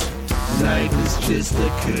nurse. Life is just a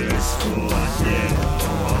curse for death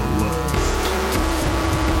or worse.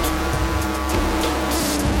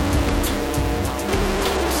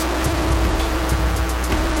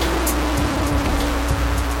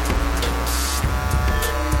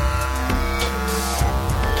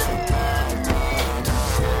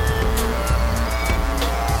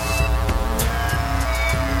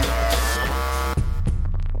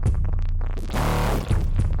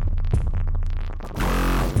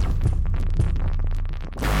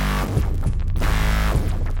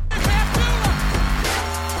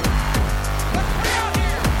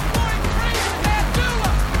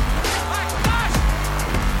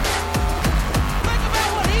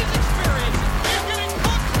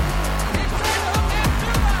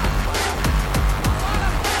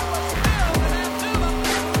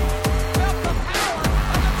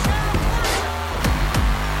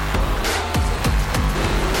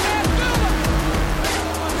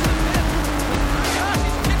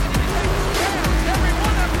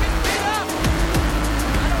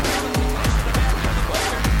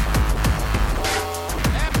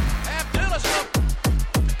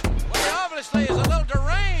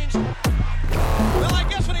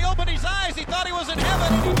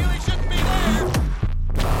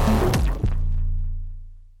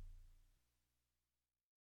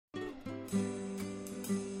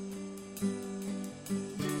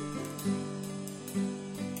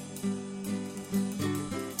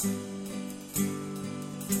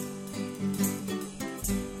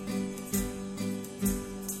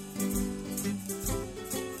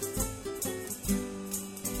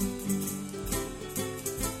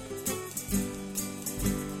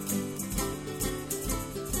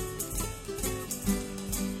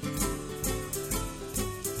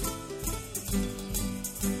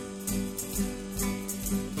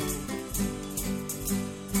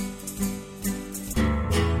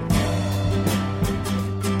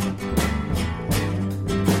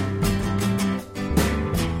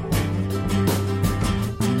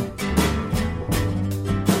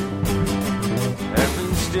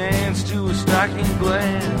 a stocking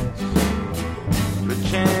glance,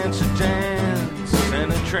 perchance a dance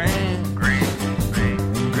and a trance,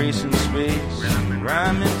 grace in space,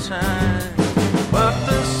 rhyme in time. But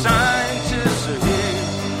the scientists are here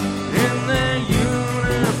in their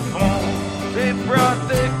uniform. They brought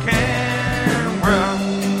their camera,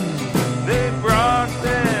 they brought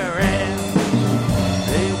their hands.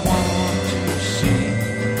 They want to see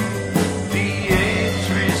the apes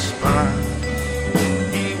respond.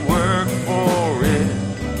 He worked for it,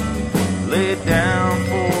 laid down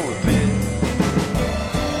for a bit.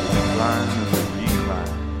 Decline and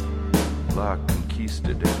recline, la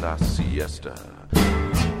conquista de la siesta.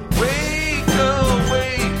 Wake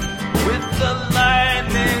awake with the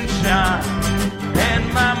lightning shine, and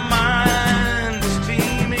my mind is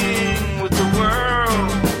teeming with the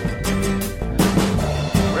world,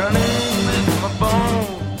 running with my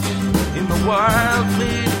bones in the wild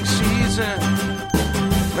fleeting season.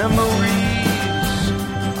 Memories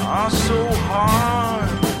are so hard.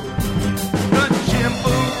 The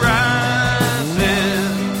tempo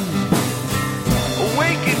rises.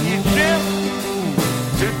 Awaken you, Jim.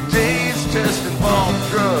 Today's test involved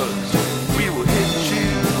drugs. We will hit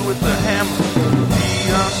you with the hammer. We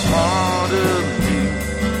are smarter than you.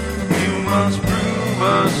 You must prove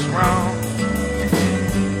us wrong.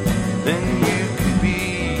 Then you can be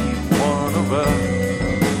one of us.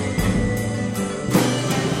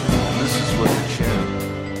 This is what the champ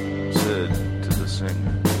said to the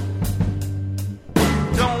singer.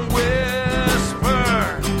 Don't whisper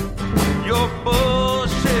your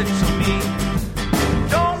bullshit to me.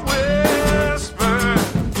 Don't whisper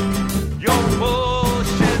your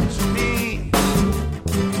bullshit to me.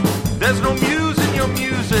 There's no muse in your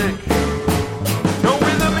music, no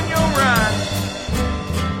rhythm in your rhyme.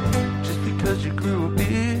 Just because you grew a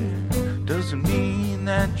beard doesn't mean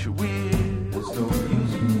that you're weird. There's no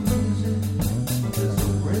music, there's no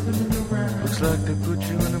rhythm in the rhyme. Looks like they put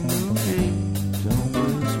you in a movie. Don't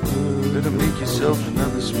whisper, better make yourself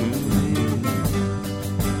another smoothie.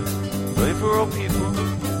 Play for old people,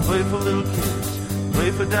 play for little kids,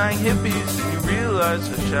 play for dying hippies, and you realize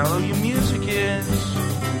how shallow your music is.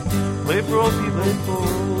 Play for old people,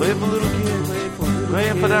 play for little kids, play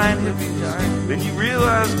for dying hippies, then you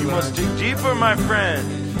realize you must dig deeper, my friend.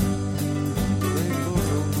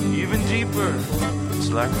 Even deeper. It's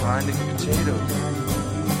like finding a potato.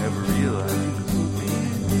 You never realize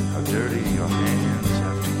how dirty your hands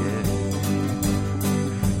have to get.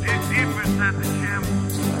 Dig deeper, said the chimp.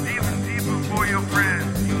 Even deeper for your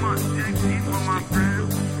friends. You must dig deeper, my friend.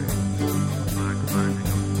 Like finding a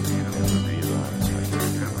potato. Never realize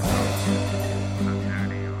how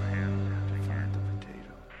dirty your hands have to get. The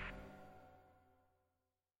potato.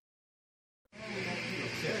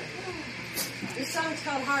 This song's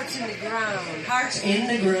called Hearts in the Ground. Hearts in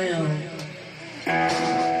the Ground.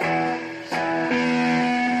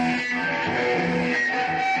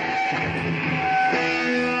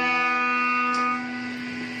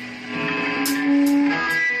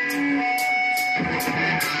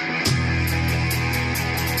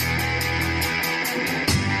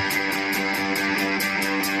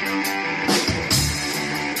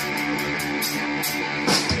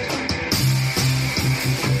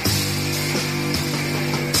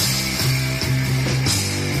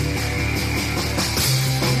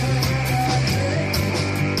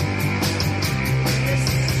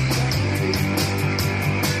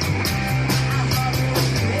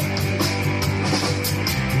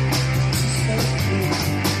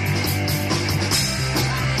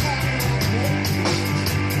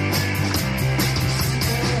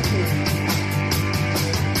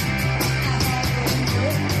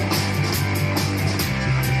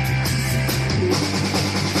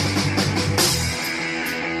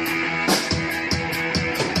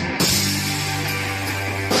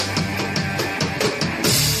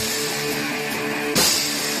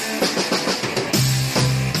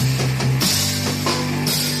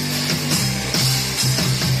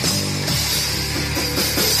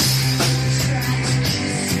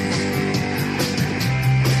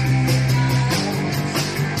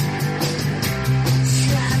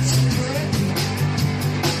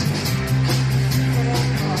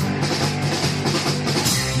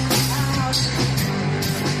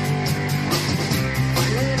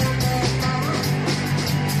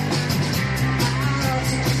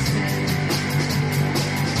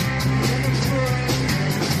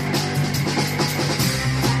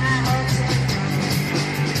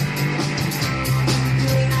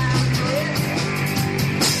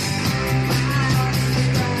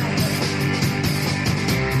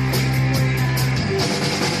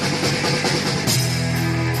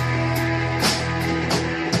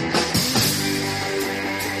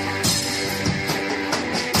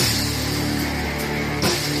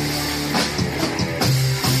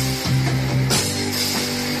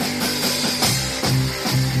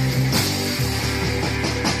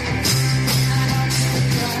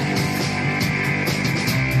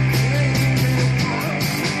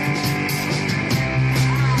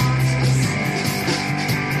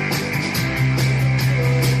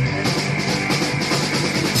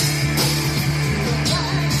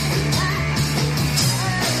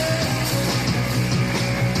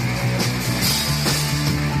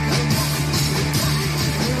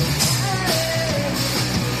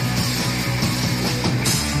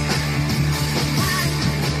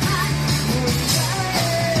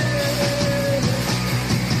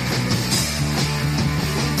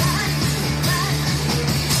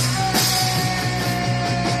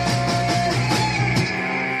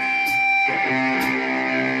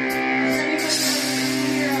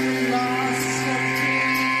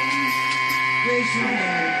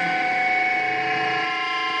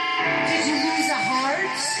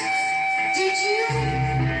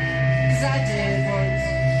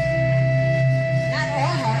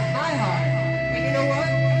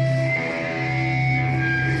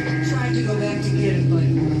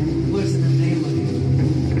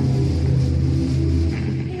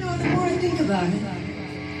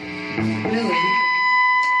 Really.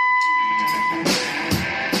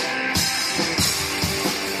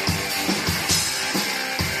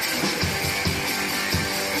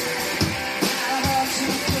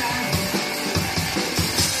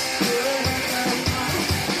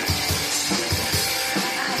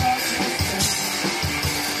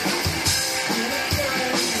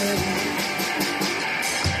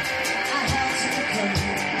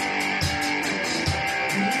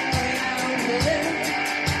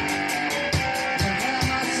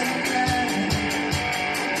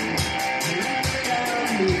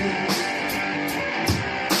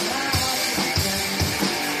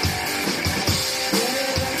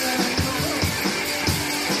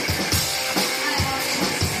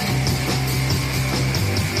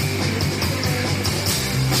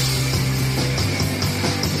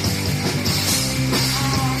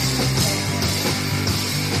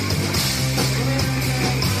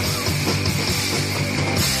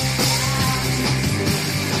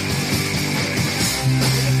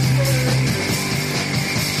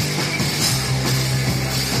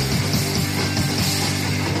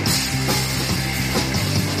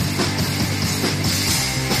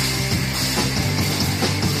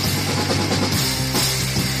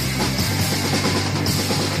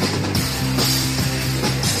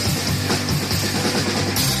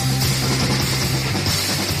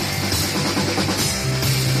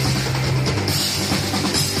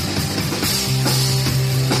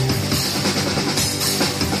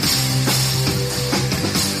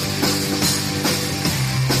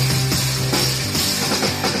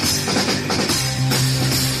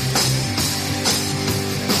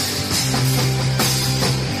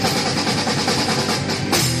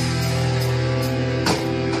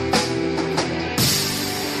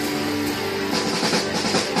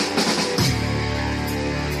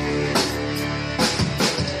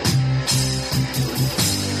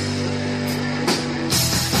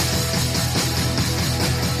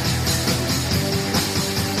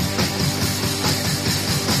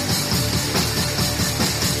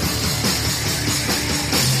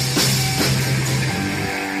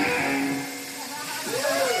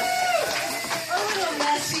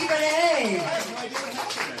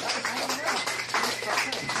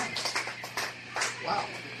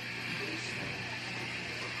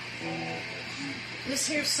 This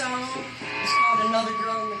here song is called Another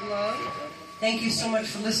Girl in the Glove. Thank you so much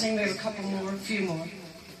for listening. We have a few more.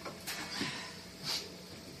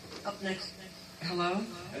 Up next. Hello?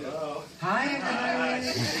 Hello. Hi, everybody.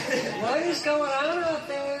 What is going on out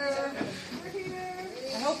there?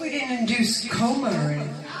 I hope we didn't induce coma or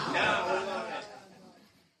anything.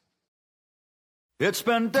 It's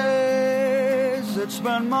been days, it's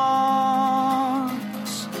been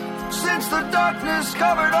months since the darkness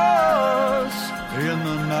covered us. In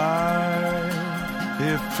the night,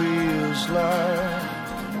 it feels like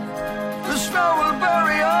the snow will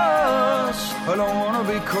bury us. I don't want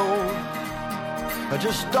to be cold, I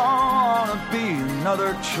just don't want to be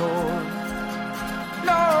another chore.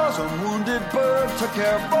 No, some wounded bird to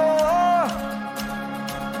care for,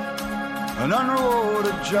 an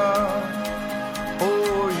unrewarded job.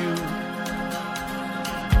 Oh, you,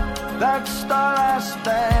 that's the last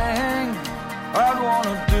thing I'd want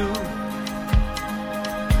to do.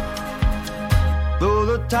 Though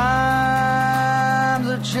the times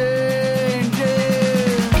are changing,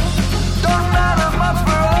 don't matter much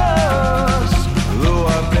for us. Though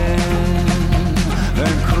I've been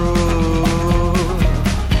and cruel,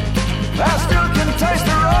 I still can taste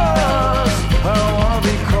the rust. I don't wanna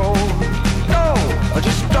be cold, no, I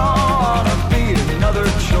just don't wanna be another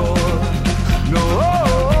chore. No,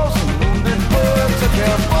 some wounded bird to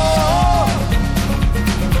care for,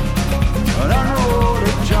 an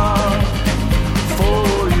unrewarded job.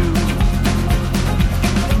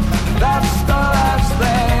 That's the last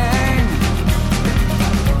thing.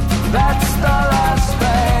 That's the last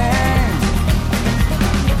thing.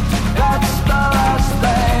 That's the last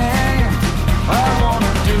thing I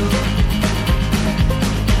wanna do.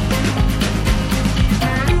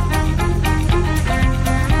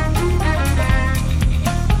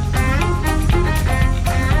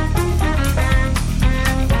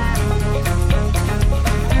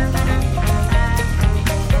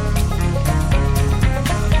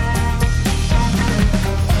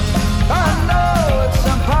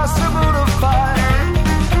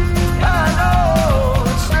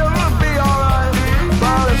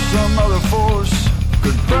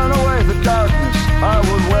 I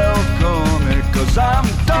would welcome it, 'cause I'm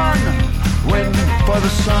done waiting for the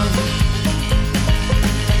sun.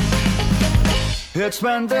 It's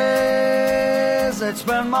been days, it's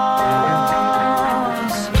been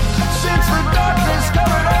months since the darkness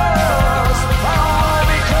covered us.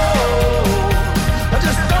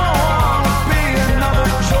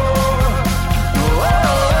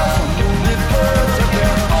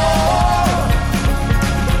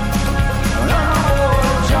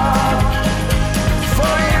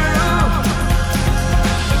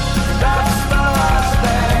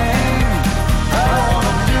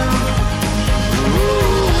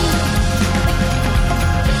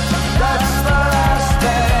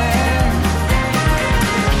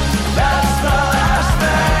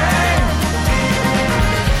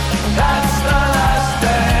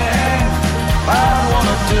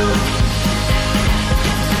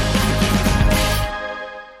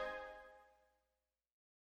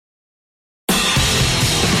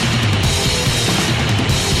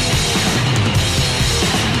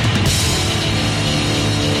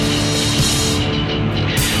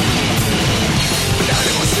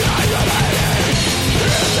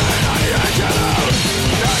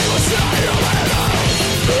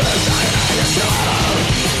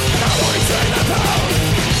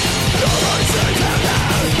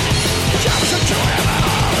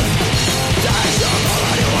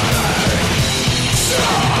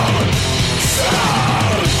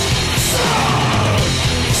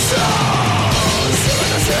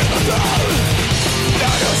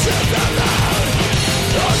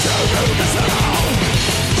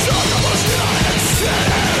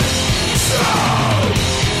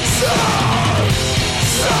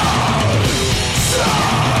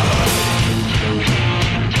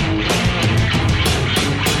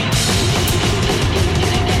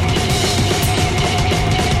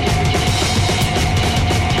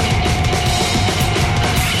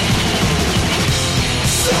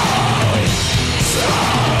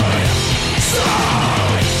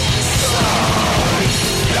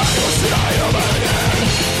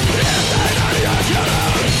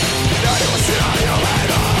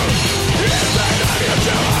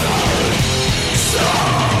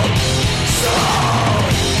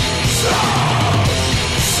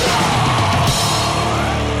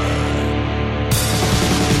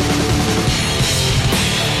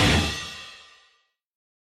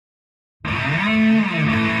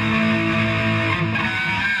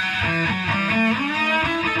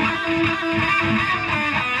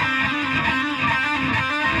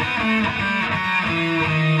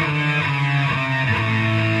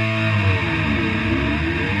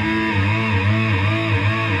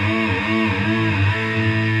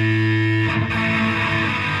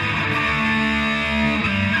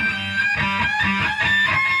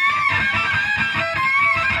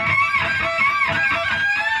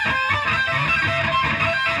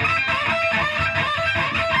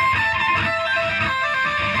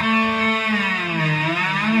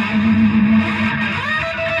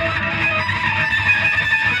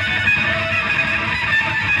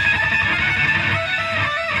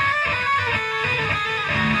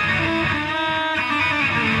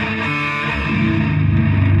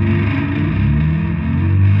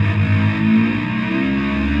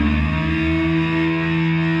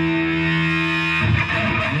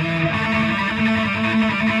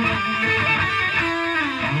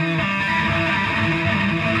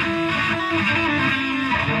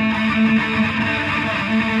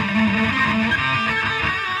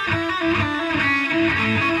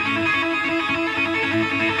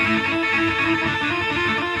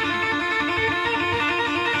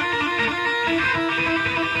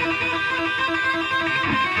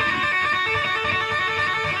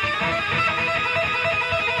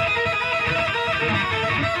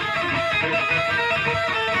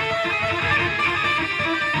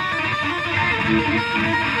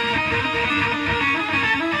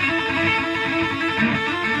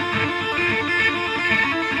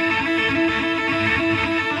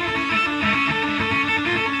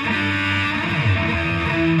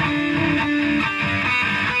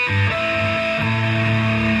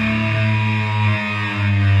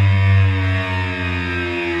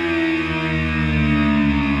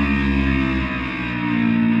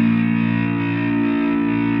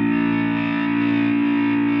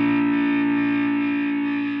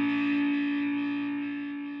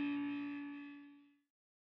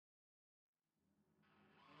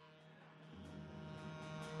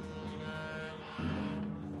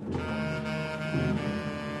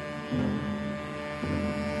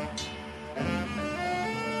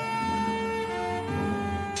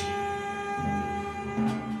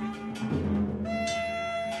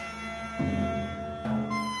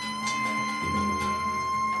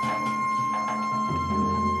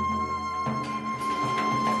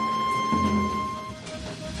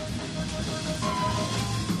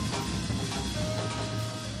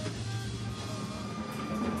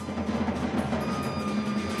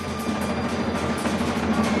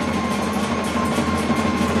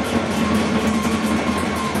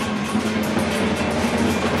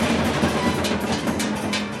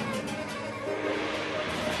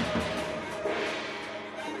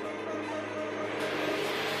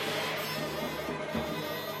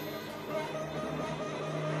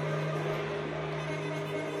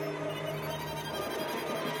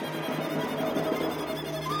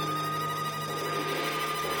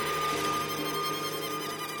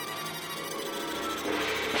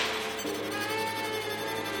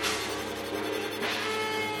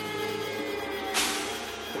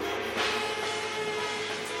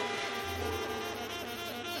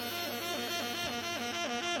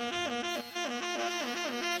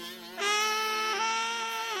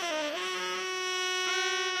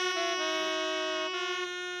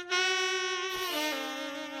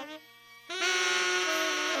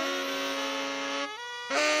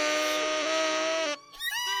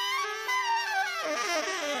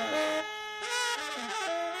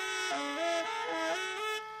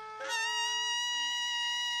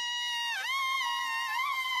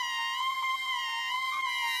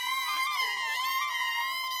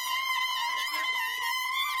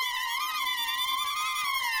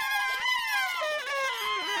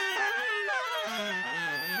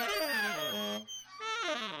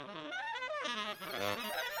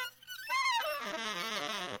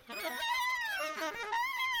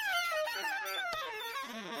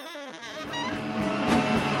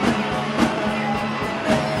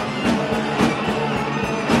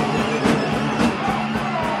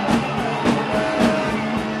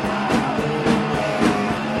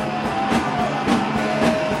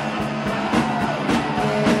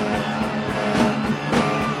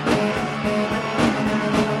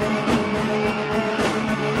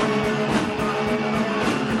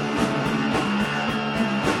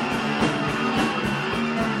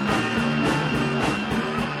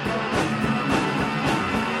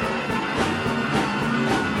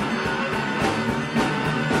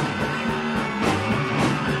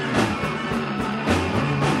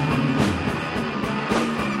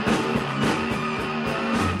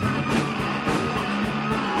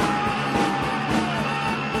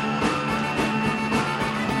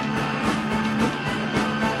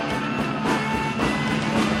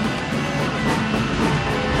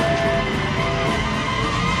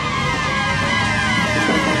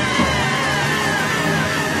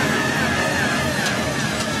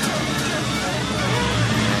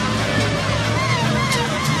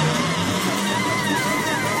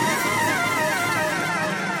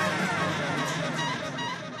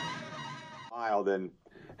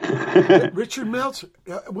 Richard Meltzer.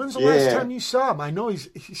 When's the last time you saw him? I know he's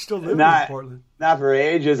still living in Portland. Not for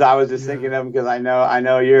ages. I was just thinking of him because I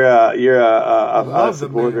know you're a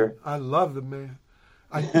supporter. I love the man.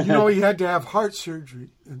 He had to have heart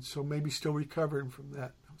surgery, and so maybe still recovering from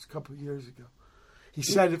that. That was a couple of years ago. He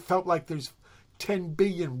said it felt like there's 10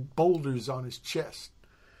 billion boulders on his chest.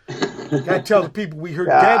 Gotta tell the people we heard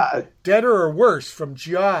Deader or Worse from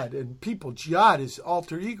Jihad, and people, Jihad is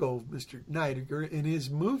alter ego, Mr. Nydegger, in his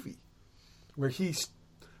movie, where he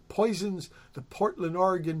poisons the Portland,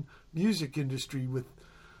 Oregon music industry with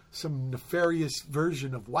some nefarious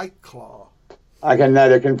version of White Claw. I can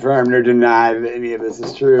neither confirm nor deny that any of this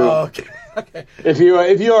is true. Oh, okay. If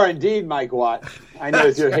you are indeed Mike Watt, I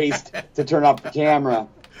notice your haste to turn off the camera.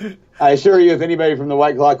 I assure you, if anybody from the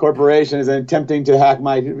White Claw Corporation is attempting to hack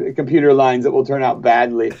my computer lines, it will turn out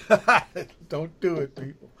badly. Don't do it,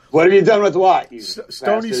 people. What have you done with what? You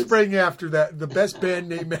Stony bastards? Spring after that. The best band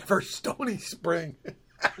name ever, Stony Spring.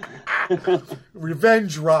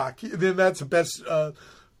 Revenge Rock. Then that's the best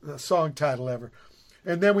song title ever.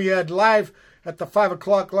 And then we had live at the 5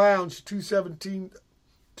 o'clock lounge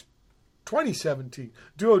 2017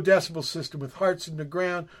 duodecibel system with Hearts in the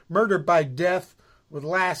Ground, Murder by Death with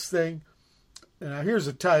Last Thing. And now here's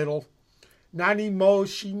the title. Nani mo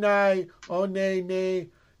shinai one ne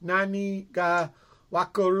nani ga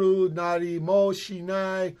wakaru nari mo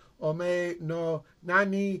shinai ome no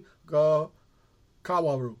nani ga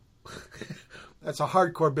kawaru. That's a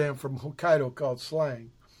hardcore band from Hokkaido called Slang.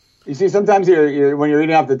 You see, sometimes you're when you're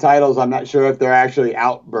reading off the titles, I'm not sure if they're actually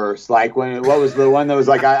outbursts. Like what was the one that was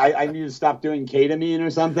like, I need to stop doing ketamine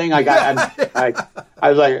or something. I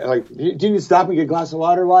was like, do you need to stop and get a glass of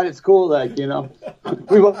water? What? It's cool. Like, we've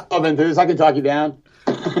all been through this. I can talk you down.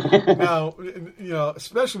 Now,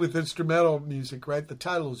 especially with instrumental music, right? The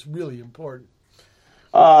title is really important.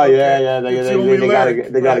 Oh, okay. Yeah.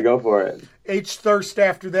 They gotta go for it. H. Thirst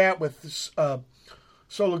after that with this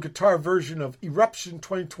solo guitar version of Eruption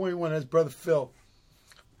 2021 as Brother Phil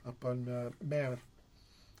up on Mammoth,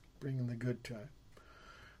 bringing the good time.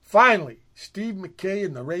 Finally, Steve McKay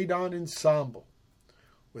and the Radon Ensemble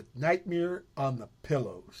with Nightmare on the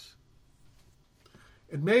Pillows.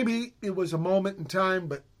 And maybe it was a moment in time,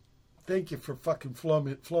 but thank you for fucking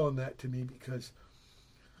flowing that to me, because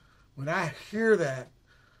when I hear that,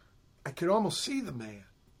 I can almost see the man.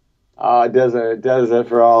 Oh, it does it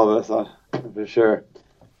for all of us, for sure.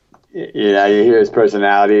 You hear his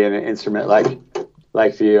personality and an instrument like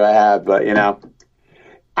for you I have, but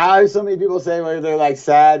so many people say they're like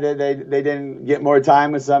sad that they didn't get more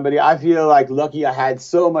time with somebody. I feel like lucky I had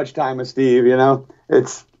so much time with Steve.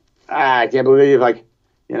 It's I can't believe we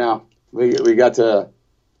got to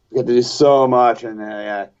do so much,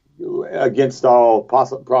 and against all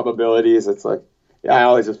probabilities, it's like I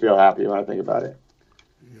always just feel happy when I think about it.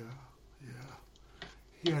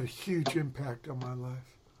 He had a huge impact on my life.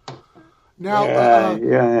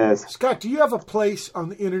 Now, Scott, do you have a place on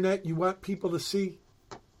the internet you want people to see?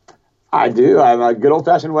 I do. I have a good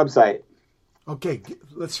old-fashioned website. Okay,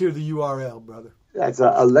 let's hear the URL, brother. That's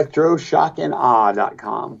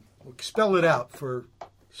electroshockanda.com. Spell it out for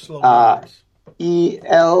slow letters.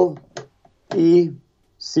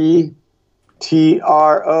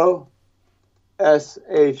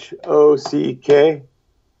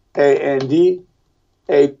 ELECTROSHOCKANDAWE.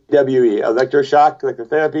 Electroshock,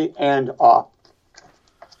 electrotherapy, and awe.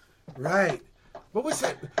 Right. What was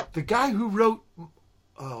that? The guy who wrote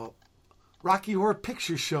Rocky Horror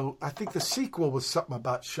Picture Show, I think the sequel was something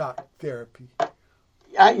about shock therapy.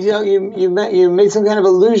 You made some kind of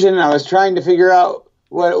illusion, and I was trying to figure out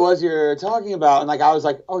what it was you're talking about, and I was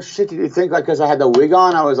like, oh shit, did you think because I had the wig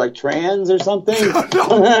on I was like trans or something? I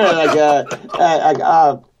don't know about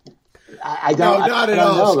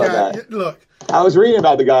that. Look, I was reading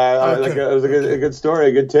about the guy. Okay. It was a good story,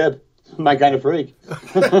 a good tip. My kind of freak.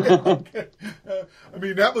 Okay. I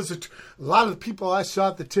mean, that was a lot of the people I saw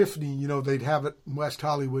at the Tiffany. They'd have it in West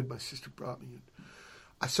Hollywood. My sister brought me in.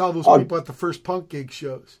 I saw those people at the first punk gig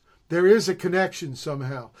shows. There is a connection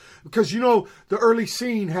somehow, because the early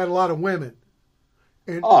scene had a lot of women.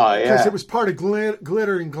 And, because it was part of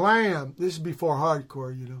glitter and glam. This is before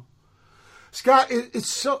hardcore, Scott,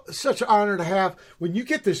 it's such an honor to have. When you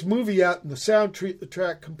get this movie out and the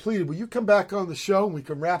soundtrack completed, will you come back on the show and we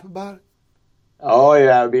can rap about it? Oh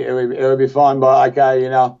yeah, it would be fun, but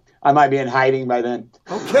I might be in hiding by then.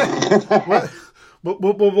 Okay,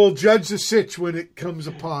 we'll judge the sitch when it comes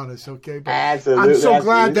upon us. Okay, but absolutely. I'm so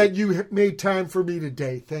glad that you made time for me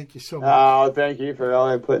today. Thank you so much. Oh, thank you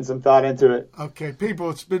for putting some thought into it. Okay, people,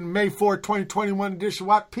 it's been May 4, 2021 edition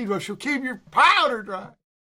of Pedro Show. Keep your powder dry.